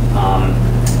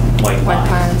 white White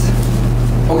pines.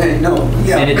 pines. Okay, no,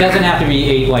 yeah. And it doesn't have to be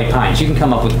 8 white pines. You can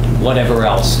come up with whatever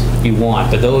else you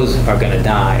want, but those are going to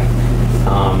die.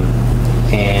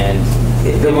 And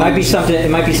it might be something.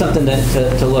 It might be something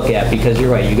to look at, because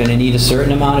you're right. You're going to need a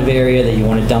certain amount of area that you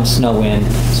want to dump snow in.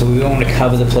 So we want to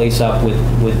cover the place up with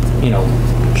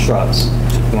shrubs.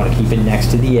 We want to keep it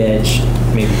next to the edge,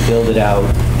 maybe build it out,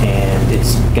 and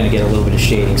it's going to get a little bit of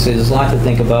shading. So there's a lot to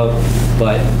think about,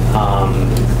 but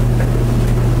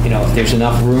if there's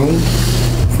enough room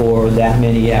for that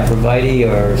many arborvitae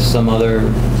or some other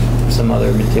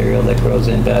material that grows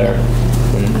in better,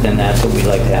 then that's what we'd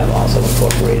like to have also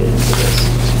incorporated into this.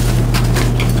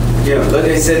 Yeah, like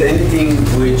I said, anything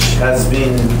which has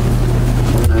been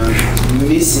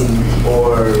missing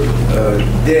or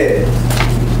dead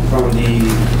from the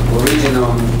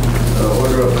original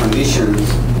order of conditions,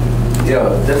 yeah,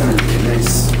 definitely it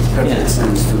makes perfect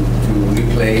sense to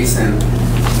replace and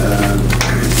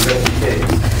replicate.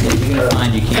 Yeah, you're gonna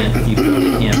find you can't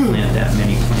plant that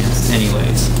many plants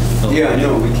anyways. So Yeah,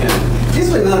 no, we can. This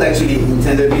was not actually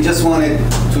intended. We just wanted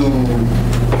to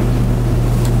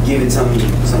give it some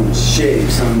shape,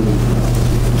 some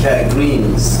cat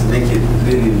greens, make it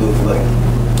really look like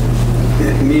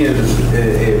near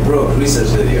a brook research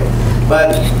area.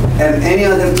 But and any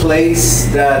other place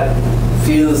that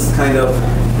feels kind of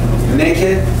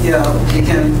naked, we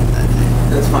can.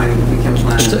 That's fine. We can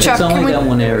plan. It's Chuck, can only we- that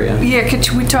one area. Yeah, could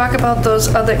we talk about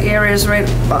those other areas right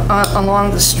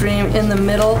along the stream in the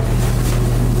middle?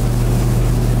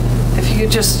 If you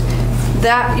could just,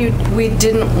 we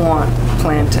didn't want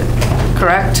planted,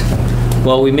 correct?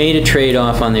 Well, we made a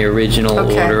trade-off on the original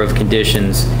Okay. order of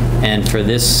conditions, and for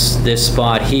this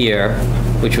spot here,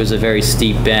 which was a very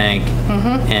steep bank,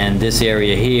 and this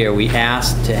area here, we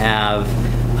asked to have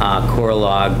core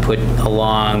log put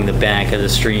along the bank of the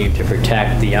stream to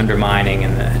protect the undermining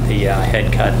and the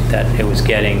head cut that it was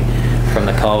getting from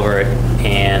the culvert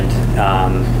and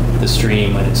the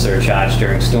stream when it surcharged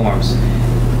during storms.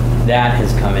 That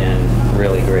has come in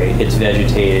really great. It's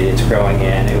vegetated, it's growing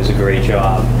in, it was a great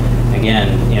job. Again,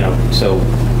 so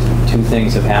two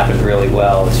things have happened really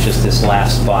well. It's just this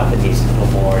last spot that needs a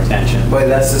little more attention. By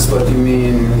that's just what you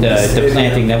mean? The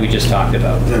planting that we just talked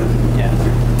about. Yeah.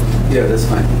 Yeah, that's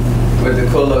fine. But the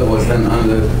color was done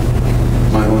under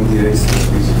my own direction.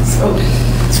 So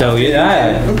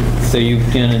so you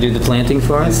gonna do the planting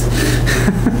for us?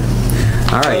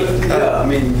 All right. Yeah, I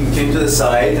mean, you came to the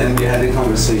site and we had a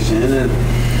conversation and,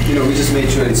 we just made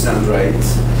sure it's done right.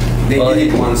 They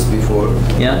did it once before.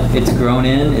 Yeah, it's grown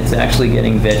in. It's actually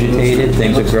getting vegetated.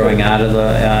 Things are growing out of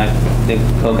the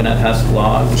coconut husk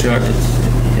log. Chuck.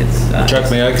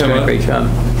 Chuck, may I come in? Great job.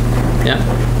 Yeah.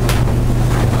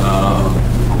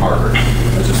 Margaret,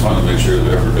 I just want to make sure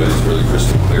that everybody's really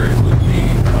crystal clear, including me,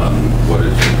 on what it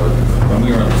is we're talking about. When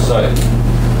we were on the site,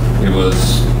 it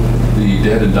was the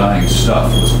dead and dying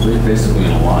stuff was basically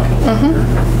in a line.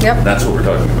 Yep. That's what we're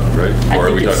talking about, right? Or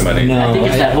are we talking about anything? No. I think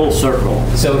it's that whole circle.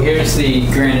 So here's the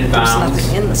granite There's bounds.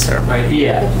 nothing in the circle. Right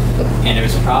here. And it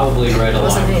was probably right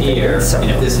Wasn't along anything in here. the circle,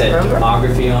 And if this had remember?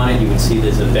 topography on it, you would see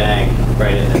there's a bank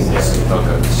right in this area.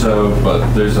 Okay, so, but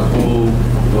there's the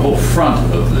whole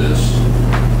front of this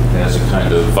has a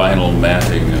kind of vinyl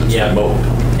matting and it's Yeah. mowed.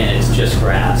 And it's just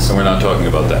grass. So we're not talking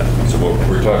about that. So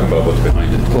we're talking about what's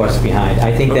behind it. Of course, behind.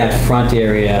 I think that Okay. front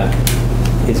area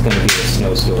is going to be the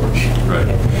snow storage. Right.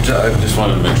 So I just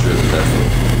wanted to make sure that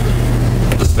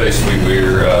that's the space we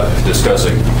were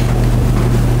discussing.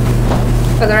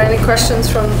 Are there any questions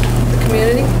from the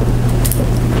community?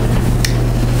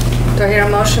 Do I hear a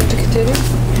motion to continue?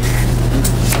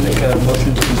 Make a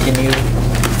motion to continue.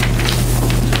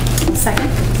 Second?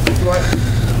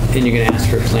 And you're going to ask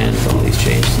for a plan for all these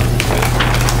changes.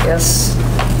 Yes,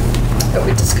 that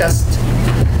we discussed.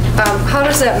 How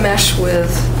does that mesh with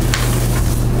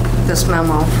this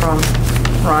memo from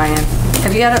Ryan?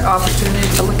 Have you had an opportunity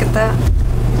to look at that?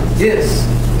 Yes.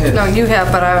 No, you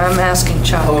have, but I'm asking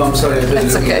Chuck. Oh, I'm sorry.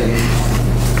 That's okay.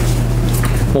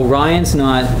 Well, Ryan's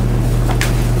not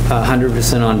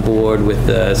 100% on board with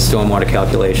the stormwater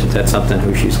calculations. That's something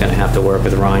who she's going to have to work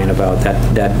with Ryan about.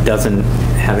 That doesn't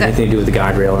have anything to do with the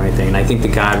guardrail or anything. And I think the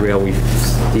guardrail,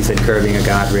 he said curbing a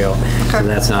guardrail, so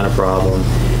that's not a problem.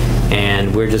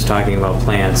 And we're just talking about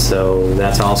plants, so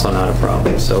that's also not a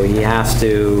problem. So we have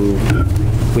to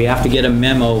get a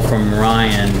memo from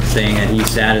Ryan saying that he's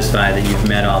satisfied that you've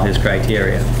met all his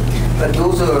criteria. But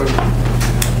those are,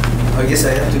 I guess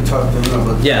I have to talk to him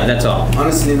about. Yeah, that's all.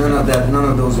 Honestly, none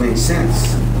of those make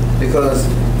sense because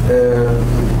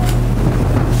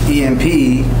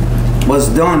EMP was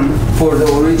done for the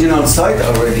original site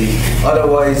already.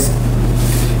 Otherwise,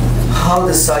 how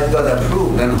the site got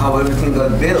approved and how everything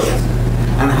got built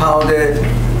and how the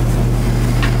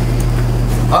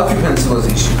occupancy was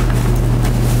issued.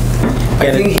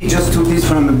 I think he just took this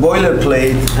from a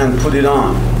boilerplate and put it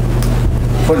on.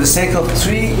 For the sake of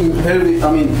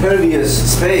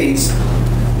pervious space,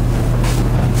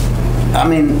 I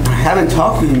haven't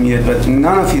talked to him yet, but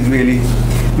none of it really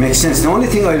makes sense. The only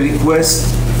thing I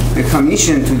request the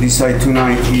commission to decide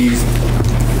tonight is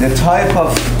the type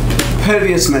of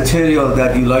pervious material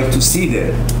that you like to see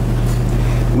there.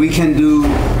 We can do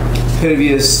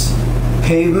pervious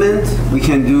pavement, we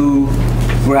can do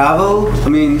gravel,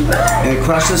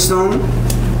 crushed stone,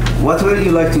 whatever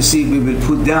you like to see we will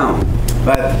put down.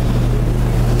 But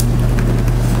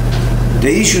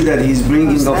the issue that he's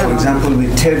bringing up, for example,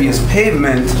 with pervious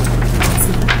pavement,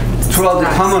 throughout the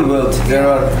Commonwealth, there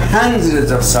are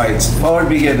hundreds of sites far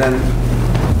bigger than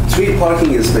 3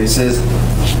 parking spaces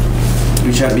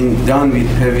which have been done with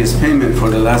pervious pavement for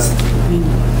the last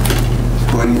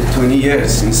 20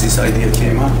 years since this idea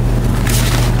came up.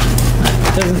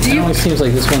 It only seems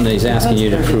like this one that he's asking you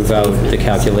to prove out the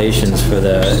calculations for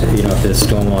the, if the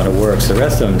stormwater works. The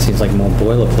rest of them seems like more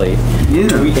boilerplate.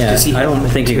 Yeah. I don't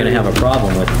think you're going to have a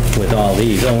problem with all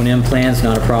these. O&M plans,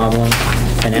 not a problem.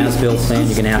 an as-built plan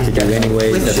you're gonna have to do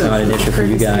anyways, that's not an issue for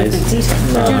you guys. It's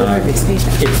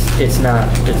not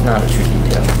a true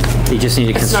detail. You just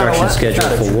need a It's not a construction what? schedule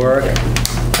for work,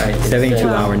 Right?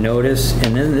 72-hour notice,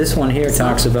 and then this one here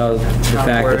talks about the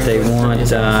fact that they want,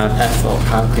 Asphalt,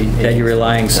 concrete. that you're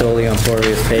relying solely on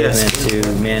porous pavement to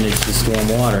manage the storm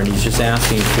water, and he's just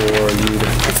asking for you to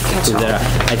prove that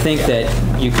out. I think that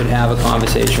you could have a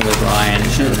conversation with Ryan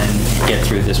and then get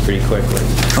through this pretty quickly.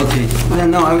 Okay. Yeah,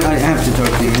 no, I have to talk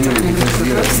to him anyway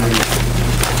because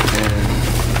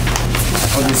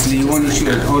obviously you won't issue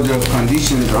an order of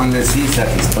conditions unless he's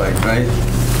satisfied, right?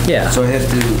 Yeah. So I have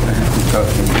to talk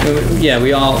to him. Yeah,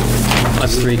 we all,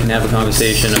 us three can have a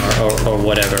conversation or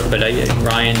whatever, but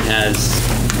Ryan has,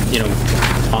 you know,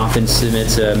 often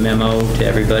submits a memo to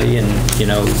everybody, and, you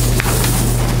know,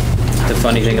 the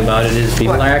funny thing about it is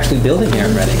people are actually building here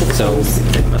in Reading, so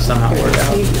it must somehow work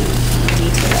out.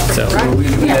 So, We'll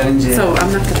arrange a So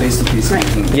I'm not gonna- face-to-face right.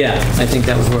 meeting. yeah, I think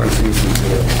that would work.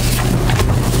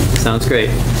 Sounds great.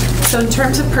 So in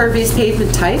terms of pervious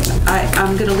pavement type,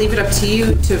 I'm going to leave it up to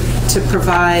you to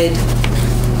provide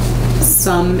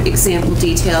some example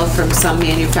detail from some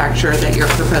manufacturer that you're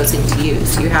proposing to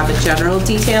use. You have a general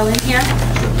detail in here,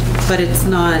 but it's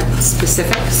not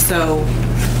specific, so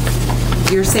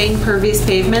you're saying pervious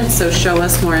pavement, so show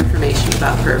us more information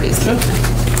about pervious pavement.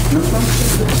 No problem.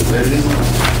 Very good.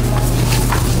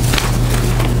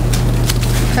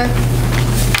 Okay.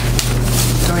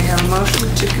 Do we have a motion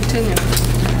to continue? I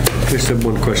just have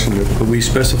one question. Are we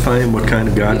specifying what kind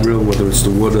of guardrail, whether it's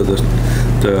the wood or the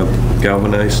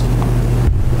galvanized?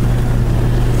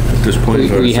 At this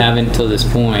point? We haven't till this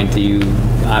point.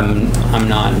 I'm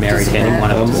not married to any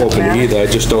one of I'm them. open to either. I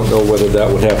just don't know whether that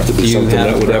would have to Do be you something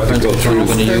have that a would have to go preference through which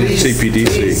one you use?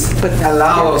 CPDC. Please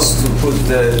allow us to put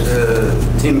the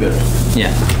timber,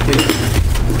 Yeah.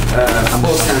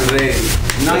 post and rail,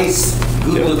 nice,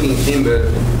 good-looking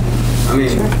timber. I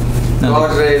mean,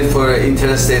 guardrail for an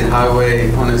interstate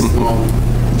highway on a small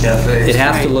cafe. It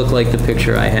has to look like the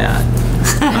picture I had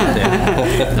out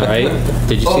there. All right?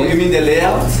 Did you see Oh, it? you mean the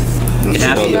layout? It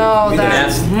has to, No, it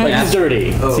that's, has- Like yeah. it's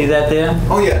dirty. Oh. See that there?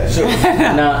 Oh, yeah, sure.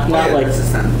 Not Oh, yeah, like that's the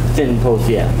standard. thin post,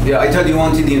 yeah. Yeah, I thought you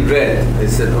wanted in red. I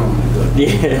said, oh my God.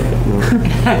 Yeah.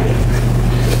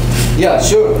 Yeah,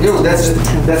 sure. No, that's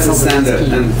the standard,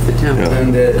 and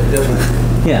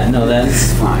definitely, Yeah, no, this that's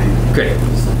is fine. great.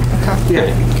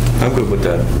 okay. I'm good with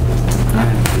that.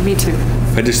 Me too.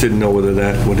 I just didn't know whether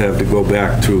that would have to go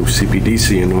back through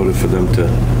CPDC in order for them to,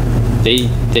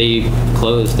 They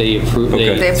closed, they approved,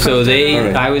 Okay. They so approved they, it. All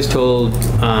right. I was told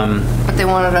But they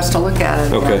wanted us to look at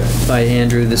it. okay. by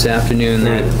Andrew this afternoon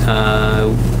that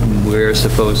we're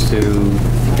supposed to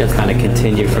just kind of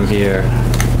continue from here.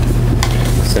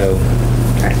 So,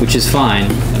 which is fine.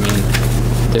 I mean,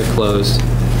 they're closed.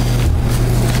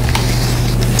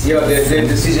 Yeah, the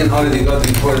decision already got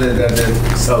reported at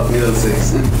the South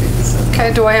Middlesex.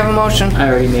 Okay, do I have a motion? I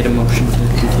already made a motion to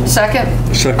continue.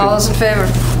 Second? Second. All those in favor?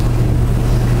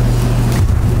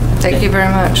 Thank you very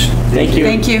much. Thank you.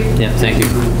 Thank you. Yeah, thank you.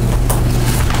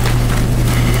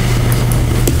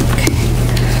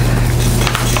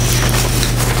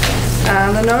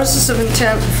 The notices of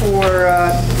intent for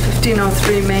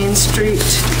 1503 Main Street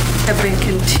have been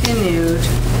continued.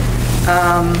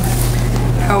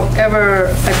 However,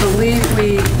 I believe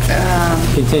we,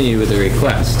 Continue with the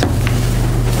request.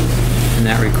 And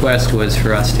that request was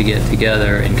for us to get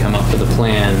together and come up with a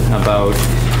plan about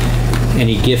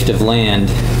any gift of land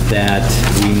that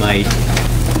we might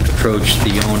approach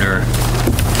the owner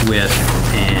with,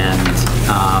 and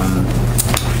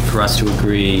for us to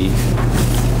agree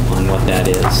on what that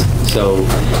is. So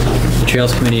the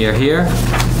Trails Committee are here,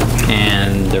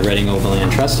 and the Reading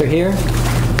Overland Trust are here,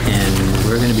 and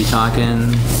we're gonna be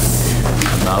talking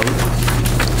about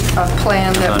a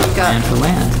plan that a we plan got. for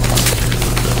land.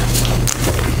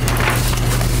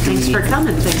 Thanks for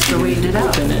coming. Thanks for waiting it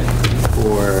out.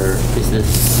 Or is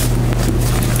this?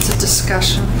 It's a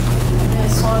discussion. I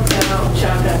swapped out,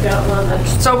 Chuck, I've got one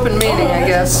that's. It's open meeting, I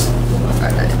guess.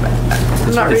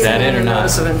 I'm not Is reading that it or any not?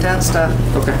 notice of intent stuff.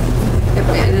 Okay.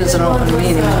 It is an open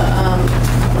meeting.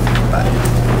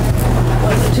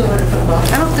 What's the 200-foot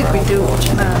buffer? I don't think we do.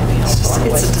 It's a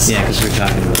discussion. Yeah, because we're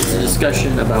talking about It's a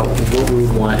discussion about what we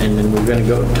want, and then we're gonna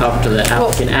go talk to the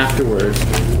applicant afterwards.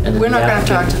 And then We're the not going to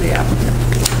talk to applicant- the applicant.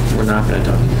 We're not gonna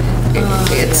talk.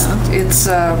 It's,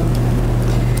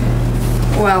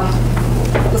 well,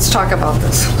 let's talk about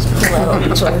this.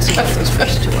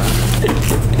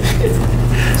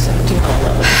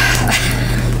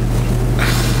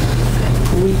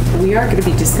 We are going to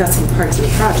be discussing parts of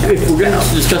the project. If we're gonna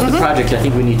discuss the project, I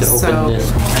think we need to So- open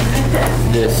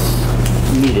this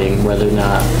meeting, whether or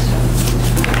not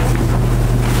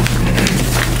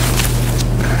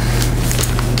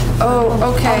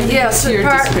Oh, okay, yes, the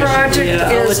project I'll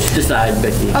let is, you decide,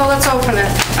 Becky. oh, let's open it.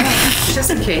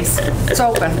 Just in case. It's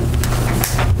open.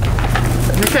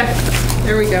 Okay,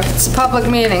 there we go. It's a public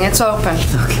meeting, it's open.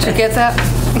 Did you get that?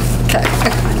 Okay.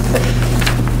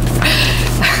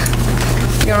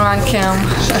 You're on, Kim.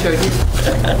 Showed you.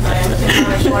 I am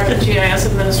Kim Marshall, the GIS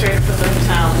administrator for the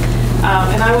town.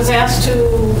 And I was asked to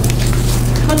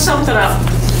put something up,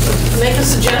 make a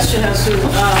suggestion as to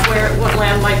what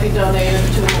land might be donated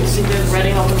to either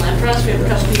Reading Open Land Trust. We have a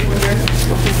couple people here,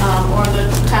 or the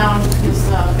town, because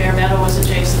Bear Meadow is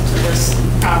adjacent to this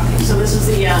property. So this is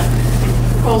the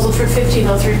proposal for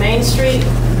 1503 Main Street.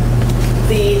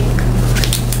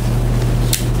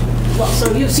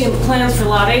 So you've seen the plans for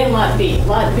Lot A and Lot B.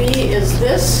 Lot B is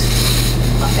this,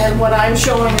 and what I'm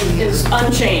showing is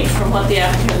unchanged from what the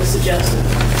applicant has suggested.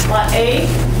 Lot A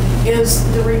is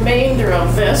the remainder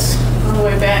of this, on the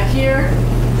way back here,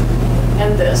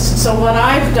 and this. So what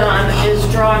I've done is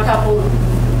draw a couple,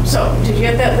 so did you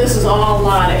get that? This is all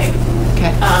Lot A.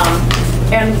 Okay.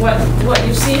 And what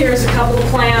you see here is a couple of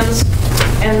plans,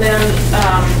 and then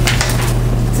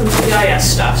some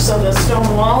GIS stuff. So the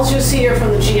stone walls you see are from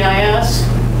the GIS.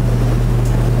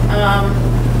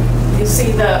 You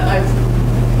see I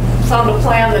found a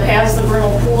plan that has the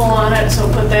vernal pool on it, so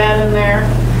put that in there.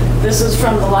 This is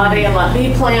from the Lot A and Lot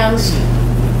B plans.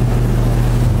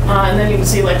 And then you can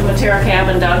see like the Matera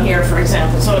cabin down here, for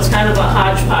example. So it's kind of a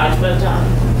hodgepodge, but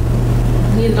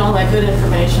needed all that good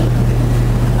information.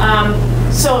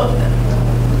 So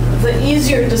the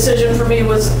easier decision for me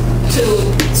was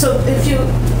so if you,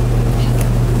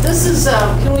 this is,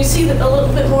 can we see a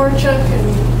little bit more, Chuck? Can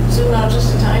you zoom out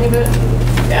just a tiny bit?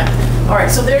 Yeah. All right,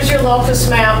 so there's your locus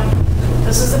map.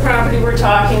 This is the property we're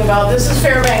talking about. This is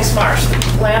Fairbanks Marsh,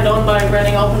 land owned by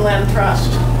Reading Open Land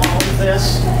Trust, all of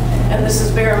this. And this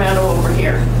is Bear Meadow over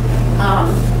here.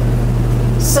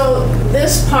 So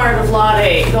this part of Lot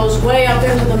A goes way up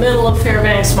into the middle of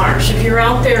Fairbanks Marsh. If you're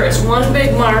out there, it's one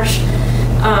big marsh.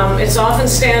 It's often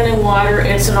standing water.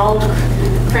 It's an old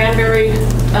cranberry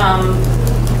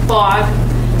bog.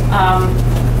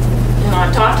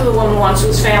 I talked to the woman once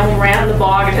whose family ran the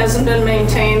bog. It hasn't been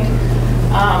maintained,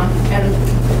 and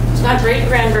it's not great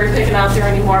cranberry picking out there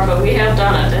anymore, but we have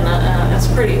done it, and that's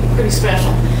pretty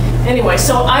special. Anyway,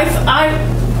 so I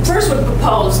first would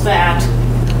propose that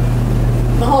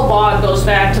the whole bog goes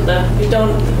back to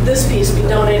this piece be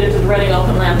donated to the Reading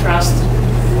Open Land Trust,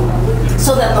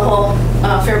 so that the whole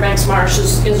Fairbanks Marsh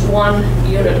is one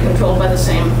unit controlled by the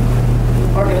same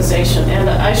organization. And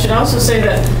I should also say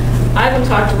that I haven't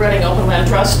talked to Reading Open Land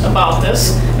Trust about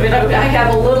this. I mean, I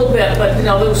have a little bit, but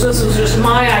this was just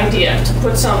my idea to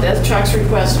put something, at Chuck's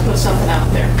request, to put something out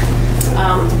there.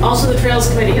 Also, the Trails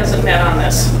Committee hasn't met on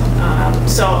this.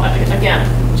 So again,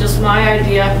 just my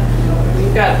idea.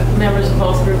 We've got members of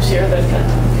both groups here that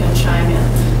can chime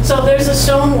in. So there's a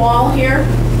stone wall here.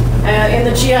 In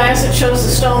the GIS, it shows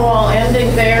the stone wall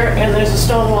ending there, and there's a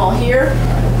stone wall here.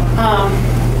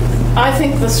 I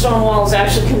think the stone wall is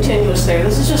actually continuous there.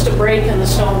 This is just a break in the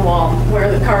stone wall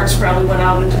where the carts probably went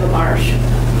out into the marsh.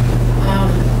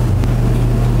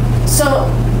 So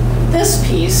this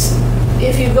piece,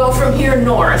 if you go from here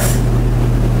north,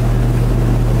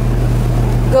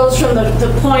 goes from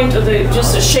the point of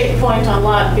just a shape point on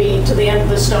Lot B to the end of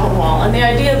the stone wall. And the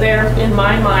idea there, in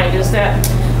my mind, is that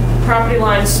property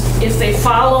lines, if they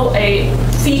follow a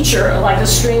feature like a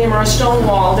stream or a stone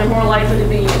wall, they're more likely to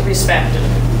be respected.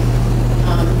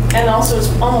 And also, it's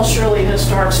almost surely a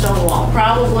historic stone wall.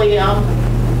 Probably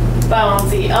bound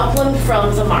the upland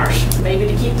from the marsh, maybe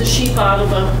to keep the sheep out of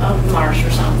the marsh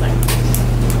or something.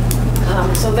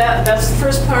 So that's the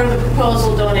first part of the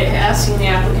proposal, asking the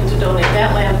applicant to donate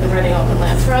that land to the Reading Open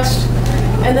Land Trust.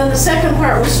 And then the second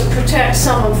part was to protect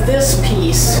some of this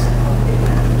piece,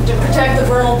 to protect the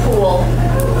vernal pool,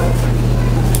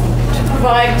 to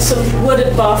provide some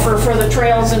wooded buffer for the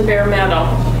trails in Bear Meadow.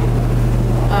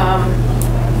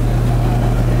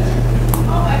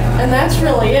 And that's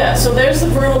really it. So there's the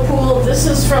vernal pool. This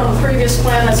is from the previous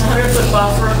plan. That's a 100-foot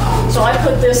buffer. So I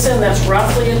put this in. That's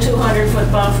roughly a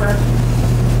 200-foot buffer.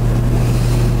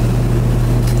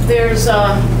 There's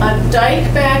a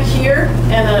dike back here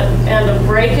and a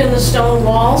break in the stone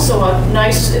wall. So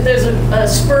there's a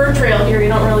spur trail here. You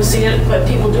don't really see it, but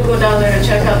people do go down there to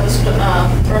check out this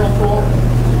vernal pool.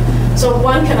 So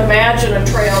one can imagine a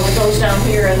trail that goes down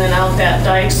here and then out that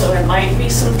dike. So there might be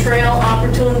some trail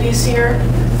opportunities here.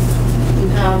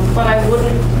 But I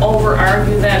wouldn't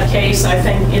over-argue that case. I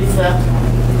think if the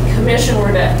commission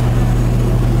were to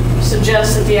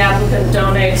suggest that the applicant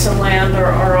donate some land or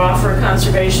offer a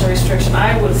conservation restriction,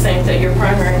 I would think that your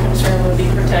primary concern would be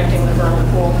protecting the vernal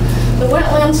pool. The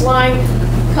wetlands line,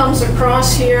 comes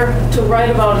across here to right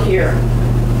about here.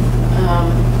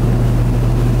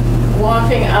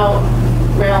 Walking out,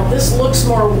 well, this looks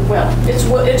more, well, it's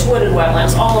wooded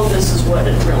wetlands. All of this is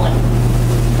wooded, really.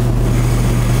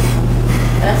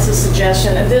 That's a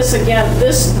suggestion. And this, again,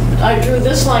 I drew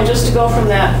this line just to go from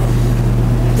that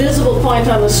visible point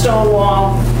on the stone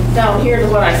wall down here to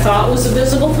what I thought was a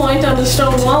visible point on the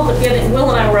stone wall, but Will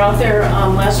and I were out there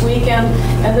last weekend,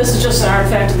 and this is just an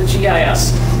artifact of the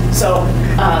GIS. So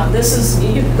this is,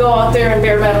 you can go out there in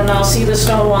Bear Meadow now, see the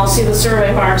stone wall, see the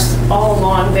survey marks all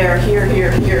along there, here,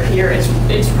 here, here, here. It's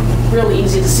really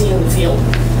easy to see in the field.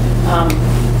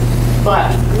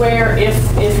 But where,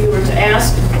 if you were to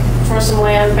ask for some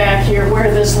land back here,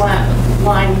 where this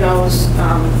line goes, you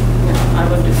know, I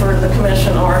would defer to the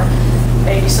commission, or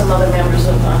maybe some other members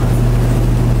of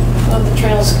the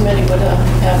Trails Committee would have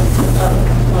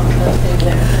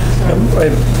there. I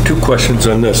have two questions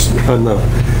on this.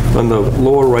 On the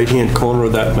lower right-hand corner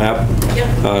of that map,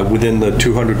 Yep. Within the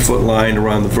 200-foot line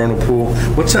around the vernal pool,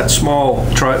 what's that small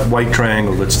white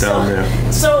triangle that's down there?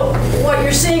 So what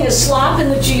you're seeing is slop in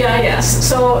the GIS.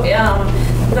 So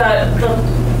the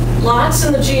lots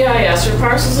in the GIS, or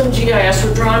parcels in GIS,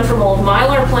 were drawn from old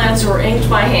Mylar plans that were inked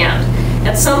by hand.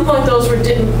 At some point, those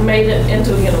made it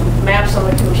into, you know, maps on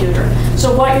the computer.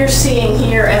 So what you're seeing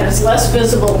here, and it's less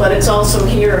visible, but it's also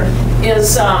here,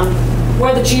 is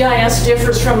where the GIS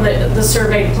differs from the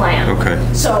surveyed plan. Okay.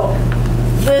 So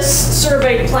this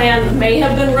surveyed plan may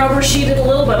have been rubber sheeted a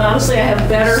little, but honestly, I have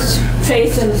better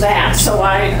faith in that. So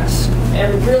I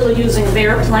am really using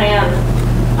their plan.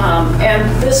 And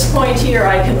this point here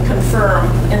I can confirm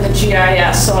in the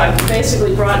GIS. So I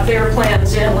basically brought their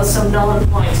plans in with some known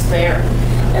points there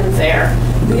and there.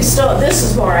 This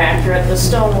is more accurate, the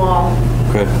stone wall.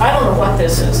 Okay. I don't know what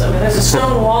this is. I mean, there's a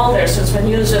stone wall there, so it's been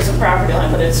used as a property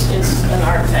line, but it's an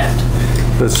artifact.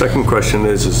 The second question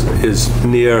is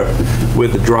near where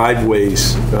the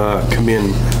driveways come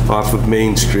in off of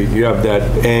Main Street. You have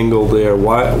that angle there.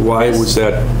 Why was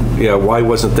that? Yeah, why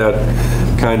wasn't that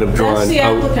kind of drawn out? That's the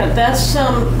applicant. That's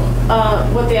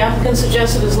what the applicant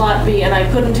suggested is Lot B, and I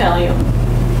couldn't tell you.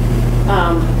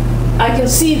 I can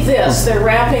see this. They're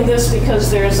wrapping this because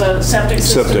there's a septic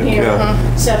system here. Yeah.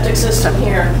 Septic system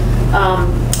here.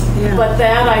 But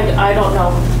that I don't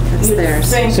know. It's theirs.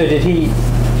 So did he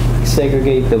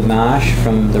segregate the marsh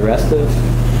from the rest of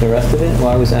it?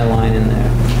 Why was that line in there?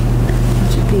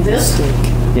 This?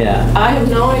 Yeah. I have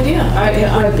no idea.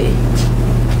 It would be.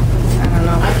 I don't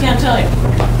know. I can't tell you.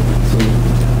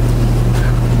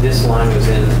 This line was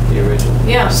in the original.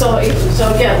 Yeah, so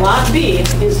again, Lot B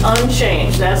is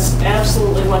unchanged. That's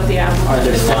absolutely what the applicant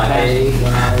is. Lot A,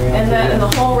 And the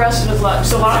whole rest of it,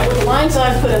 the lines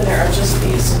I've put in there are just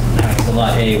these. so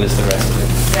Lot A was the rest of it.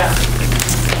 Yeah.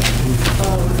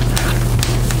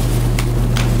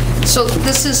 So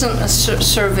this isn't a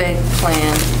survey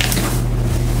plan.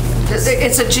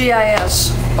 It's a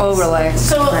GIS overlay,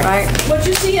 So right? what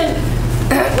you see in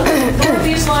one of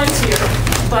these lines here,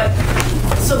 but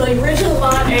so the original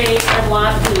Lot A and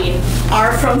Lot B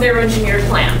are from their engineered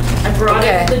plan. I brought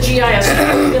it to the GIS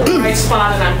in the right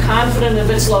spot, and I'm confident of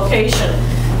its location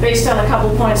based on a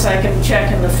couple points I can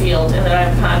check in the field, and that I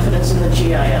have confidence in the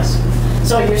GIS.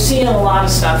 So you're seeing a lot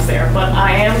of stuff there, but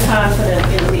I am confident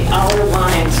in the outer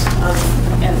lines of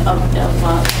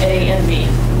A and B.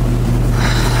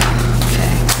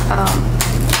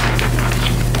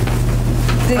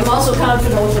 I'm also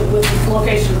confident with the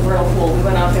location of the vernal pool. We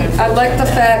went out there. I like the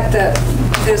fact that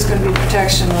there's going to be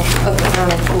protection of the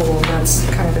vernal pool, and that's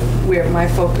kind of where my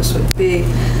focus would be.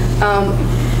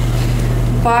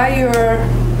 By your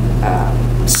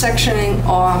sectioning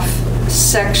off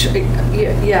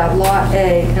Lot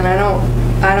A, and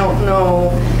I don't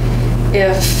know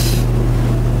if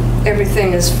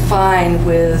everything is fine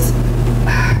with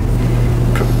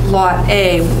Lot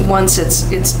A once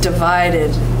it's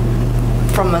divided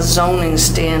from a zoning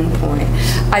standpoint.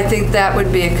 I think that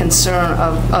would be a concern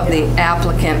of the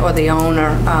applicant or the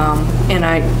owner, and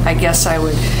I guess I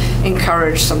would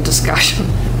encourage some discussion.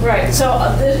 Right.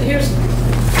 So this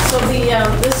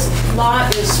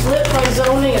lot is split by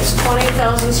zoning. It's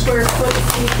 20,000 square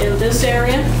feet in this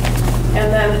area,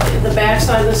 and then the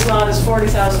backside of this lot is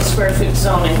 40,000 square feet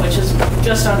zoning, which is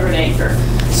just under an acre.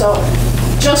 So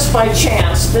just by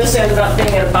chance, this ended up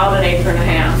being at about 1.5 acres.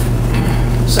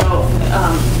 So,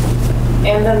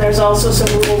 and then there's also some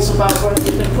rules about whether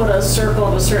you can put a circle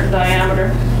of a certain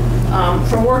diameter.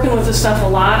 From working with this stuff a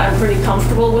lot, I'm pretty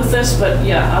comfortable with this, but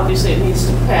yeah, obviously it needs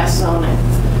to pass zoning.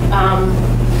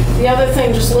 The other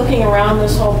thing, just looking around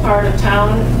this whole part of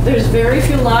town, there's very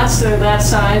few lots that are that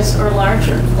size or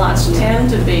larger. Lots tend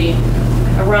to be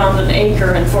around an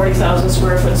acre and 40,000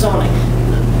 square foot zoning.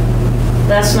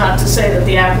 That's not to say that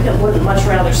the applicant wouldn't much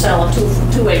rather sell a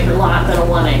 2 acre lot than a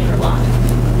 1 acre lot.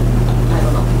 I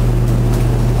don't know.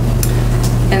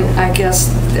 And I guess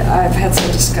I've had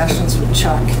some discussions with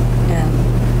Chuck, and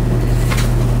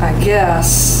I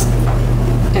guess,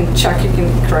 and Chuck, you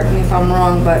can correct me if I'm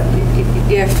wrong, but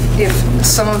if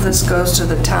some of this goes to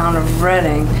the town of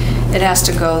Reading, it has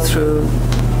to go through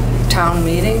town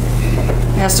meeting?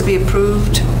 It has to be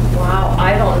approved? Wow,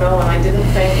 I don't know, and I didn't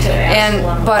think to ask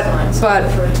one of the signs.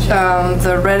 But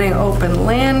the Reading Open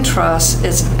Land Trust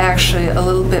is actually a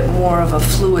little bit more of a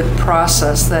fluid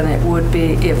process than it would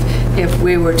be if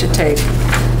we were to take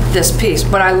this piece.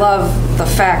 But I love the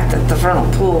fact that the vernal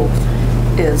pool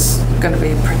is going to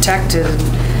be protected.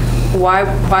 Why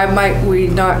might we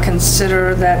not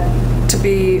consider that to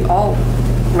be all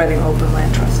Reading Open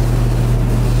Land Trust?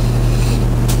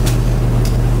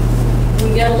 We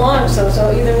get along, so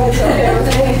either way, so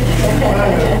everything.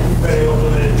 Reading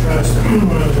Open Land Trust,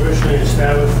 when it was originally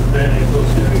established, then it goes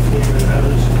to and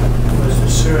others, was to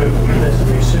serve as a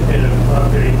recipient of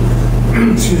property,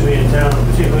 excuse me, in town,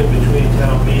 particularly between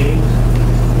town meetings.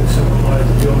 If someone wanted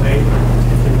to donate,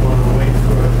 if they want to wait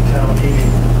for a town meeting,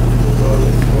 we'll go to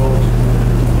the vote.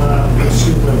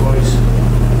 Excuse my voice.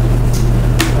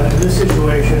 In this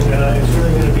situation, it's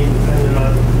really going to be dependent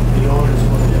on the owners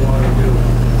what they want to do.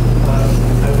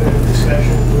 I've been in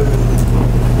discussions with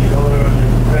the owner and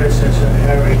the predecessor,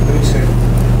 Harry Gleason,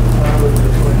 probably for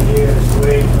 20 years,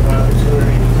 waiting for an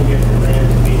opportunity to get the land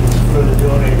to be further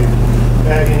donated.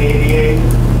 Back in '88,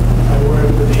 I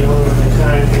worked with the owner at the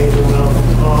time, Hazel from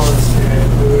Collins, and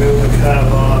we were able to carve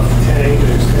off 10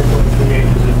 acres, 10.3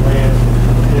 acres of land,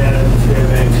 and add it to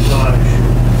Fairbanks Cottage.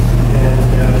 And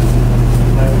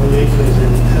my belief is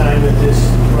that the time that this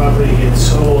property gets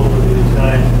sold will be the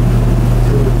time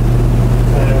to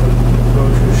kind of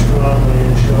approach her strongly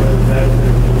and show her the benefit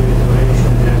of doing a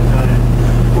donation at that time.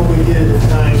 What we did at the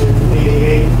time in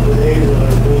 '88 with Hazel,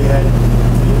 we had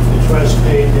the trust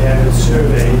paid to have it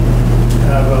surveyed,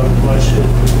 carve out much that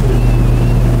we could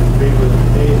agree with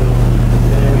Hazel,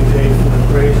 and then we paid for an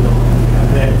appraisal, and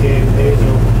that gave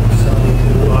Hazel something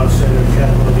to offset her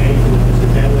capital gain, because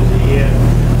at the end of the year,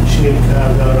 she had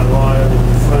carved out a lot in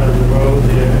front of the road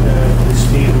there, the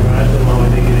Steve Razzamo, I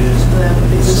think it is. That would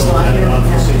be this sold lot that here. off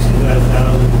for $65,000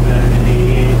 back in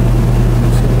 '88.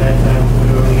 So at that time, we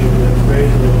were given an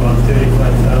appraisal of about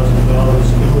 $35,000,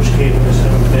 which gave us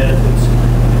some benefits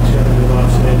in terms of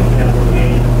offsetting capital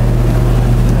gain.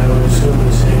 I would assume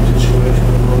the same situation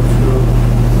will go through.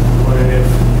 What if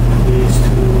these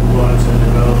 2 lots are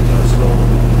developed or sold?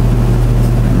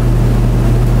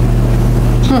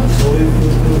 So we've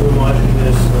been watching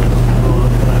this for a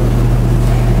long time.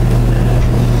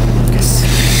 Guess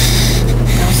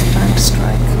now's the time to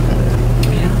strike.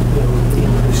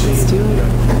 Let's do it.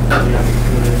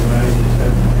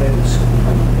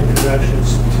 Introductions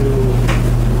to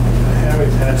Harry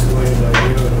passed away about a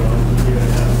year and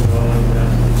a half ago, and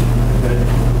I've had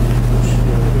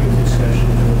brief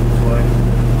discussions with his wife.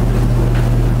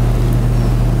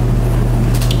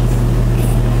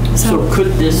 So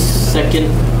could this second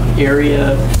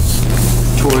area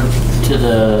to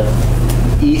the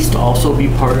east also be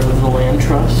part of the land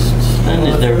trust? Then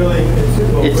is there?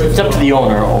 It's up to the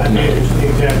owner ultimately.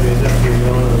 Exactly, it's up to the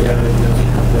owner.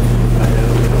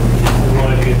 We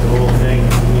wanted to get the whole thing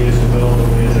years ago,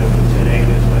 we ended up with 10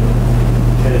 acres, but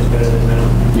 10 is better than none.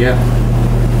 Yeah. It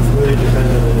really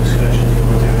depends on the discussion and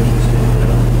what they're interested in.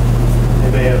 They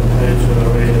may have plans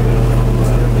already, we don't know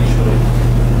about it, but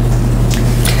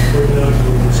we're going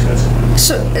to discuss it.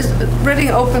 So Reading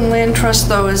Open Land Trust,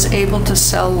 though, is able to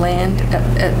sell land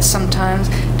at sometimes.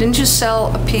 Didn't you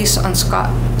sell a piece on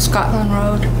Scotland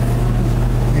Road?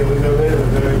 Yeah, we got rid of a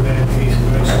very bad piece, a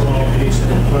very small piece,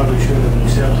 and it probably should have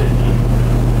accepted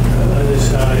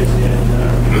undersized, and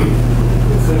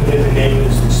we couldn't get the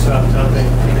neighbors to stop dumping,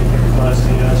 and it kept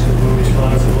costing us, because we're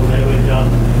responsible, they would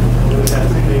dump, and we would have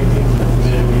to pay people to come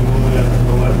in and remove it up from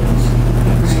the wetlands.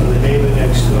 So the neighbor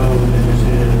next door was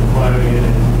interested in acquiring it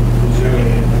and preserving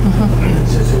it. And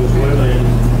since it was wetland,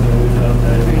 we felt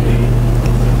that we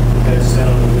had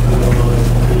sound, we could no longer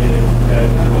create it back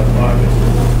into our pockets.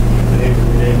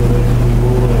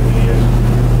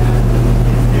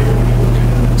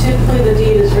 Typically, the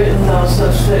deed is written though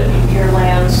such that your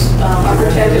lands are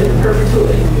protected in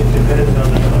perpetuity. It depends on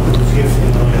who's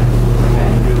gifting the land.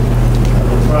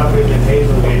 The property that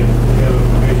Hazel gave, we have a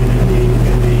provision in the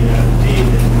deed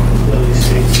that clearly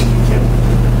states that we kept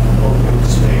open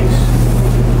space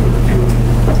in perpetuity.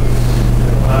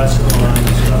 The parcel on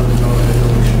Scotland Road has no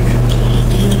restrictions.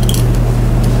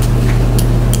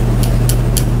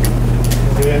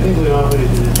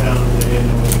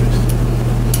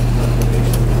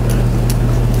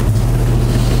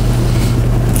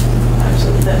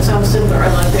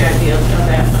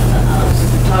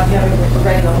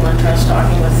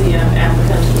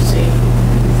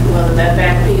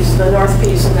 the north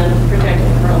piece and then protecting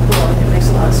the vernal pool. I think it makes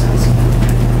a lot of sense.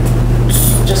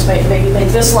 Just maybe make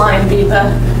this line be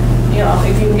the, you know,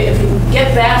 if you can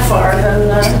get that far, then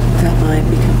That line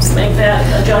becomes. make that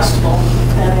adjustable,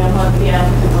 depending on what the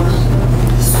applicant wants.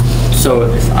 So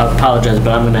I apologize, but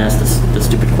I'm going to ask the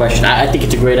stupid question. I think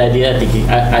it's a great idea. I think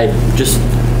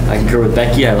I concur with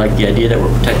Becky. I like the idea that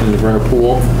we're protecting the vernal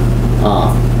pool.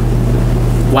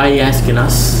 Why are you asking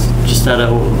us? Just out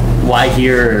of why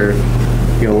here, or,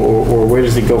 you know, or where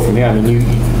does it go from here? I mean,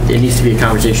 it needs to be a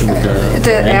conversation with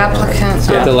The applicant.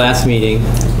 So at the last meeting,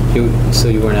 so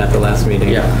you weren't at the last meeting?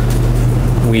 Yeah.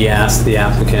 We asked the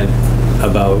applicant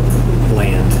about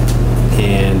land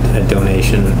and a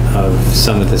donation of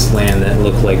some of this land that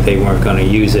looked like they weren't going to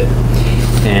use it.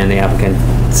 And the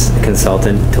applicant's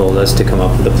consultant told us to come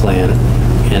up with a plan.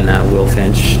 And Will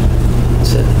Finch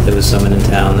said there was someone in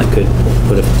town that could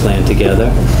put a plan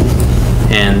together.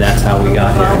 And that's how we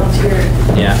got here.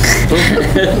 Yeah.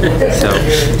 So,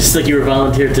 just like you were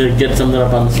volunteered to get something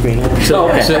up on the screen. So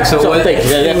thank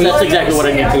you. That's exactly what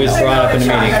I need. It was brought up in the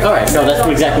meeting. All right, no, that's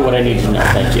exactly what I need to know.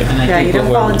 Thank you. And I Yeah, think you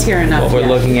don't volunteer enough. What we're yet.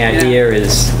 looking at Yeah. here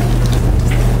is,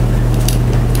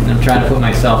 I'm trying to put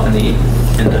myself in the,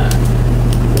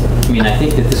 I mean, I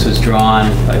think that this was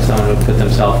drawn by someone who put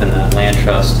themselves in the land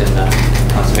trust and the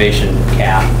conservation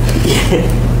cap.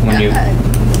 When you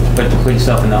put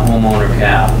yourself in the homeowner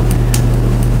cap,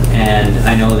 and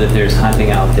I know that there's hunting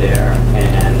out there,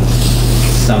 and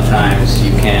sometimes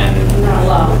you can, Not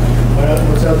allowed.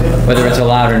 What's out there? whether it's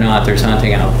allowed or not, there's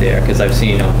hunting out there, because I've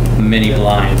seen many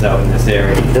blinds out in this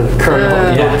area. The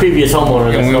current, the previous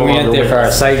homeowner. And when we went there for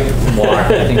our site walk,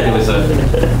 I think there was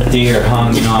a deer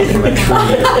hanging off from a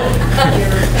tree.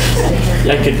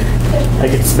 I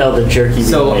could smell the jerky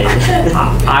So being made.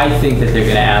 I think that they're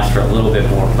going to ask for a little bit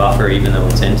more buffer, even though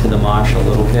it's into the marsh a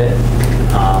little bit.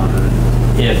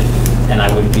 And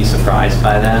I wouldn't be surprised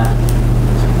by that.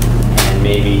 And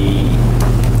maybe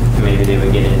they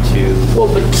would get into. Well,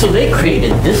 but so they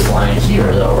created this line here,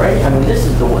 though, right? I mean, this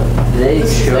is the one they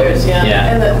This is showed. theirs, yeah.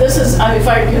 Yeah. And this is, if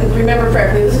I can remember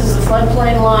correctly, this is the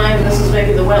floodplain line, this is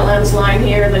maybe the wetlands line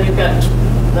here, then you've got,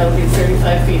 that would be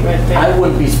 35 feet right there. I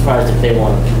wouldn't be surprised if they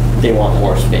want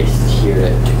more space here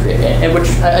to create, and which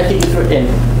I think is, and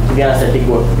to be honest, I think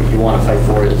what you want to fight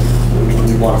for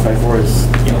is,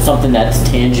 you know, something that's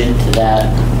tangent to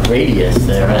that radius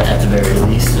there, at the very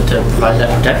least, to provide that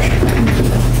protection.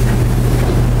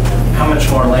 How much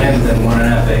more land than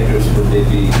 1.5 acres would they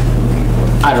be looking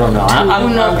for? I don't know.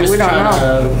 I'm just We don't trying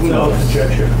to, you know,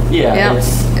 Conjecture. yeah. Yeah.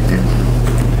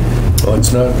 Well,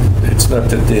 it's not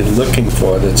that they're looking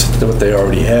for it, it's what they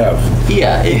already have.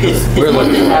 Yeah, it's We're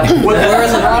looking at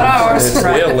It's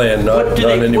their land, not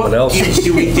anyone else's.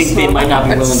 Do we think they might not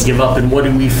be willing to give up, and what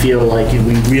do we feel like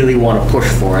we really want to push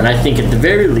for? And I think at the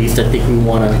very least, I think we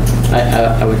want to.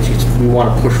 I would choose, we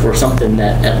want to push for something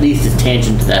that at least is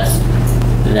tangent to that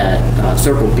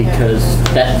circle, because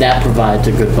that provides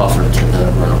a good buffer to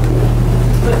the vernal pool.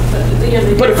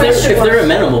 But if they're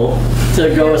amenable to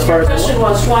go as far as. The question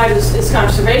was, why is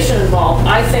conservation involved?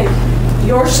 I think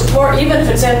your support, even if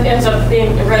it ends up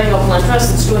being a Reading Open Land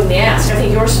Trust that's doing the ask, I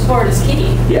think your support is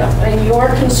key. Yeah. I mean, your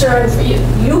concern,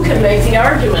 you can make the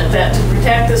argument that to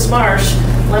protect this marsh,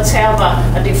 let's have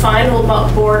a definable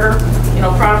border, you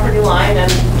know, property line,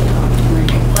 and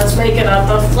let's make it a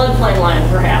floodplain line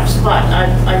perhaps. But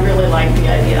I really like the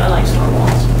idea. I like stone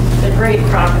walls. They're great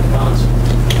property bonds.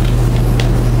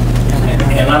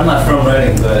 And I'm not from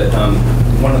Reading, but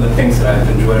one of the things that I've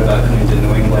enjoyed about coming to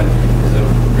New England is a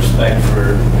respect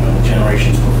for, you know,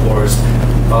 generations before us,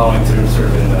 following through sort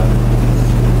of in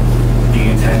the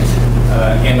intent.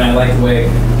 And I like the way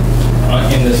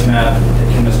in this map that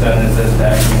Kim has done is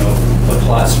that, you know, the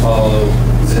plots follow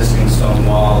existing stone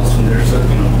walls, and there's a,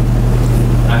 you know,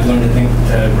 I've learned to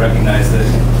recognize that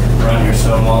around your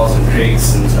stone walls and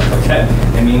creeks and stuff like that,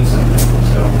 it means something.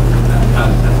 So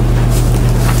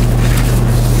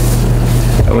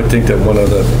I would think that one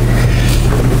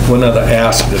other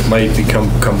ask that might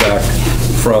come back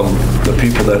from the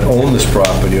people that own this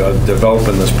property or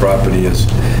developing this property is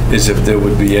if there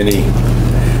would be any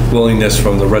willingness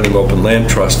from the Reading Open Land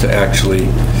Trust to actually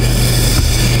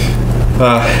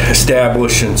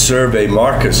establish and survey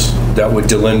markers that would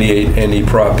delineate any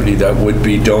property that would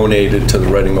be donated to the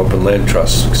Reading Open Land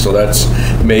Trust. So that's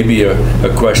maybe a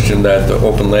question that the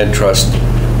Open Land Trust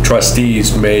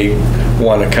trustees may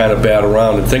want to kind of bat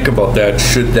around and think about that,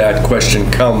 should that question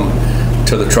come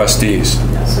to the trustees.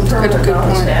 Some permanent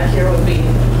knowledge back here would be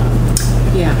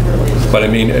Yeah. really But I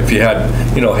mean, if you had,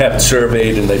 had it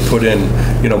surveyed and they put in,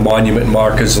 monument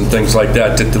markers and things like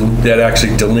that, that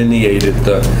actually delineated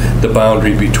the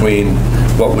boundary between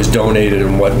what was donated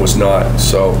and what was not.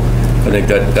 So I think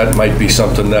that might be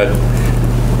something that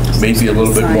may be a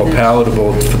little bit more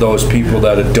palatable for those people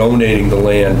that are donating the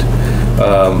land,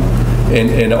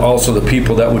 and also the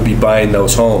people that would be buying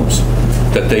those homes,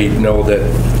 that they know that,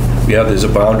 yeah, there's a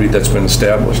boundary that's been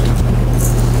established.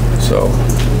 So.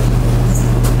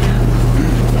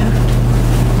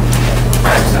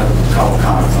 I just have a couple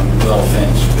comments on Will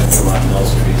Finch, 51 Mill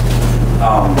Street.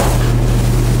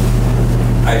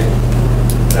 I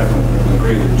definitely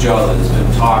agree with Joe that there's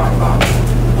been talk about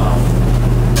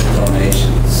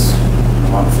donations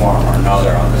in one form or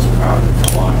another on this property for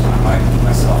a long time. I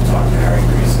myself talked to Harry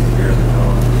Greasy years ago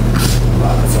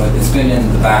about it. So it's been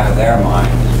in the back of their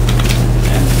mind,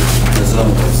 and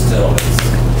presumably still it's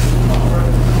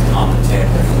on the table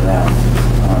for them.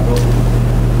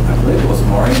 I believe it was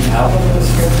Maureen Howell that was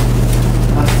here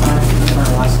last time.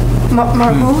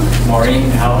 Maureen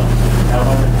Howell.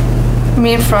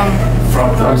 Me from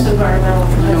Norse Environmental.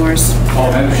 Norse.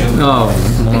 Oh, maybe she was. Oh,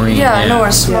 Maureen. Yeah,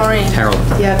 Norse, Maureen. Harold.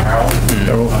 Yeah. Harold?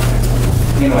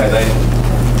 Anyway,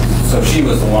 so she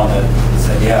was the one that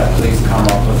said, yeah, please come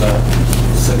up with a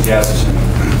suggestion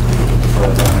for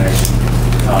a donation.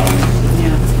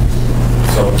 Yeah.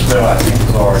 So clearly, I think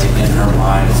it's already in her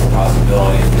mind as a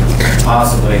possibility,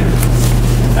 possibly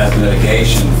as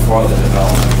mitigation for the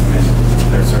development. I mean,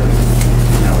 there's certainly,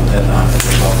 within the 100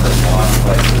 developers, a lot of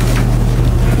places.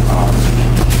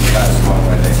 That's one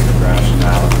way they could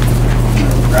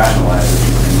rationalize it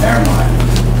in their mind.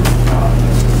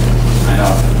 I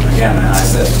know, again, and I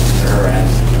said to her and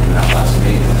in that last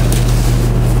meeting that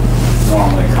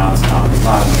normally Conscom is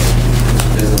not in the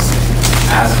business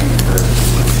asking for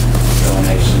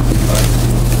donations, but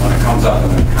when it comes up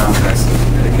in the context of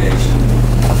mitigation,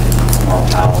 it's more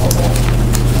palatable.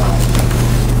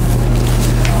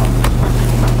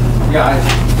 Yeah,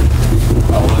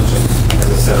 let's just,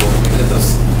 as I said, we did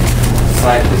this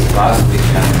site this last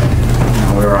weekend.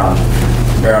 We were on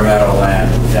Bare Meadow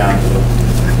land down to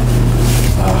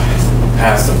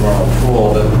past the vernal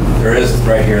pool. There is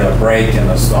right here a break in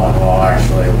the stone wall,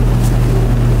 actually.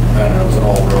 And it was an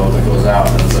old road that goes out,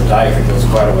 and there's a dike that goes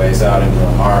quite a ways out into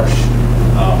the marsh.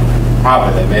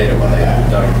 Probably they made it when they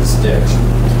dug this ditch.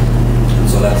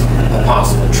 So that's a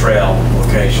possible trail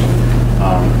location.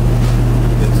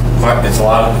 It's a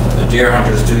lot of the deer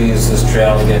hunters do use this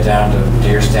trail to get down to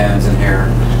deer stands in here.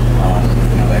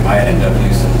 They might end up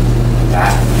using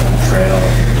that trail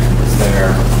that's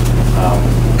there.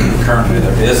 Currently,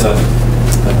 there is a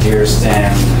deer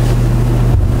stand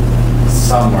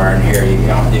somewhere in here. You can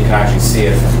actually see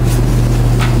it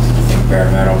from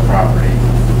Bare Meadow property.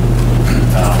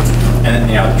 And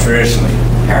traditionally,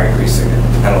 Harry Greasy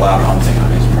had allowed hunting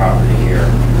on his property here,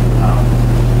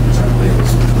 which I believe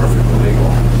was perfectly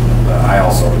legal. I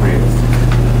also agree with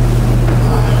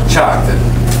Chuck that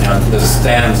the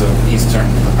stands of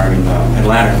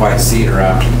Atlantic white cedar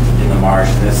out in the marsh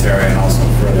in this area and also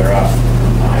further up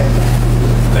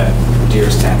that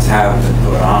deer stands have been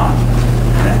put on,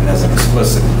 and there's an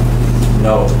explicit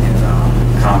note in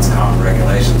Conscom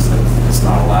regulations that it's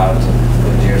not allowed to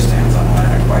put deer stands on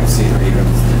Atlantic white cedar, even if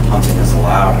hunting is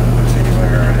allowed in a particular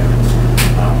area.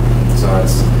 So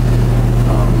it's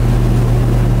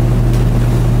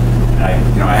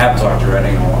I have talked to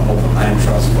Reading Open Land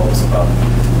Trust folks about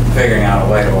figuring out a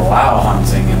way to allow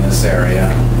hunting in this area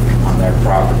on their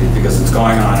property because it's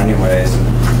going on anyways, and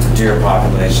the deer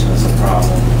population is a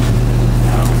problem.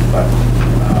 But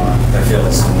I feel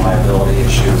there's some liability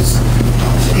issues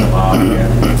with allowing it.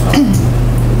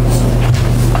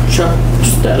 Chuck,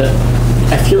 just at it.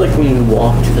 I feel like when we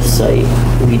walked to the site,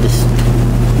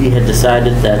 we had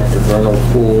decided that the vernal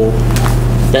pool,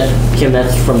 Kim,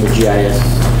 that's from the GIS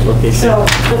location. So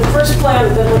the first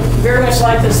plan that looked very much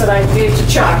like this that I gave to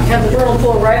Chuck had the vernal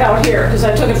pool right out here because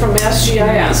I took it from Mass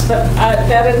GIS, but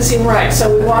that didn't seem right.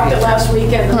 So we walked it last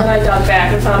weekend and then I dug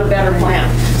back and found a better plan.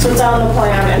 So it's on the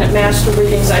plan and it matched the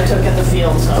readings I took at the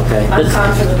field. So okay. I'm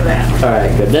confident of that. All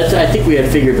right, good. I think we had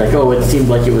figured it seemed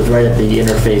like it was right at the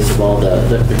interface of all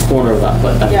the corner of that,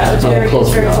 but yeah, it's very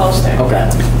close there. Okay.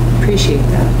 Appreciate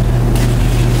that.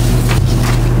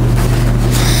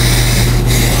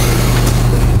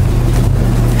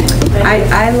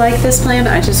 I like this plan.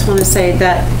 I just want to say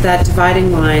that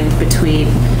dividing line between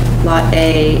Lot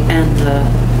A and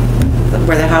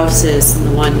where the house is and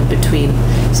the one between,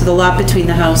 so the lot between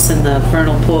the house and the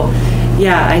vernal pool,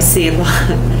 yeah, I see a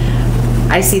lot.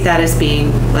 I see that as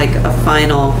being like a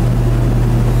final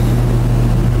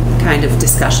kind of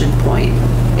discussion point.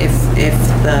 If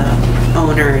the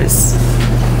owner is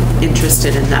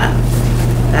interested in that,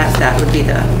 that would be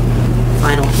the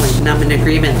final point. And I'm in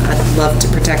agreement. I'd love to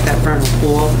protect that vernal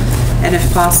pool, and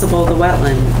if possible, the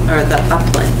wetland, or the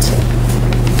upland,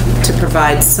 to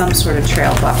provide some sort of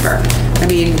trail buffer. I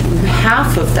mean,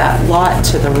 half of that lot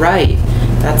to the right,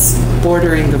 that's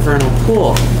bordering the vernal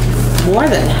pool. More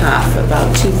than half,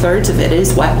 about 2/3 of it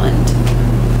is wetland.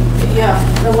 Yeah,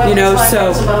 the wetlands You know, line so,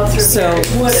 runs about through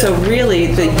here. so really,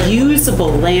 the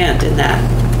usable land in that,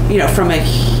 you know, from a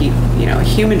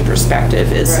human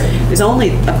perspective, is only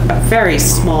a very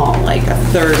small, like a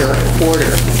third or a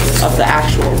quarter of the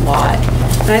actual lot.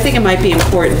 And I think it might be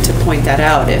important to point that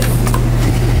out if,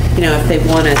 you know, if they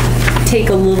want to take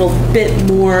a little bit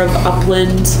more of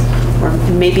upland, or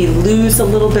maybe lose a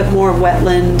little bit more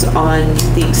wetland on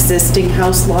the existing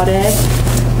house lot A,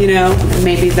 you know,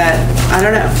 maybe that, I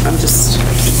don't know, I'm just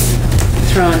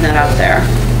throwing that out there.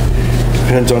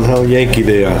 Depends on how Yankee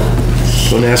they are.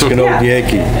 Don't ask an old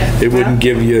Yankee. They wouldn't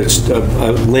give you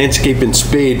a landscaping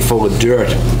spade full of dirt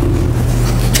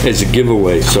as a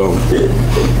giveaway, so you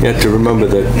have to remember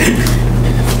that,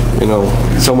 you know,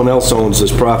 someone else owns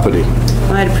this property.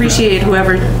 Well, I'd appreciate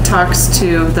whoever talks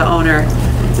to the owner,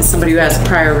 to somebody who has a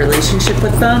prior relationship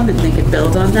with them, and they could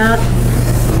build on that.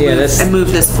 Yeah, that's, and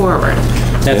move this forward.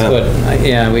 that's what,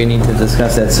 yeah, we need to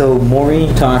discuss that. So Maureen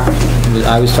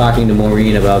I was talking to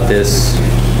Maureen about this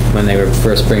when they were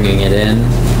first bringing it in.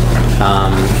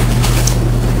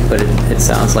 But it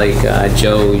sounds like,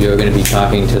 Joe, you're going to be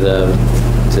talking to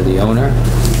the owner.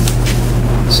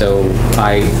 So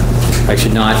I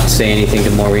should not say anything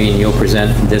to Maureen. You'll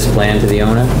present this plan to the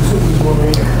owner?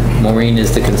 Maureen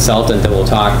is the consultant that will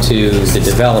talk to the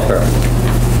developer,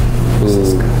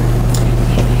 who...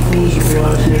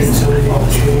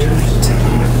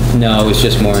 No, it was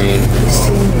just Maureen.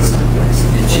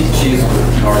 She's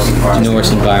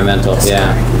Norse Environmental,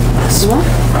 yeah.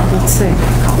 Let's see.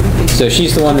 So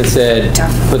she's the one that said,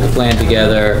 put the plan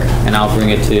together, and I'll bring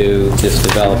it to this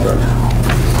developer.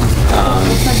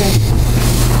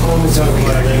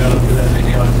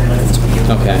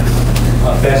 Okay.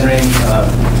 Ben Ring,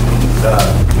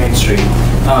 Main Street.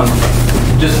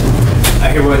 I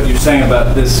hear what you're saying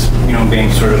about this, you know,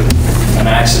 being sort of an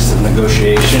axis of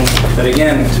negotiation. But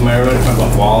again, to my earlier point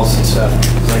about walls and stuff,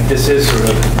 it's like this is sort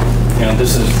of, you know,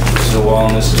 this is a wall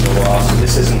and this is a wall, so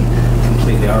this isn't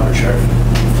completely arbitrary.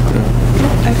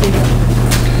 I think.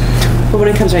 But when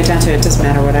it comes right down to it, it doesn't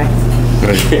matter what I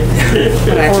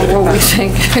Or what we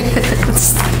think.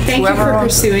 Thank you for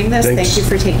pursuing this. Thank you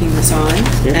for taking this on.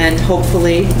 And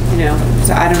hopefully, you know,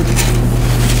 so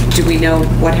do we know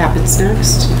what happens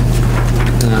next?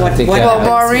 Well,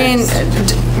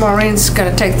 Maureen's going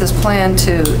to take this plan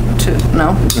to,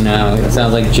 no? No, it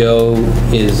sounds like Joe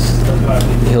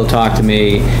he'll talk to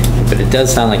me, but it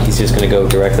does sound like he's just going to go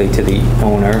directly to the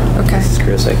owner. Okay. Mrs.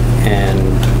 Krusek,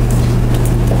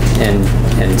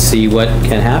 and see what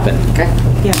can happen. Okay.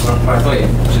 Yeah. I thought you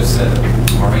just said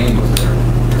Maureen was going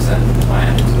to present the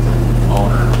plan to the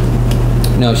owner.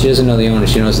 No, she doesn't know the owner,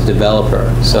 she knows the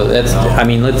developer. So that's, I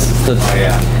mean, let's. Oh,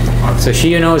 yeah. So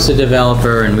she knows the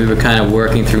developer, and we were kind of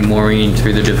working through Maureen,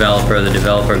 through the developer. The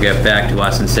developer got back to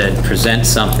us and said, present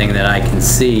something that I can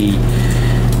see,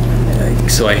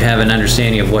 so I have an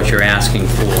understanding of what you're asking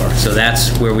for. So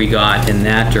that's where we got in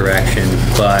that direction.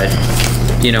 But,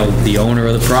 you know, the owner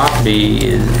of the property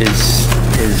is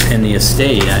in the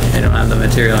estate. I don't have the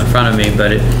material in front of me,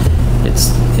 but it's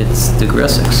the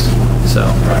Grissicks. So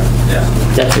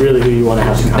That's really who you want to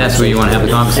have the conversation. That's where you want to have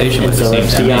the conversation with. So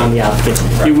it's beyond the applicant.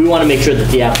 We want to make sure that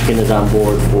the applicant is on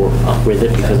board with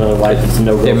it, because otherwise it's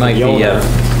no go for the owner.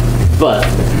 But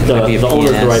the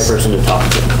owner's the right person to talk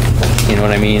to. You know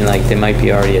what I mean? Like, there might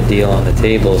be already a deal on the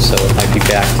table, so it might be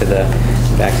back to the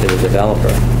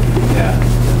developer. Yeah.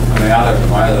 I mean,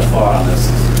 my other thought on this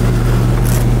is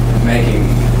making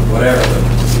whatever the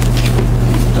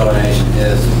donation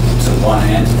is to one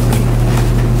entity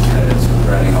that is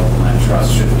spreading over land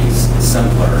trust should be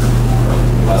simpler or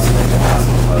less legal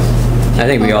hassle. I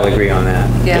think we all agree on that.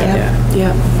 Yeah.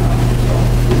 Yeah.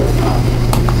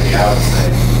 I would say,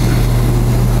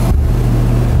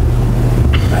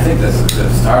 I think this is a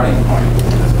good starting point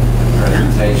as a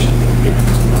presentation.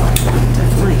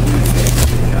 Definitely.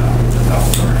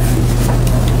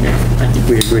 I think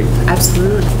we agree.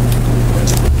 Absolutely.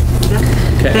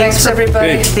 Okay. Thanks,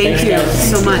 everybody. Thank you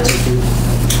so much.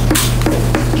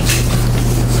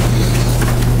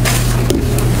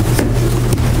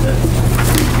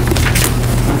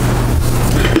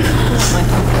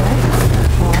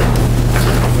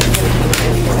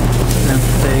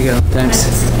 There you go. Thanks.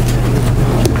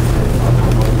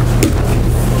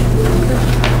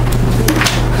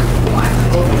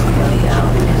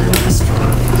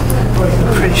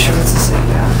 pretty sure it's the same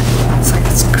guy. It's like,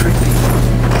 it's creepy.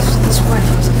 This wife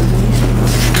was a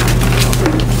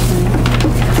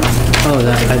Oh,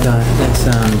 I thought, that's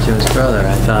Joe's brother.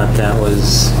 I thought that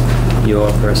was your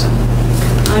person.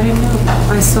 I don't know.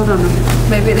 I still don't know.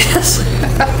 Maybe it is.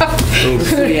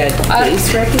 We had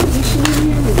face recognition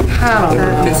in here? How?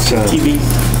 It's, TV.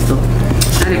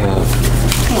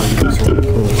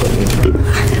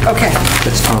 Okay.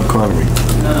 That's Tom Connery.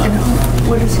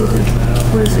 What is he doing?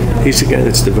 What is he? He's the guy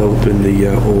that's developing the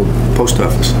old post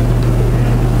office.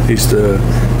 He's the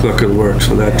clerk of the works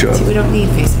for that job. See, we don't need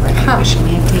face recognition.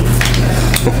 We have tape.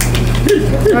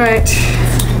 All right.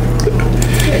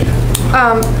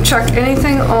 Chuck,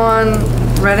 anything on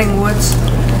Reading Woods?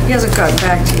 He hasn't gotten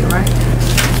back to you, right?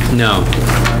 No.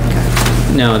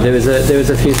 No, there was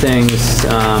a few things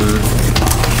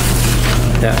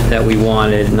that we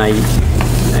wanted, and I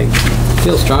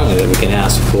feel strongly that we can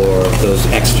ask for those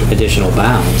extra additional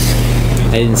bounds.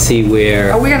 I didn't see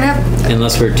where, Are we gonna have?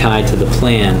 unless we're tied to the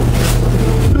plan,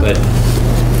 but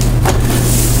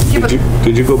Yeah, but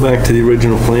Did you go back to the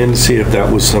original plan to see if that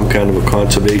was some kind of a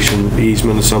conservation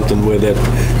easement or something where that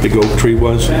big oak tree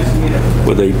was?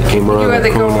 Where they came around Where the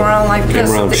they go corner? around like Came this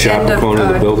at around the sharp end of, corner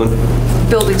of the building?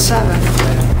 Building 7.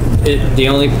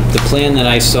 the plan that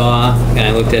I saw, and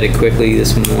I looked at it quickly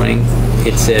this morning,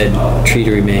 it said tree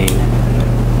to remain.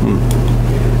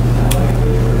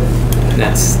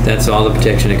 That's all the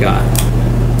protection it got.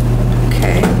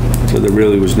 Okay. So there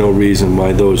really was no reason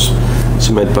why those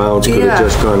cement bounds could have Yeah.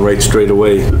 just gone right straight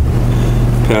away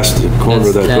past the corner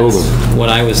of that That's building. what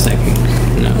I was thinking.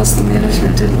 No. Plus the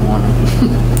management didn't want to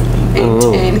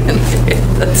maintain it.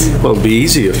 That's- Well, it'd be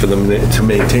easier for them to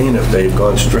maintain if they'd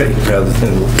gone straight rather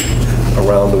than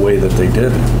around the way that they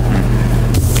did.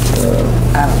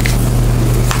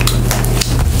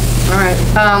 All right.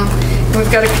 We've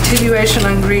got a continuation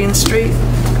on Green Street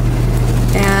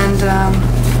and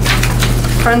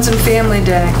Friends and Family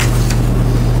Day.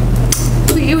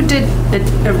 You did a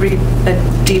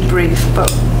debrief,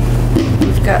 but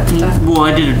we've got. Well,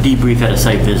 I did a debrief at a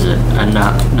site visit, and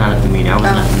not at the meeting. I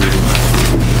wasn't at the meeting.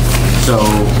 So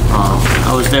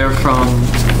I was there from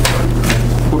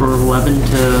 11:15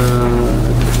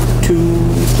 to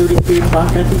 2:30, 3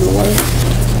 o'clock, I think it was.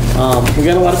 We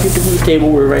got a lot of people to the table.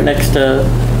 We were right next to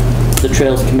the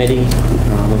Trails Committee,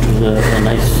 which was a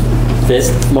nice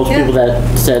fit. Most people that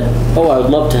said, "Oh, I would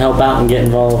love to help out and get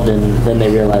involved," and then they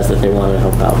realized that they wanted to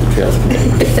help out the Trails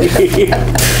Committee.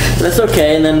 That's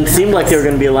okay. And then it seemed like there were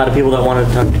going to be a lot of people that wanted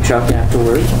to talk to Chuck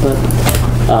afterwards, but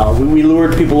we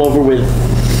lured people over with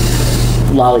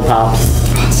lollipops.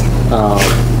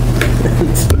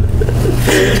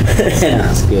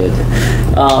 Sounds good.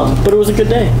 But it was a good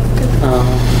day.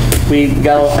 We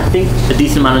got, I think, a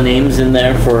decent amount of names in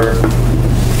there for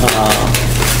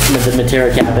the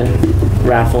Matera Cabin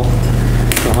raffle.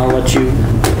 So I'll let you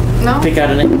pick out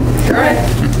a name. All right.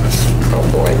 Oh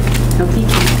boy.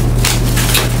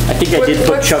 I think I did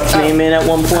put Chuck's name in at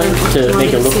one point to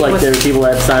make it look like there were people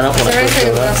that signed up when I first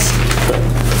showed up.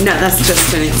 No, that's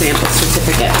just an example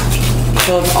certificate.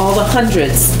 So of all the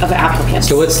hundreds of applicants.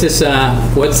 So what's this?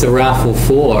 What's the raffle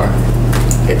for?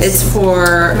 It's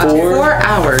for 4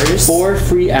 hours. 4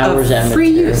 free hours at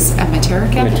free Matera. use at Matera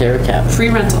Cabin. Matera Cabin. Free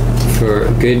rental.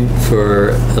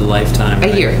 For a lifetime. A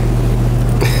right? year.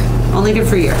 Only good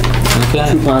for a year. Okay.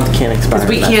 Coupons can't expire. Because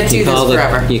we can't do this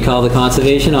forever. You call the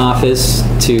conservation office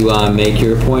to make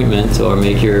your appointment or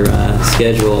make your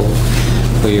schedule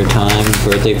for your time,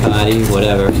 birthday party,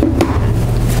 whatever.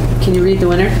 Can you read the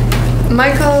winner?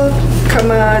 Michael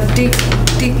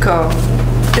Kamadico.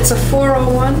 It's a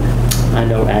 401. I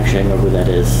know who that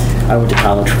is. I went to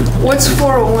college with him. What's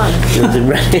 401? It was in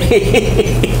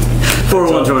Reading.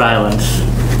 401's Rhode Island.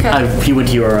 Okay. He went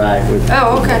to URI.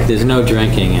 Oh, okay. There's no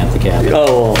drinking at the cabin.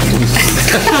 Oh.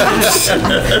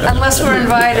 Unless we're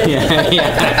invited.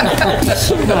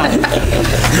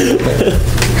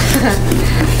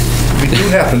 We do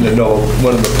happen to know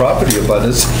one of the property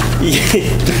abutters.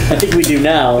 I think we do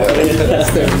now.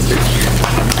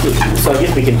 So I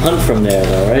guess we can hunt from there,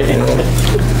 though, right?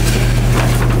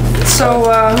 So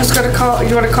who's going to call?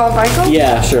 You want to call Michael?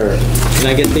 Yeah, sure. Can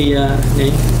I get the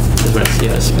name? Let's see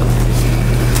how to spell it.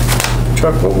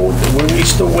 Chuck, were we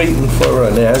still waiting for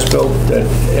an as-built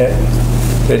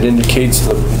that indicates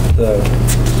the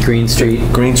Green Street.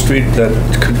 that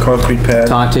concrete pad?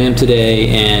 Talked to him today,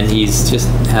 and he's just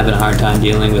having a hard time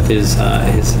dealing with his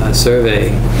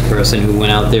survey person who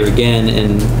went out there again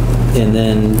and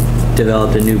then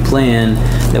developed a new plan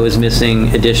that was missing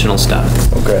additional stuff.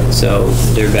 Okay. So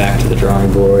they're back to the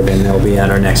drawing board, and they'll be at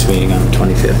our next meeting on the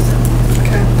 25th.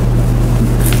 Okay.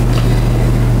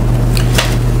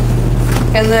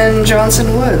 And then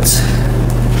Johnson Woods.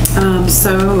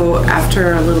 So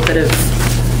after a little bit of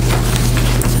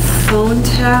phone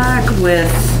tag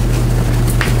with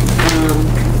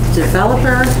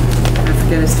developer, I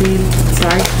forget his name,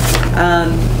 sorry.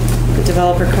 The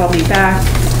developer called me back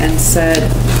and said,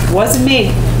 wasn't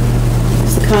me,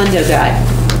 it's the condo guy.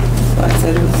 So I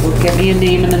said, well, give me a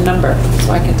name and a number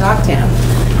so I can talk to him.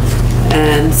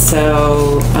 And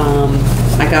so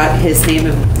I got his name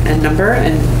and number,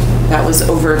 and that was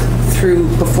over through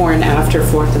before and after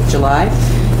 4th of July.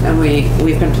 And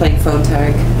we've been playing phone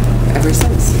tag ever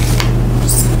since.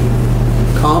 Just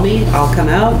call me, I'll come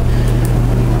out.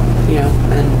 You know,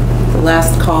 and the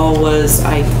last call was,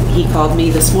 he called me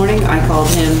this morning, I called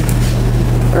him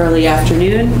early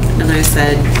afternoon, and I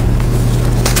said,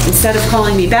 instead of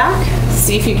calling me back,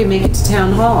 see if you can make it to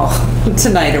town hall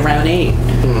tonight around 8.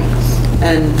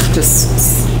 And just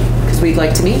because we'd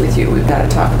like to meet with you, we've got to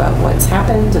talk about what's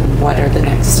happened and what are the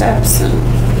next steps. And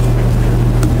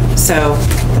so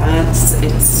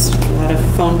it's a lot of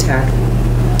phone tag.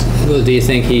 Well, do you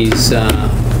think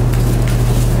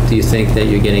do you think that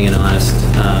you're getting an honest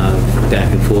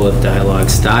back and forth dialogue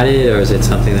started, or is it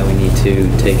something that we need to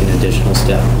take an additional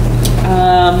step?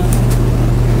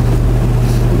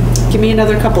 Give me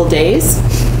another couple days,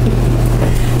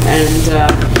 and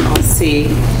I'll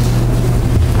see.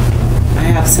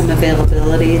 I have some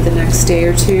availability the next day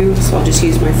or two, so I'll just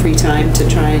use my free time to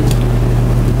try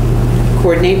and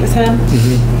coordinate with him.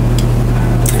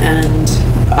 And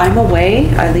I'm away.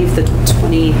 I leave the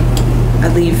 20.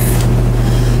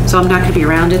 So I'm not going to be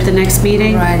around at the next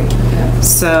meeting. Right. Yeah.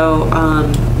 So,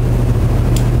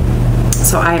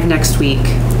 so I have next week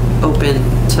open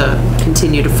to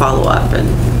continue to follow up, and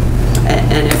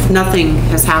if nothing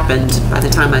has happened by the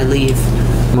time I leave,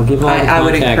 We'll give all the I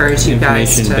would encourage you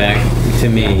guys information to back to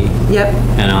me. Yep.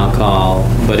 And I'll call.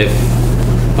 But if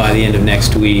by the end of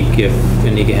next week, if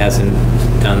Anika hasn't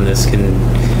done this, can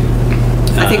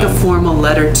I think a formal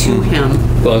letter to him.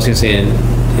 Well, I was going to say,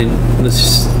 and let's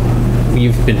just,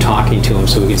 you've been talking to him,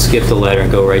 so we could skip the letter and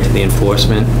go right to the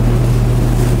enforcement.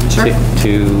 Sure.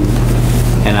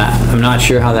 And I'm not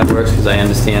sure how that works, because I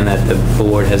understand that the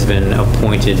board has been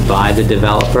appointed by the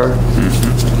developer.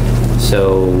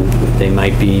 So they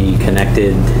might be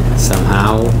connected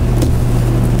somehow.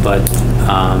 But,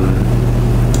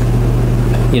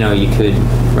 you know, you could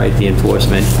write the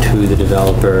enforcement to the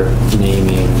developer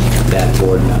naming that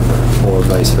board member, or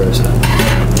vice versa.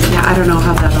 Yeah, I don't know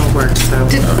how that all works, so.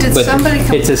 Did But somebody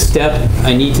come? it's a step.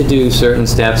 I need to do certain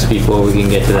steps before we can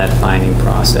get to that finding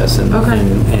process. And, Okay.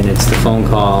 and it's the phone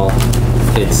call,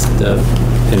 it's the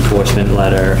enforcement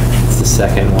letter, it's the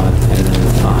second one, and then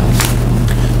the fine.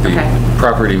 The Okay.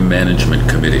 Property Management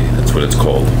Committee, that's what it's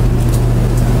called.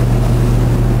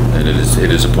 And it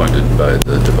is appointed by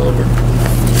the developer.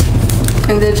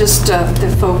 And they're just,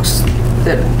 they're folks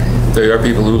that... They are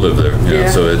people who live there, you know,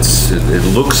 Yeah. so it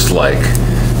looks like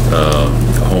a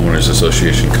homeowners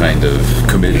association kind of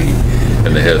committee,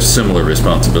 and they have similar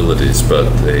responsibilities,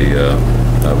 but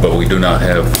we do not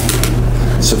have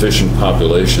sufficient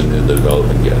population in the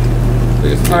development yet.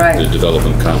 The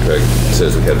development contract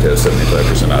says we have to have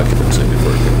 75% occupancy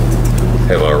before we can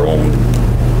have our own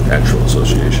actual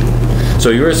association. So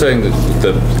you were saying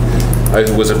that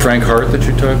was it Frank Hart that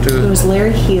you talked to? It was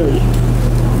Larry Healy.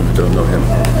 I don't know him.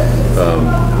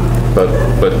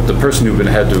 But the person you've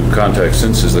had to contact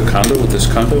since is this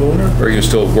condo owner? Or are you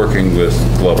still working with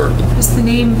Glover? What's the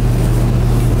name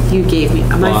you gave me?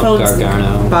 My Bob phone's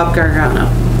Gargano. Bob Gargano.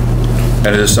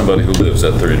 And it is somebody who lives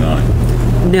at 39?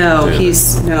 No, he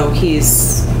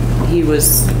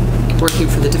was working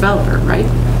for the developer, right?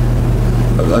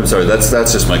 I'm sorry, that's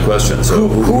just my question. So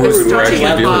who is We're actually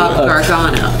talking dealing about Bob with it?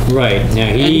 Gargano. Right. Now,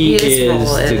 he And his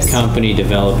role is is- the company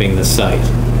developing the site.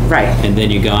 Right. And then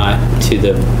you got to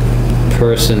the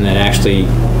person that actually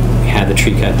had the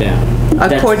tree cut down.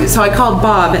 So I called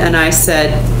Bob and I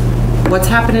said, what's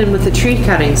happening with the tree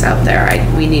cuttings out there?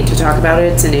 We need to talk about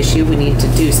it. It's an issue. We need to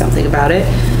do something about it.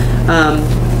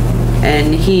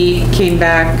 And he came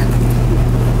back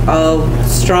all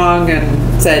strong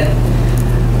and said,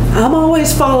 I'm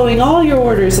always following all your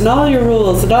orders and all your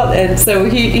rules. And so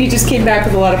he just came back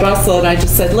with a lot of bustle, and I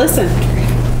just said, listen,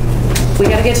 we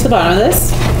got to get to the bottom of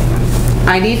this.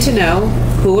 I need to know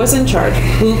who was in charge,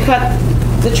 who cut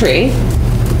the tree,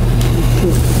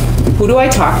 who do I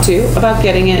talk to about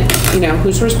getting it,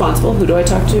 who's responsible, who do I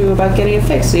talk to about getting it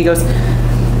fixed? And he goes,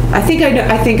 I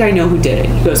think I know who did it.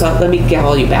 He goes, let me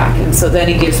call you back. And so then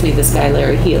he gives me this guy,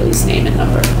 Larry Healy's name and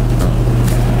number.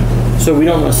 So we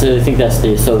don't necessarily think that's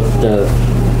the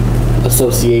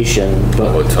association,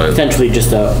 but What type? potentially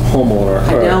just a homeowner.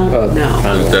 I or don't a know.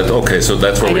 condo. Okay, so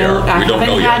that's where we are. I We don't know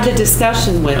haven't had the yet.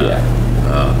 discussion with it.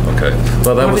 Okay.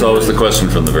 Well, that was always the question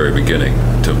from the very beginning,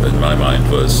 in my mind,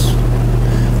 was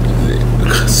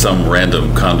some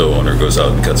random condo owner goes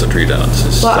out and cuts a tree down. It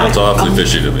sounds awfully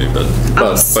fishy to me, but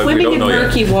we Swimming don't in know yet.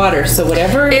 murky water, so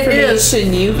whatever It is.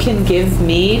 information you can give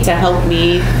me to help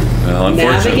me Well,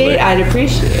 unfortunately, navigate, I'd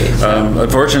appreciate.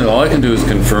 unfortunately, all I can do is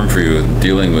confirm for you,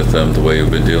 dealing with them the way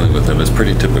you've been dealing with them is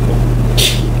pretty typical.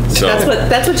 So,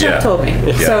 That's what Chuck yeah. told me.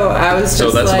 Yeah. So I was just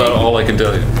So that's like, about all I can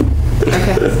tell you.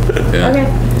 okay, Yeah. okay.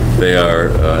 They are,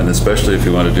 and especially if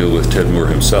you want to deal with Ted Moore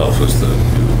himself as the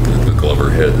Glover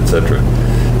head, etc.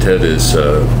 Ted is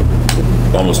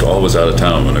almost always out of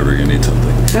town whenever you need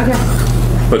something. Okay.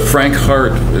 But Frank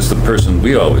Hart is the person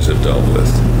we always have dealt with.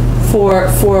 For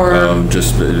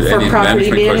Just any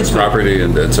property management questions, management. property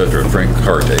and etc. Frank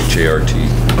Hart, H-A-R-T.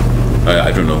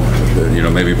 I don't know,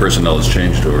 maybe personnel has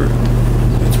changed, or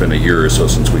it's been a year or so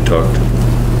since we talked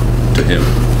to him.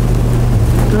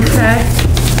 okay.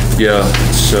 Yeah,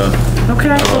 it's, Okay,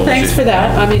 well, thanks for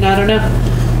that. I mean, I don't know.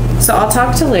 So I'll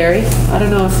talk to Larry. I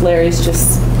don't know if Larry's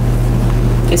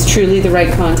is truly the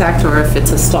right contact or if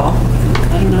it's a stall.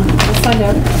 I don't know. I'll find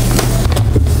out.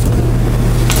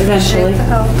 Eventually.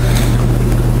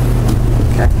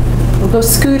 Okay. We'll go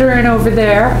scootering over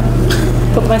there.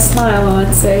 Put my smile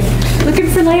on, say, looking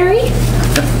for Larry?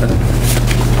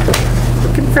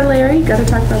 Looking for Larry? Gotta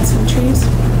talk about some trees.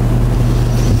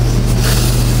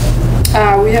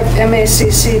 We have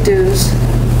MACC dues,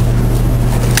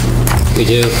 We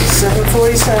do.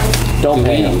 $747. Don't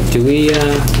pay them. Do we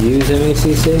use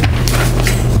MACC?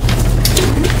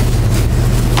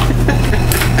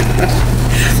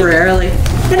 Rarely.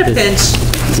 In a pinch.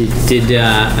 Did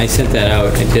I sent that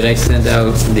out? Did I send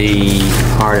out the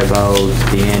part about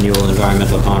the annual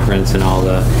environmental conference and all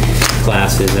the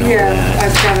classes and all Yeah, that?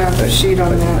 I've got a sheet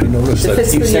on I that. noticed The that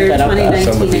fiscal sent year that out,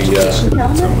 2019 some of the, education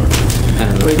calendar? I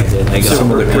don't know if I did. I got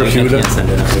some of the I computer can't send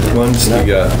it out. ones,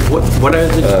 What are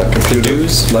the computer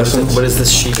dues? lessons. What is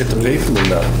this sheet? You get to pay for them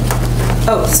now.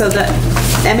 Oh, so the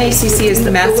MACC is the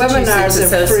webinars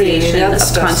Massachusetts are free, the Association other of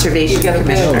stuff Conservation you gotta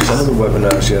pay. No, Commissioners. some of the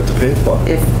webinars you have to pay for.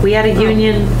 If we had a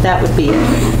union, that would be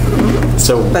it.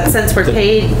 So, But since we're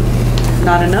paid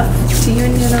not enough to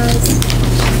unionize,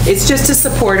 it's just a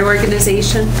support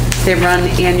organization. They run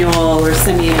annual or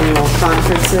semi-annual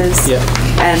conferences. Yeah.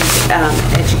 And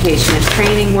education and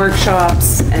training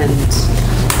workshops and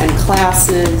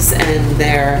classes, and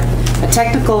they're a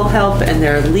technical help and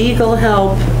they're legal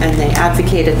help, and they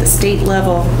advocate at the state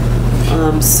level.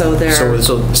 So they're...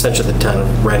 so essentially the town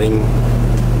of Reading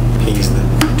pays the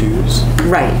dues?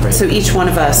 Right. Right. So each one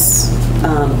of us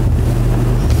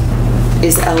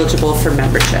is eligible for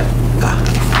membership.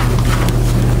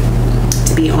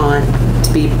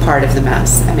 To be part of the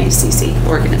MACC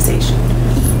organization.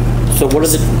 So what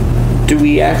are do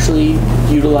we actually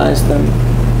utilize them?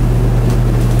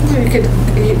 You could,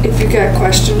 if you got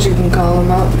questions, you can call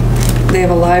them up. They have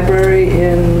a library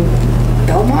in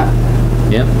Belmont.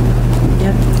 Yep.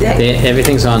 Yep.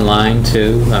 Everything's online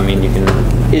too. I mean, you can.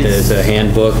 There's a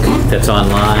handbook that's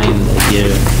online.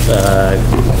 Give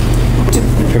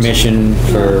permission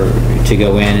to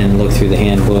go in and look through the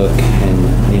handbook,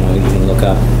 and you can look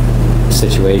up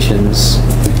situations.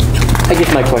 I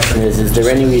guess my question is there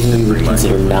any reason we would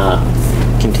consider not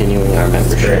continuing our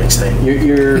membership?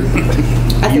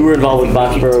 You were involved with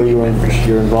Boxborough,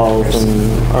 you're involved in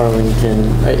Arlington.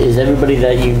 Is everybody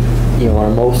that are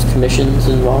most commissions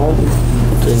involved?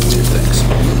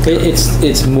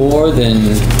 It's more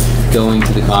than going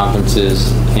to the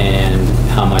conferences and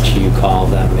how much you call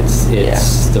them.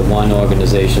 It's the one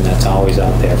organization that's always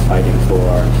out there fighting for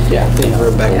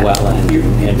for wetland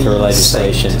and for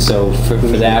legislation. So for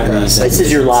that reason, this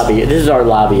is your lobby. This is our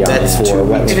lobby arm for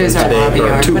wetland. It is our lobby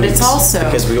arm, but it's also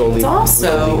because we only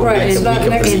right. It's not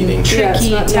next in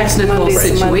tricky technical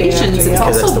situations. It's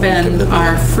also been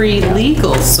our free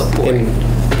legal support.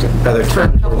 Other for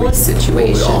a couple of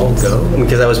situations. We all go?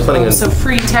 Because I was planning on... So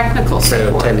free technical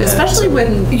support, especially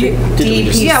when the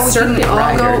DEP circuit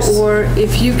riders or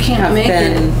if you can't make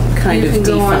it, kind you of can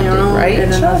go on your defunded, own right?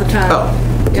 at another time.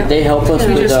 Oh. Did they help us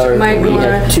You with just our... might We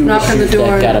had wanna two knock on the issues door,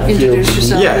 that got appealed. introduce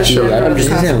yourself. Yeah, sure. I'm just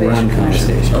just have one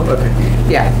conversation. Oh,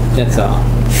 okay. Yeah. That's all.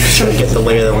 Trying to get the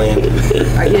lay of the land.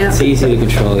 Yeah. It's easy to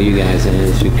control you guys than it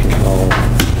is to control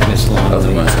Miss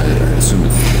Longley. I assume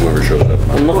whoever shows up.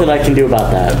 And nothing I can do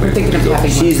about that. We're thinking of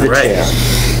having She's the Right. chair.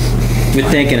 We're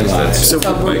thinking about it. So,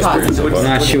 We're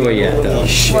not sure yet, though.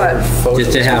 What?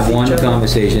 Just to have one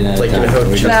conversation at a Like, time.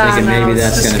 We're just thinking maybe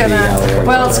that's it's going to be how it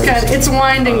Well, works. it's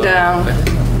winding down.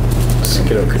 So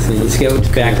let's get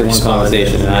back to one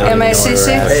conversation. I don't even know where we're MACC?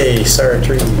 at. Hey, Sarah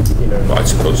Tree, you know. I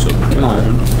suppose so. Come on.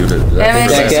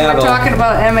 MACC, gavel. we're talking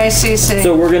about MACC.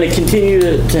 So we're going to continue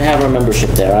to have our membership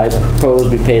there. I propose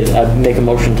we pay, I make a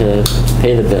motion to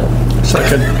pay the bill.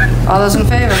 Second. All those in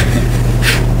favor?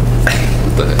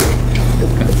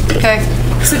 Okay.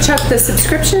 So Chuck, the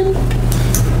subscription,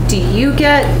 do you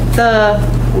get the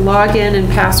login and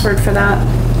password for that?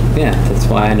 Yeah, that's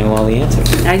why I know all the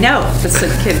answers. I know, but so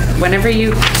whenever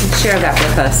you can share that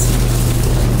with us.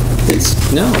 It's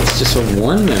just for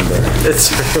one member. It's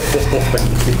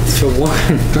It's for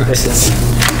one person.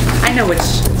 I know which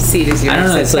seat is yours. I don't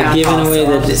know, it's like giving away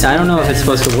the, I don't know if it's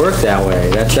supposed to work that way.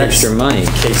 That's extra money.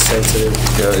 case sensitive.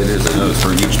 Yeah, it is. I know it's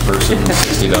for each person,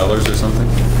 $60 or something.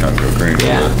 Not agreeing with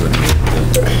Yeah. that,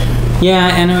 but.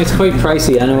 Yeah, I know it's quite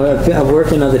pricey. I know I've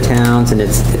worked in other towns, and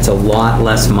it's a lot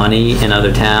less money in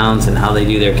other towns, and how they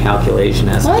do their calculation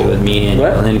has to do with median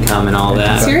income and all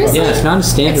that. Seriously? Yeah, it's not a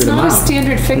standard amount. It's not a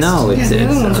standard fixed. No, it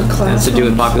has to do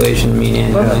with population,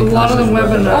 median But income. a lot of them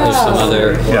webinars. There's some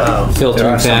other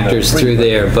filtering factors through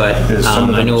there, but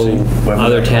I know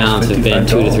other towns have been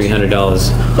 $200 to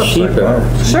 $300 cheaper.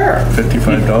 Sure.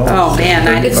 $55. Oh, man,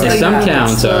 I didn't know Some that.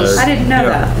 towns are I didn't know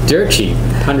that. dirt cheap,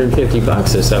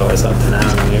 $150 or so or something. I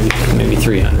don't know, maybe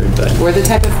 300, but. We're the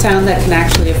type of town that can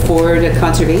actually afford a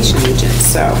conservation agent,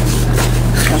 so.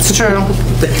 That's true.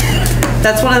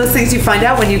 That's one of those things you find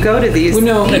out when you go to these meetings.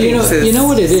 You know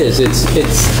what it is? It's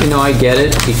I get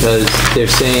it, because they're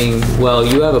saying, well,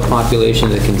 you have a population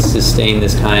that can sustain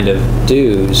this kind of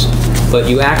dues, but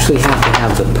you actually have to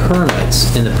have the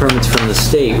permits, and the permits from the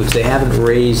state, which they haven't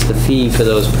raised the fee for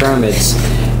those permits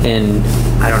in,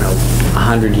 I don't know,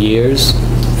 100 years.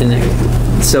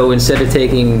 And so instead of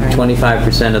taking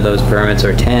 25% of those permits,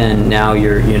 or 10, now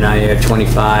you're at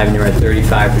 25 and you're at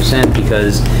 35%,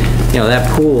 because that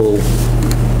pool,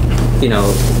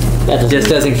 just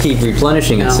doesn't keep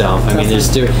replenishing itself. I mean, there's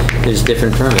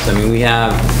different permits. I mean, we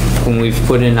have, when we've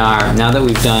put in now that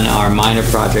we've done our minor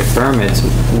project permits,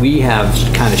 we have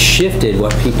kind of shifted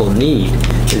what people need.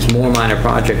 There's more minor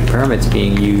project permits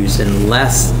being used and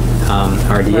less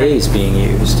RDAs being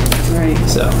used. Right.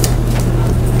 So.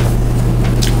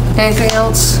 Anything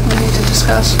else we need to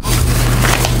discuss?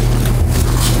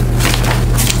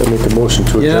 I make a motion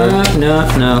to adjourn.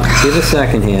 No. Give a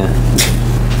second here.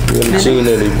 We haven't seen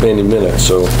any minutes,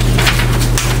 so.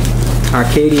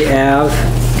 Arcadia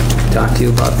Ave, talked to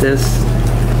you about this.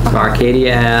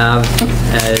 Arcadia Ave,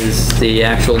 as the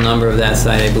actual number of that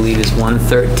site, I believe, is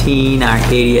 113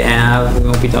 Arcadia Ave. We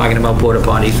won't be talking about porta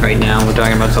potties right now. We're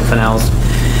talking about something else.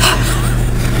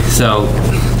 So,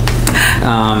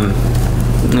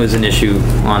 there was an issue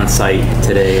on site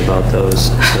today about those,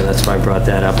 so that's why I brought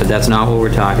that up. But that's not what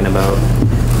we're talking about.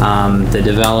 The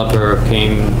developer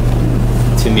came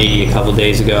to me a couple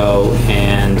days ago,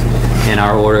 and in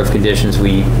our order of conditions,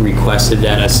 we requested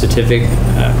that a certificate,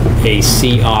 a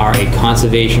CR, a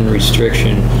conservation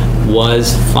restriction,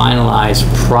 was finalized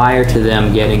prior to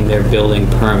them getting their building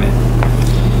permit.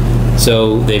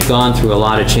 So they've gone through a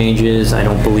lot of changes. I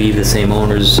don't believe the same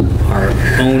owners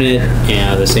own it,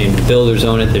 and the same builders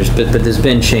own it. But there's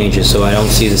been changes, so I don't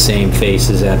see the same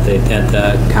faces at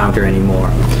the counter anymore.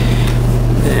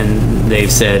 And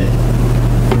they've said,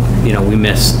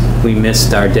 we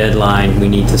missed our deadline. We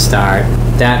need to start.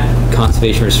 That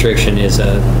conservation restriction is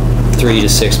a 3 to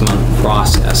 6 month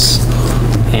process,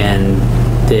 and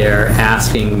they're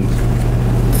asking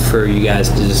for you guys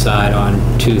to decide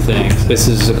on two things. This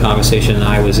is a conversation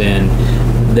I was in.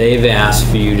 They've asked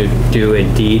for you to do a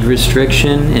deed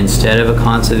restriction instead of a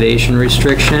conservation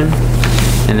restriction,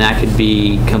 and that could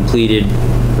be completed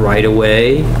right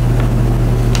away.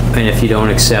 And if you don't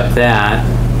accept that,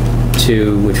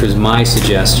 which was my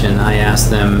suggestion, I asked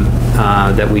them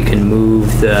that we can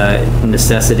move the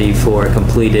necessity for a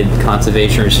completed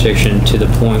conservation restriction to the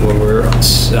point where we're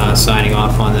signing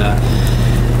off on the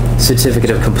certificate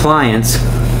of compliance,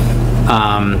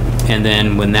 and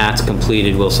then when that's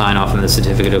completed, we'll sign off on the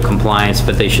certificate of compliance,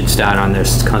 but they should start on their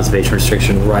conservation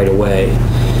restriction right away.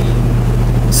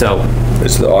 So.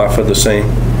 Is the offer the same?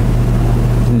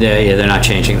 Yeah, they're not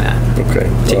changing that. Okay.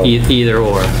 Well, either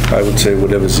or. I would say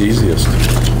whatever's easiest.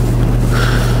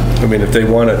 I mean, if they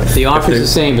want it. The offer's the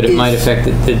same, but it might affect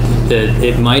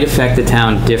the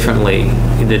town differently.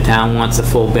 The town wants the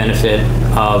full benefit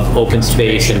of open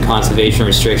space and conservation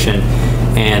restriction,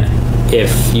 and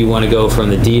if you want to go from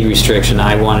the deed restriction,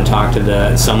 I want to talk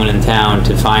to someone in town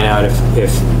to find out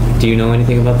if do you know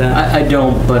anything about that? I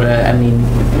don't, but I mean,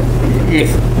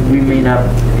 if we may not,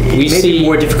 we maybe see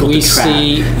more difficult we to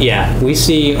track. we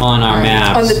see on our On the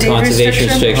maps deed conservation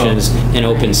restriction? restrictions and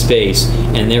open space,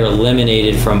 and they're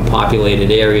eliminated from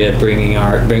populated area,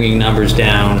 bringing numbers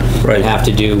down that have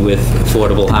to do with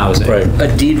affordable housing. Right. A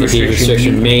deed The deed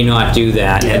restriction may not do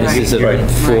that, and this is a Right.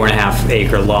 4.5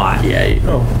 acre lot. Yeah.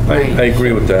 Oh, I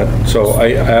agree with that. So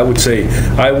I would say,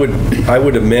 I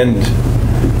would amend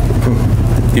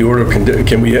the order of,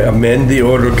 can we amend the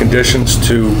order of conditions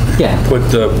to put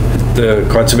the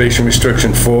conservation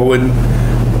restriction forward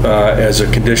as a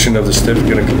condition of the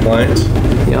certificate of compliance?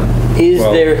 Yeah. Is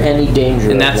there any danger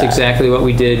And of that's that? exactly what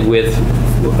we did with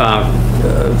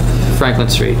Franklin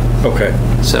Street. Okay.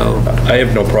 So I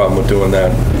have no problem with doing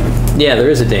that. yeah, there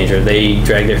is a danger. They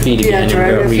drag their feet again.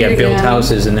 drag their We feet got built again.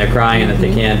 houses and they're crying that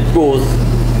they can't. Well,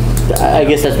 I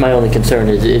guess that's my only concern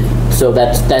so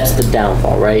that's the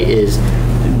downfall, right? Is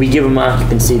we give them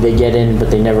occupancy, they get in,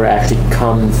 but they never actually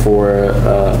come for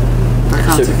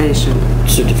Conservation.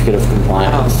 certificate of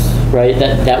compliance, right?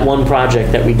 That one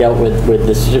project that we dealt with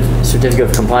the certificate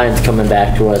of compliance coming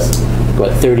back to us,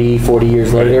 what, 30, 40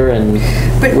 years later, and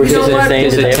But we're you know sitting there what? saying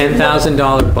There's that a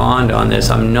 $10,000 bond on this.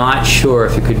 I'm not sure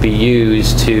if it could be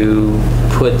used to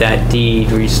put that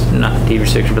not deed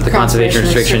restriction, but the conservation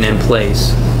restriction in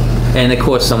place. And of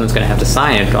course, someone's going to have to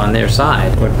sign it on their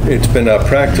side. But it's been our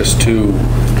practice to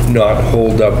not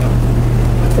hold up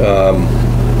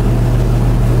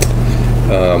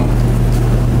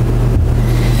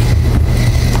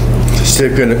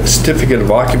certificate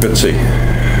of occupancy.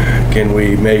 Can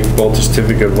we make both the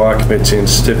certificate of occupancy and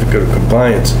certificate of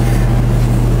compliance?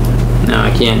 No,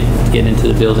 I can't get into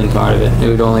the building part of it. It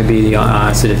would only be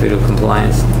the certificate of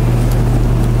compliance.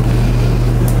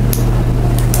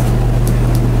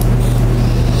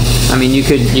 I mean, you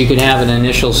could have an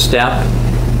initial step.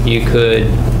 You could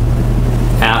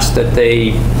ask that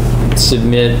they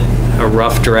submit a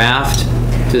rough draft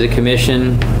to the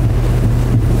commission,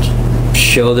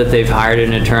 show that they've hired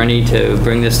an attorney to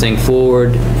bring this thing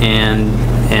forward, and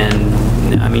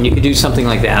I mean, you could do something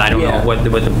like that. I don't know what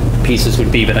the pieces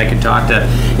would be, but I could talk to,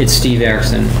 it's Steve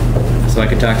Erickson, so I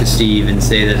could talk to Steve and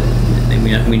say that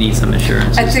we need some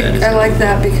assurance. I think I like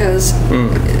that because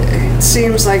it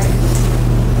seems like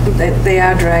they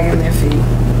are dragging their feet.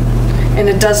 And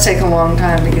it does take a long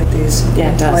time to get these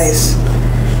in place.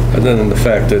 Other than the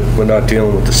fact that we're not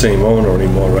dealing with the same owner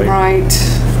anymore, right? Right.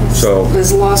 So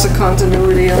there's loss of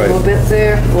continuity a little bit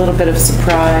there. A little bit of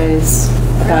surprise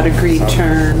about agreed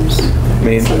terms. I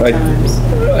mean,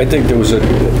 I think it was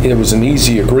an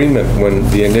easy agreement when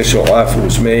the initial offer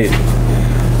was made,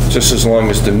 just as long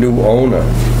as the new owner,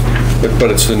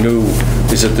 but it's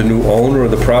is it the new owner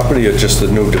of the property or just the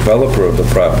new developer of the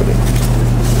property?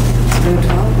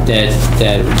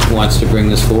 That wants to bring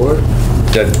this forward?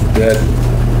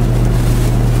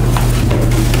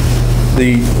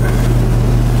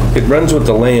 It runs with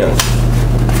the land,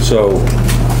 so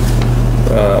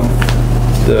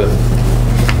the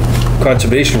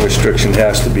conservation restriction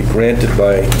has to be granted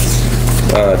by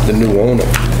the new owner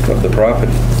of the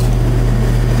property.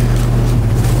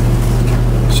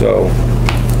 So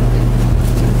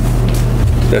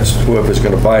that's whoever's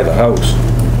going to buy the house,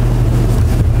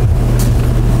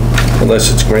 unless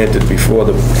it's granted before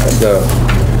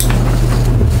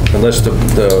unless the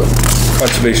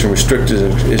conservation restriction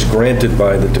is granted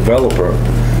by the developer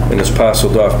and is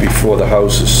parceled off before the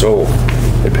house is sold.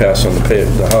 They pass on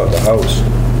the house.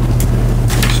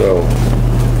 So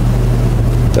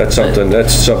that's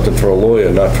something for a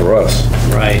lawyer, not for us.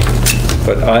 Right.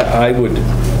 But I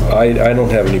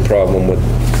don't have any problem with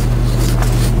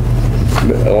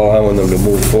allowing them to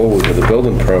move forward with a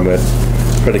building permit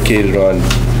predicated on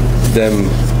them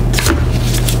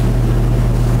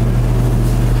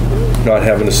not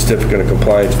having a certificate of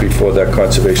compliance before that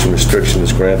conservation restriction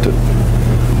is granted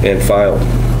and filed.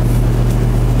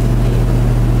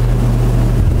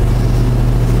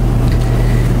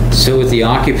 So with the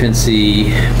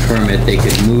occupancy permit, they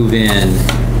could move in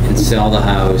and sell the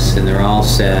house, and they're all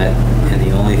set, and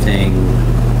the only thing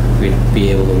we'd be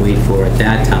able to wait for at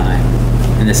that time,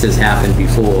 and this has happened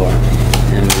before,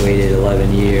 and we waited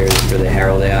 11 years for the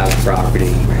Harold Ave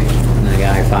property, and the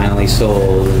guy finally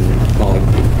sold, and well,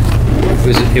 it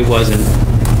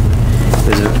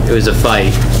was a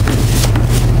fight.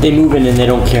 They move in and they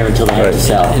don't care until they have to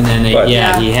sell. And then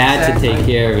he had to take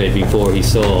care of it before he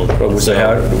sold. But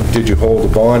did you hold a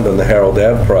bond on the Harold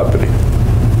Ave property?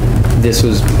 This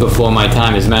was before my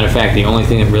time. As a matter of fact, the only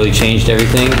thing that really changed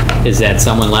everything is that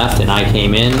someone left and I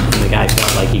came in, and the guy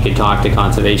felt like he could talk to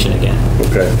conservation again.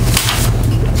 Okay.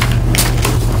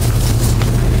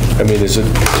 I mean,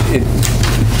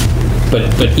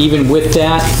 But even with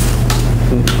that,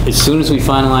 as soon as we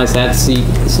finalized that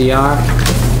CR,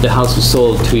 the house was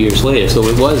sold 2 years later, so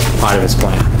it was part of his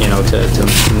plan, you know,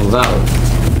 to move out.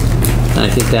 And I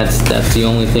think that's the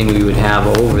only thing we would have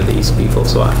over these people.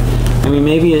 So I mean,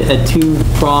 maybe a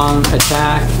two-prong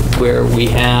attack where we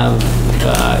have,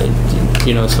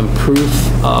 you know, some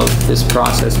proof of this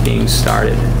process being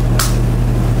started.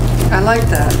 I like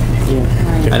that.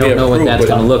 I don't know what that's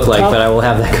going to look like, but I will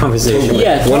have that conversation.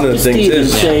 Yeah, One of the things Steve,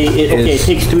 is, say, okay, it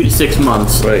takes 3 to 6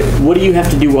 months. Right. What do you have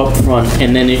to do up front,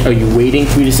 and then are you waiting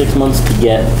 3 to 6 months to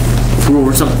get approval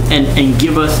or something? And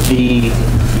give us the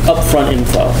upfront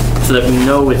info so that we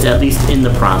know it's at least in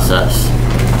the process.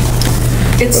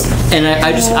 And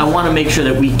I want to make sure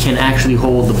that we can actually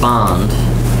hold the bond.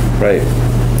 Right.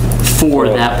 For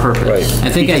that purpose. Right. I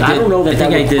think I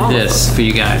did this for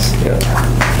you guys. Yeah.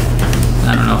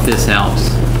 I don't know if this helps.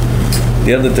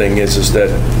 The other thing is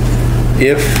that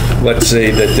if, let's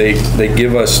say that they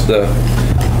give us the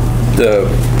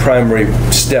primary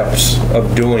steps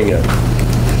of doing it,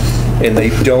 and they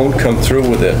don't come through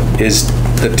with it, is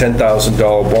the $10,000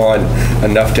 bond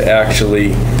enough to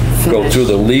actually go through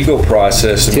the legal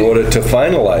process in order to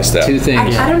finalize that? Two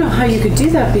things. I don't know how you could do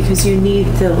that because you need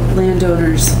the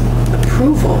landowner's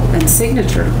approval and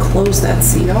signature to close that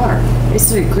CR.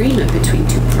 It's an agreement between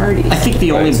two parties. I think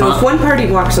the only So if bond, one party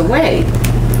walks away,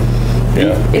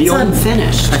 it's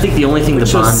unfinished. I think the only thing the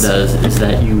bond does is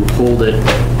that you hold it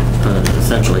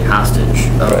essentially hostage.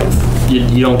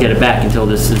 You don't get it back until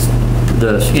this is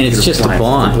the. And it's just a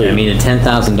bond. Complete. I mean, a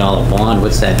 $10,000 bond,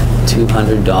 what's that,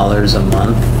 $200 a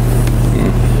month?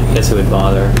 I guess it would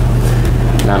bother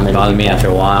me after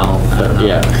a while. I don't know.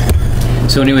 Yeah.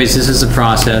 So anyways, this is the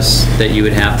process that you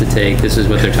would have to take. This is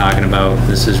what they're talking about.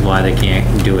 This is why they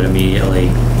can't do it immediately.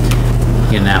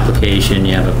 You get an application,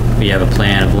 you have a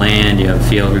plan of land, you have a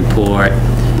field report,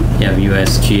 you have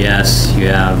USGS, you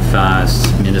have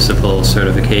municipal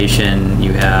certification,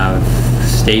 you have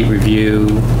state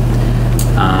review,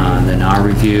 then our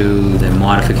review, then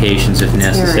modifications if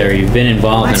necessary. You've been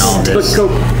involved in all of this.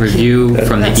 Review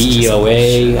from the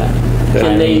EEOA.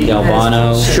 Can they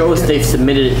Delvano. show us they've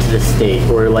submitted it to the state,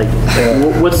 or like,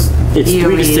 it's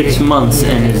 3 to 6 months,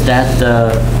 and is that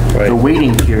the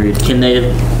waiting period?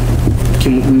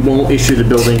 We won't issue the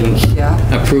building.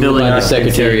 Approved by the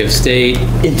Secretary of State.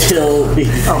 Until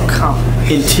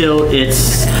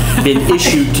it's been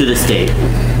issued to the state.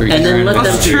 And then let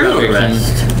them do the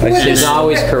rest. There's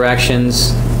always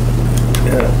corrections.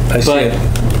 Yeah,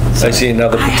 I see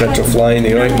another potential fly in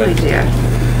the ointment.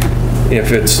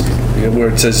 If it's where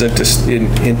it says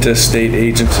interstate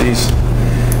agencies,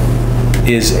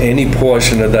 is any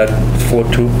portion of that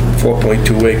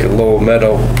 4.2 acre Lower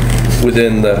Meadow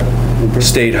within the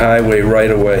state highway right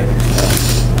away?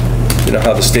 You know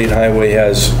how the state highway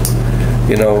has,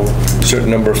 you know, a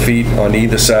certain number of feet on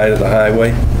either side of the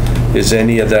highway? Is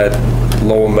any of that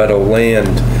Lower Meadow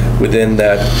land within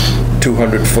that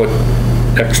 200-foot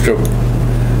extra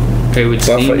It would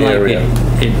buffer seem like area?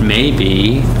 it may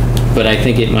be, but I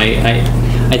think it might.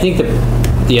 I think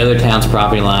the other town's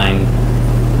property line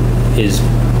is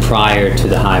prior to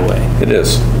the highway. It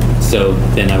is. So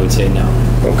then I would say no.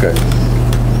 Okay.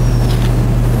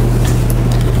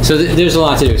 So there's a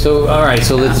lot to do. So all right.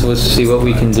 So let's see what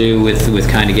we can do with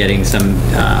kind of getting some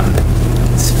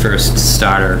first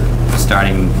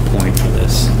starting point for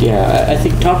this. Yeah, I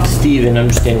think talk to Steve and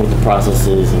understand what the process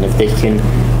is, and if they can,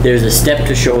 there's a step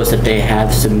to show us that they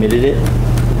have submitted it,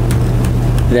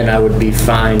 then I would be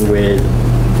fine with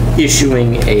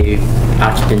issuing a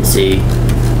occupancy,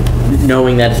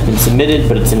 knowing that it's been submitted,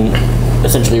 but it's in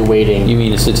essentially waiting. You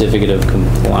mean a certificate of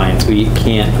compliance? We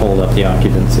can't hold up the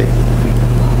occupancy.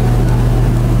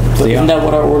 So isn't that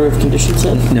what our order of conditions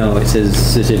says? No, it says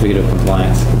certificate of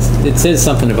compliance. It says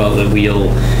something about that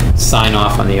we'll sign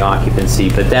off on the occupancy,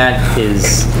 but that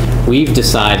is, we've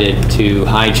decided to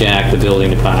hijack the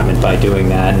building department by doing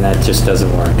that, and that just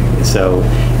doesn't work. So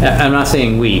I'm not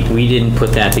saying we didn't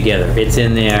put that together. It's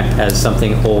in there as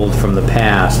something old from the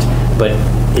past, but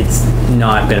it's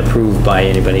not been approved by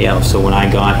anybody else. So when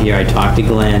I got here, I talked to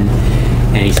Glenn,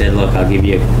 and he said, look, I'll give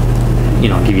you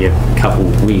a couple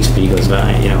of weeks, but he goes,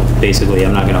 basically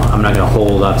I'm not gonna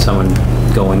hold up someone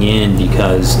going in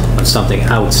because of something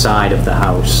outside of the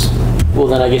house. Well,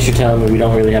 then I guess you're telling me we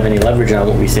don't really have any leverage on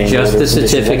what we say. Just the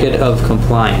certificate of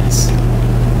compliance.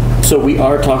 So we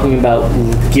are talking about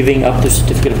giving up the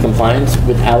certificate of compliance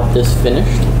without this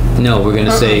finished? No, we're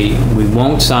gonna say we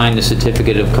won't sign the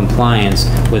certificate of compliance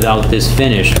without this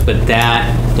finished, but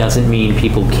that doesn't mean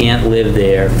people can't live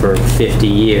there for 50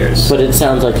 years. But it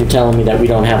sounds like you're telling me that we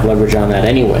don't have leverage on that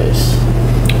anyways.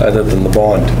 Other than the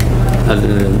bond. other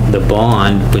than the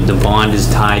bond, but the bond is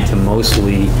tied to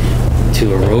mostly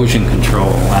to erosion control,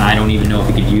 and I don't even know if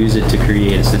we could use it to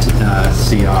create a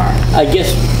CR. I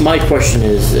guess my question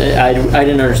is, I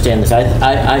didn't understand this.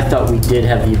 I thought we did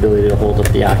have the ability to hold up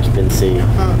the occupancy.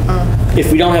 If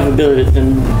we don't have ability,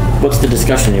 then what's the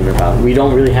discussion even about? We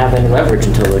don't really have any leverage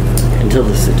until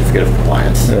the certificate of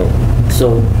compliance. No.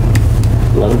 So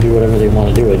let them do whatever they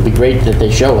want to do. It'd be great that they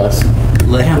show us.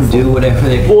 Let them do whatever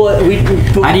they. Well,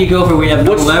 how do you go for we have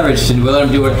no leverage to let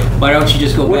them do it? Why don't you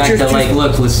just go back to like,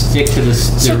 look, let's stick to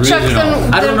the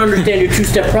original. I don't understand your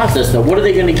two-step process though. What are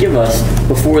they going to give us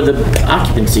before the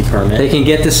occupancy permit? They can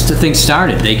get this thing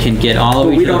started. They can get all the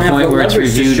way to the point where it's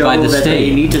reviewed by the state.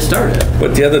 They need to start it.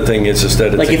 But the other thing is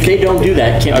that it's like if they don't do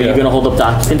that, are you going to hold up the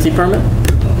occupancy permit?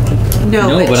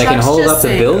 No, but I can hold up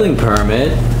the building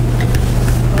permit.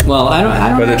 Well, I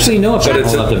don't actually know if I can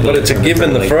hold up the building permit. But it's a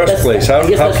given in the first place. How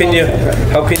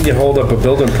can you hold up a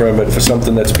building permit for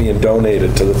something that's being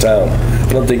donated to the town?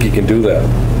 I don't think you can do that.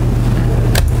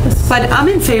 But I'm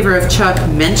in favor of Chuck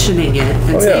mentioning it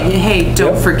and saying, hey,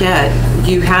 don't forget,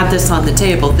 you had this on the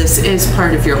table. This is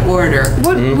part of your order.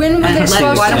 When were they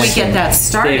supposed why don't we to? get that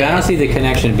started? Dave, I don't see the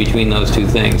connection between those two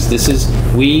things.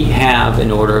 We have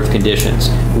an order of conditions.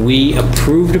 We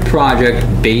approved a project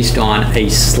based on a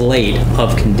slate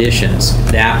of conditions.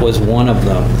 That was one of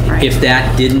them. Right. If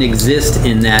that didn't exist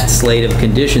in that slate of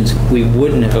conditions, we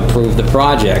wouldn't have approved the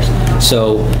project.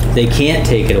 So they can't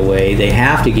take it away. They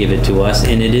have to give it to us,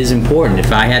 and it is important.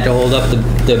 If I had to hold up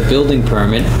the building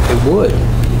permit, it would,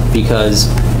 because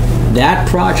that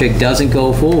project doesn't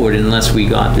go forward unless we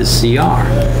got this CR.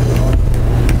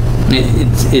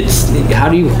 It's how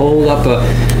do you hold up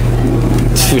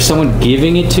for someone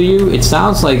giving it to you? It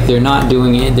sounds like they're not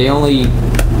doing it.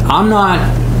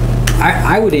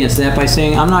 I would answer that by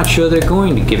saying I'm not sure they're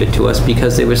going to give it to us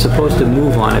because they were supposed to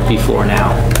move on it before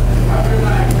now.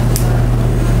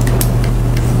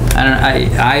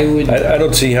 I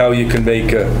don't see how you can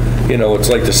make it's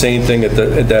like the same thing at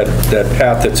that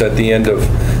path that's at the end of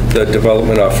the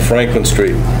development off Franklin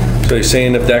Street. So you're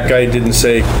saying if that guy didn't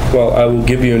say, well, I will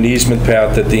give you an easement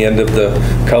path at the end of the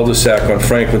cul-de-sac on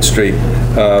Franklin Street,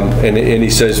 and he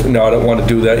says, no, I don't want to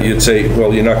do that, you'd say,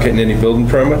 well, you're not getting any building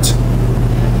permits?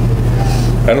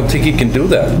 I don't think he can do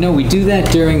that. No, we do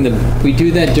that during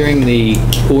the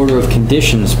order of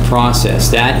conditions process.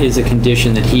 That is a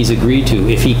condition that he's agreed to.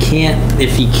 If he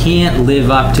can't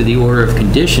live up to the order of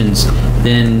conditions,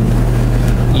 then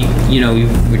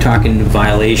we're talking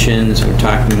violations, we're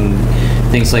talking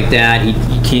things like that. He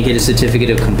can't get a certificate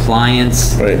of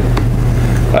compliance. Right.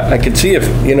 I can see if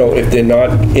they're not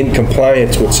in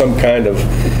compliance with some kind of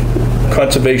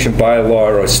conservation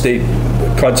bylaw or state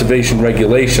conservation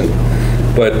regulation.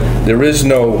 But there is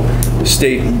no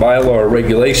state bylaw or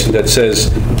regulation that says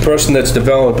the person that's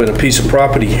developing a piece of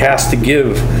property has to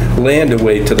give land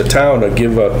away to the town or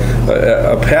give a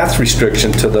path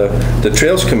restriction to the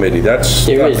Trails Committee. That's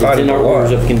not part of the law.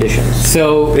 Orders of conditions.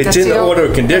 So it's in the order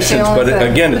of conditions, but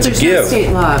again, it's a give. There's no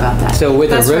state law about that. So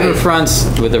with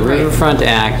the Riverfront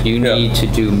Act, you need to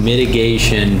do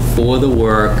mitigation for the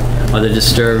work or the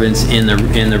disturbance in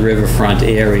the riverfront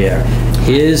area.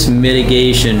 His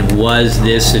mitigation was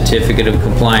this certificate of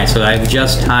compliance, so I've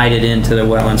just tied it into the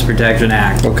Wetlands Protection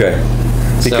Act. Okay,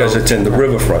 because it's in the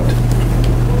riverfront.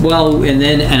 Well,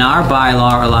 and our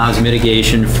bylaw allows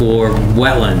mitigation for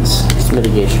wetlands. It's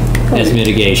mitigation. It's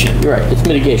mitigation. You're right, it's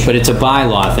mitigation. But it's a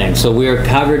bylaw thing, so we're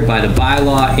covered by the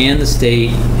bylaw and the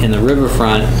state in the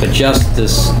riverfront, but just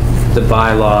the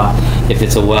bylaw if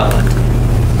it's a wetland.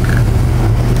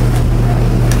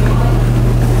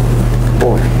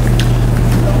 Boy.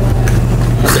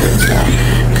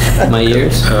 My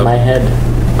ears? My head.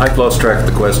 I've lost track of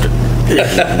the question.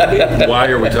 Why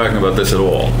are we talking about this at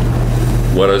all?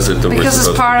 What is it that we're Because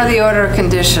it's part of the order of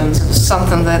conditions. It's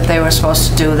something that they were supposed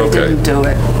to do. They didn't do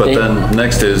it. But then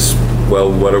next is,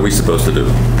 well, what are we supposed to do?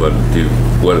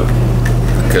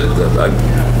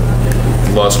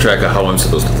 I've lost track of how I'm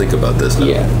supposed to think about this now.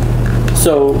 Yeah.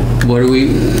 So,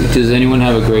 does anyone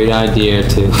have a great idea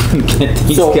to get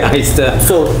these guys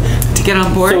to get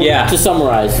on board? To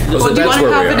summarize. Well, do you want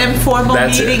to have an informal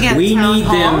meeting at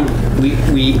Town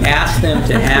Hall? We asked them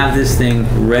to have this thing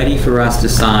ready for us to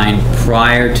sign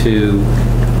prior to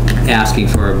asking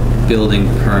for a building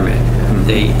permit.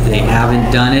 They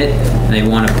haven't done it, and they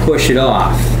want to push it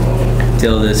off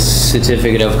till the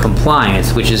certificate of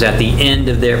compliance, which is at the end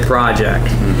of their project.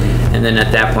 And then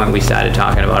at that point, we started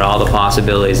talking about all the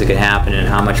possibilities that could happen and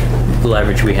how much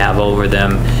leverage we have over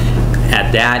them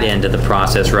at that end of the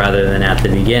process rather than at the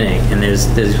beginning. And there's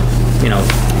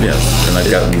Yes, and I've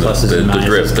gotten the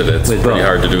drift that it's pretty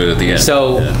hard to do it at the end.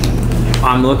 So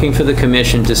I'm looking for the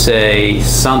commission to say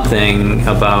something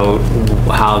about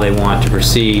how they want to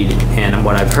proceed, and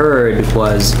what I've heard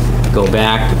was go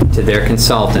back to their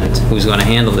consultant, who's going to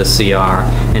handle the CR,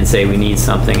 and say we need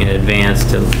something in advance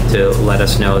to let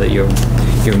us know that you're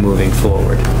moving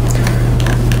forward.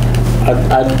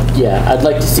 I'd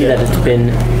like to see that it's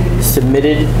been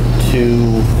submitted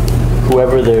to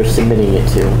whoever they're submitting it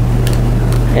to.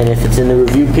 And if it's in the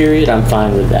review period, I'm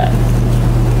fine with that.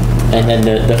 And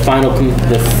then the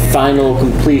final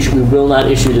completion, we will not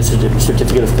issue the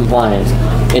certificate of compliance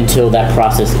until that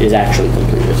process is actually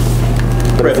completed.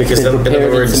 But Right, because in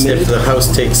other words, if submitted, the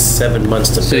house takes 7 months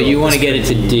to build. So you want to get it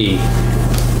to D.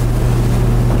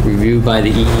 Review by the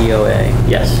EEOA.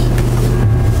 yes.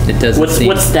 It doesn't seem...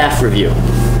 What's staff review?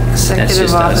 That's Executive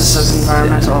just Office us. of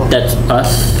Environmental. That's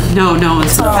us. No,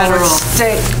 it's the Oh, federal. it's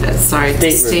state. Sorry,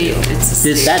 State state. review. It's a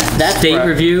state. That's State where-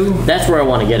 review? That's where I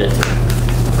want to get it to.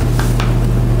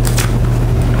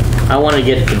 I want to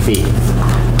get it to B.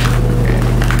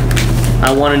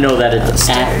 I want to know that it's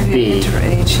at B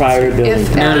prior to building.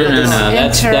 If- No,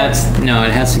 This that's, no,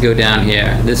 it has to go down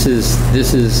here. This is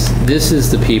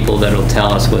the people that'll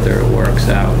tell us whether it works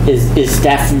out. Is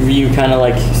staff review kind of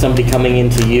like somebody coming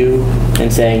into you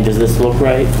and saying, does this look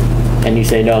right? And you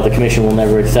say, no, the commission will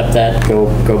never accept that,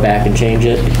 go back and change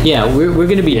it? Yeah, we're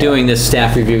going to be doing this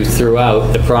staff review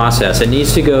throughout the process. It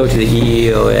needs to go to the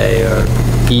EEOA or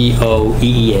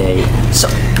EOEA. So,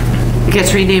 It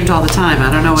gets renamed all the time. I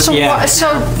don't know what. so, Yeah.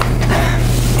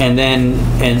 And then,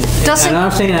 and Doesn't- I'm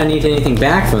not saying I need anything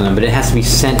back from them, but it has to be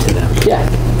sent to them. Yeah.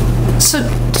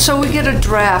 so we get a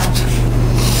draft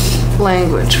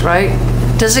language, right?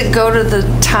 Does it go to the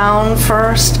town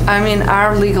first? I mean,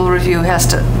 our legal review has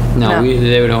to. No,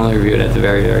 they would only review it at the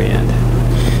very, very end.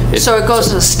 So it goes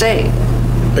to the state.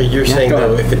 But you're saying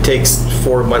though, if it takes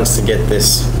 4 months to get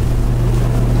this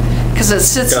Because it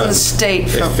sits in done, the state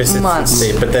if it sits for in months.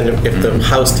 state, but then if the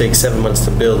house takes 7 months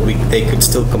to build, they could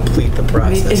still complete the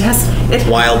process It has.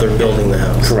 while they're building the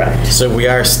house. Correct. So we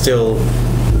are still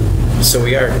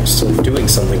doing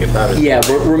something about it. Yeah,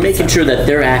 we're making sure that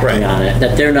they're acting Right. on it,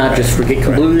 that they're not just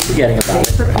completely forgetting about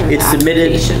it. It's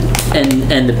submitted,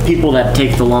 and the people that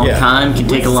take the long Yeah. time can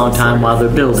take a long time while they're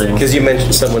building. Because you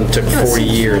mentioned someone took 40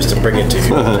 years to bring it to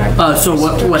you. So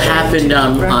what happened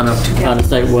on a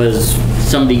site was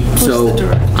somebody, so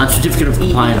on certificate of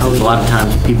compliance, a lot of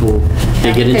times people,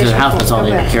 they get into the house, that's all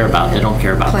they care about. They don't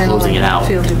care about closing it out.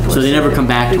 So they never come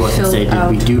back to us and say, did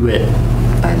we do it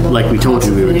like we told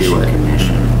you we would do it?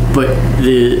 But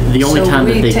the only time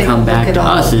that they come back to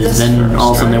us is then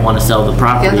all of a sudden they want to sell the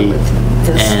property,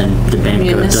 and the bank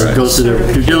goes through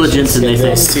their due diligence and they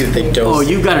They'll say, see that they don't. oh,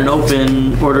 you've got an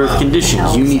open order of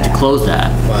conditions, you need to close that.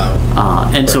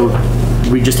 Wow. And so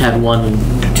we just had one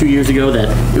 2 years ago that,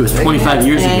 it was 25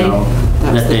 years ago,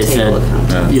 that they said,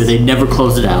 they never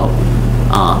closed it out.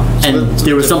 And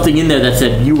there was something in there that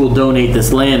said, you will donate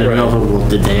this land, and we all thought, well,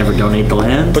 did they ever donate the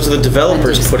land? But so the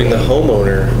developer's putting the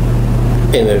homeowner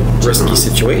in a risky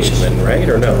situation then, right?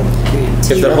 Or no?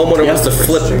 If the homeowner wants to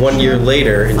flip 1 year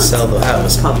later and sell the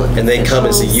house, and they come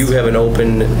and say, you have an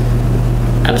open,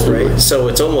 Absolutely. right? So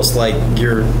it's almost like we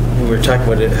were talking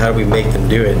about it, how do we make them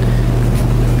do it?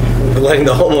 Letting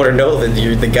the homeowner know that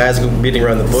the guy's beating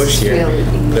around the bush here,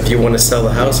 but if you want to sell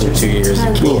the house in 2 years,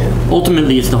 you can.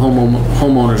 Ultimately, it's the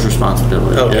homeowner's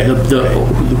responsibility. Okay.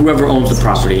 Whoever owns the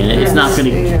property, and it's not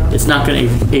going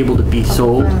to able to be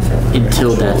sold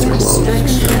until that's closed.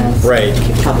 Right.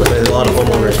 But a lot of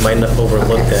homeowners might not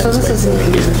overlook that.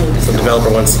 So the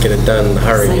developer wants to get it done in a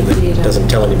hurry and then doesn't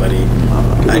tell anybody.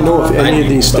 I know if any of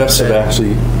these steps have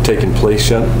actually taken place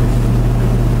yet.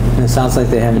 It sounds like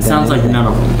they haven't It done sounds like anything.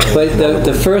 none of them. But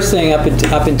the first thing up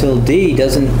until D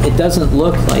doesn't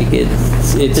look like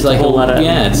it's a like whole lot of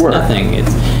it's work. nothing.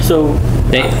 So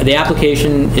The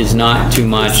application is not too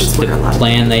much. The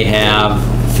plan they have,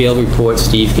 field report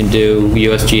Steve can do,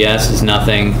 USGS is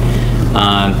nothing.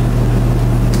 I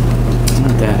don't know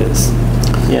what that is.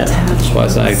 yeah,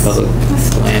 Quasi public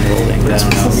land holding, I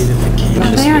don't know.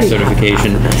 Municipal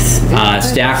certification.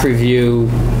 Staff review,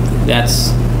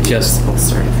 that's just.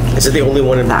 Is it the only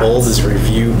one in bold is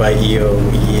review by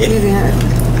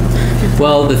EOEA?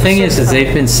 Well, the thing is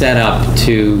they've been set up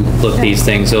to look these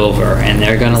things over, and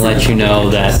they're going to let you know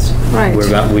that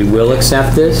we will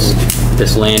accept this.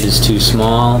 This land is too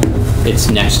small. It's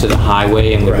next to the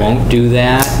highway, and we won't do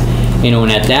that.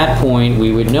 And at that point,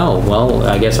 we would know, well,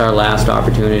 I guess our last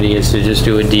opportunity is to just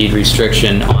do a deed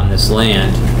restriction on this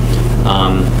land.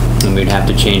 And we'd have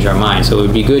to change our mind. So it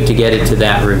would be good to get it to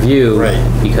that review,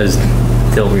 because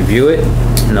they'll review it,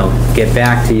 and they'll get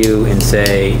back to you and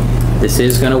say, this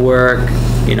is going to work,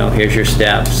 here's your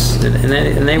steps,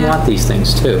 and they want these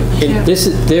things too. Yeah.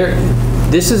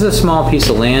 This is a small piece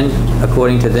of land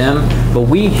according to them, but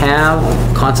we have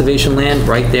conservation land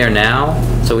right there now.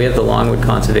 So we have the Longwood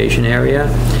Conservation Area,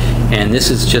 and this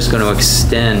is just going to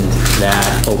extend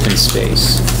that open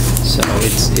space. So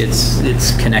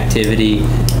it's connectivity.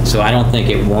 So I don't think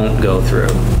it won't go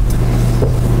through.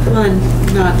 Well, and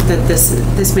not that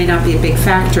this may not be a big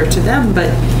factor to them,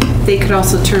 but they could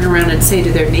also turn around and say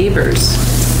to their neighbors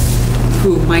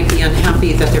who might be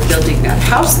unhappy that they're building that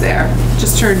house there,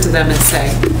 just turn to them and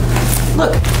say,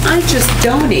 look, I just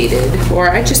donated, or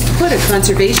I just put a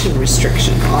conservation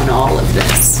restriction on all of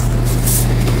this.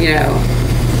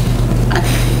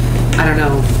 I don't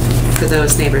know, for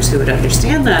those neighbors who would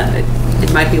understand that,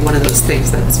 it might be one of those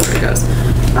things that sort of goes,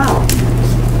 oh,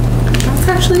 that's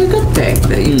actually a good thing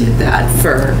that you did that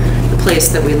for the place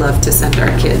that we love to send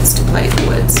our kids to play in the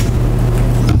woods.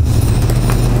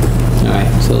 All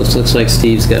right, so this looks like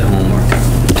Steve's got homework.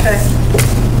 Okay.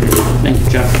 Thank you,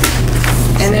 Chuck.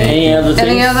 Any other things?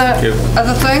 Any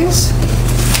other things?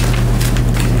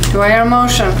 Do I hear a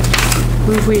motion?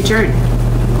 Move we adjourn.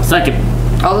 Second.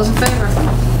 All those in favor?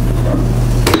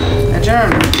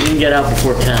 Adjourn. We didn't get out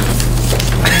before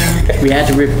 10. We had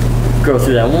to go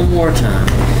through that one more time.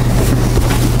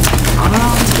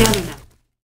 All together now.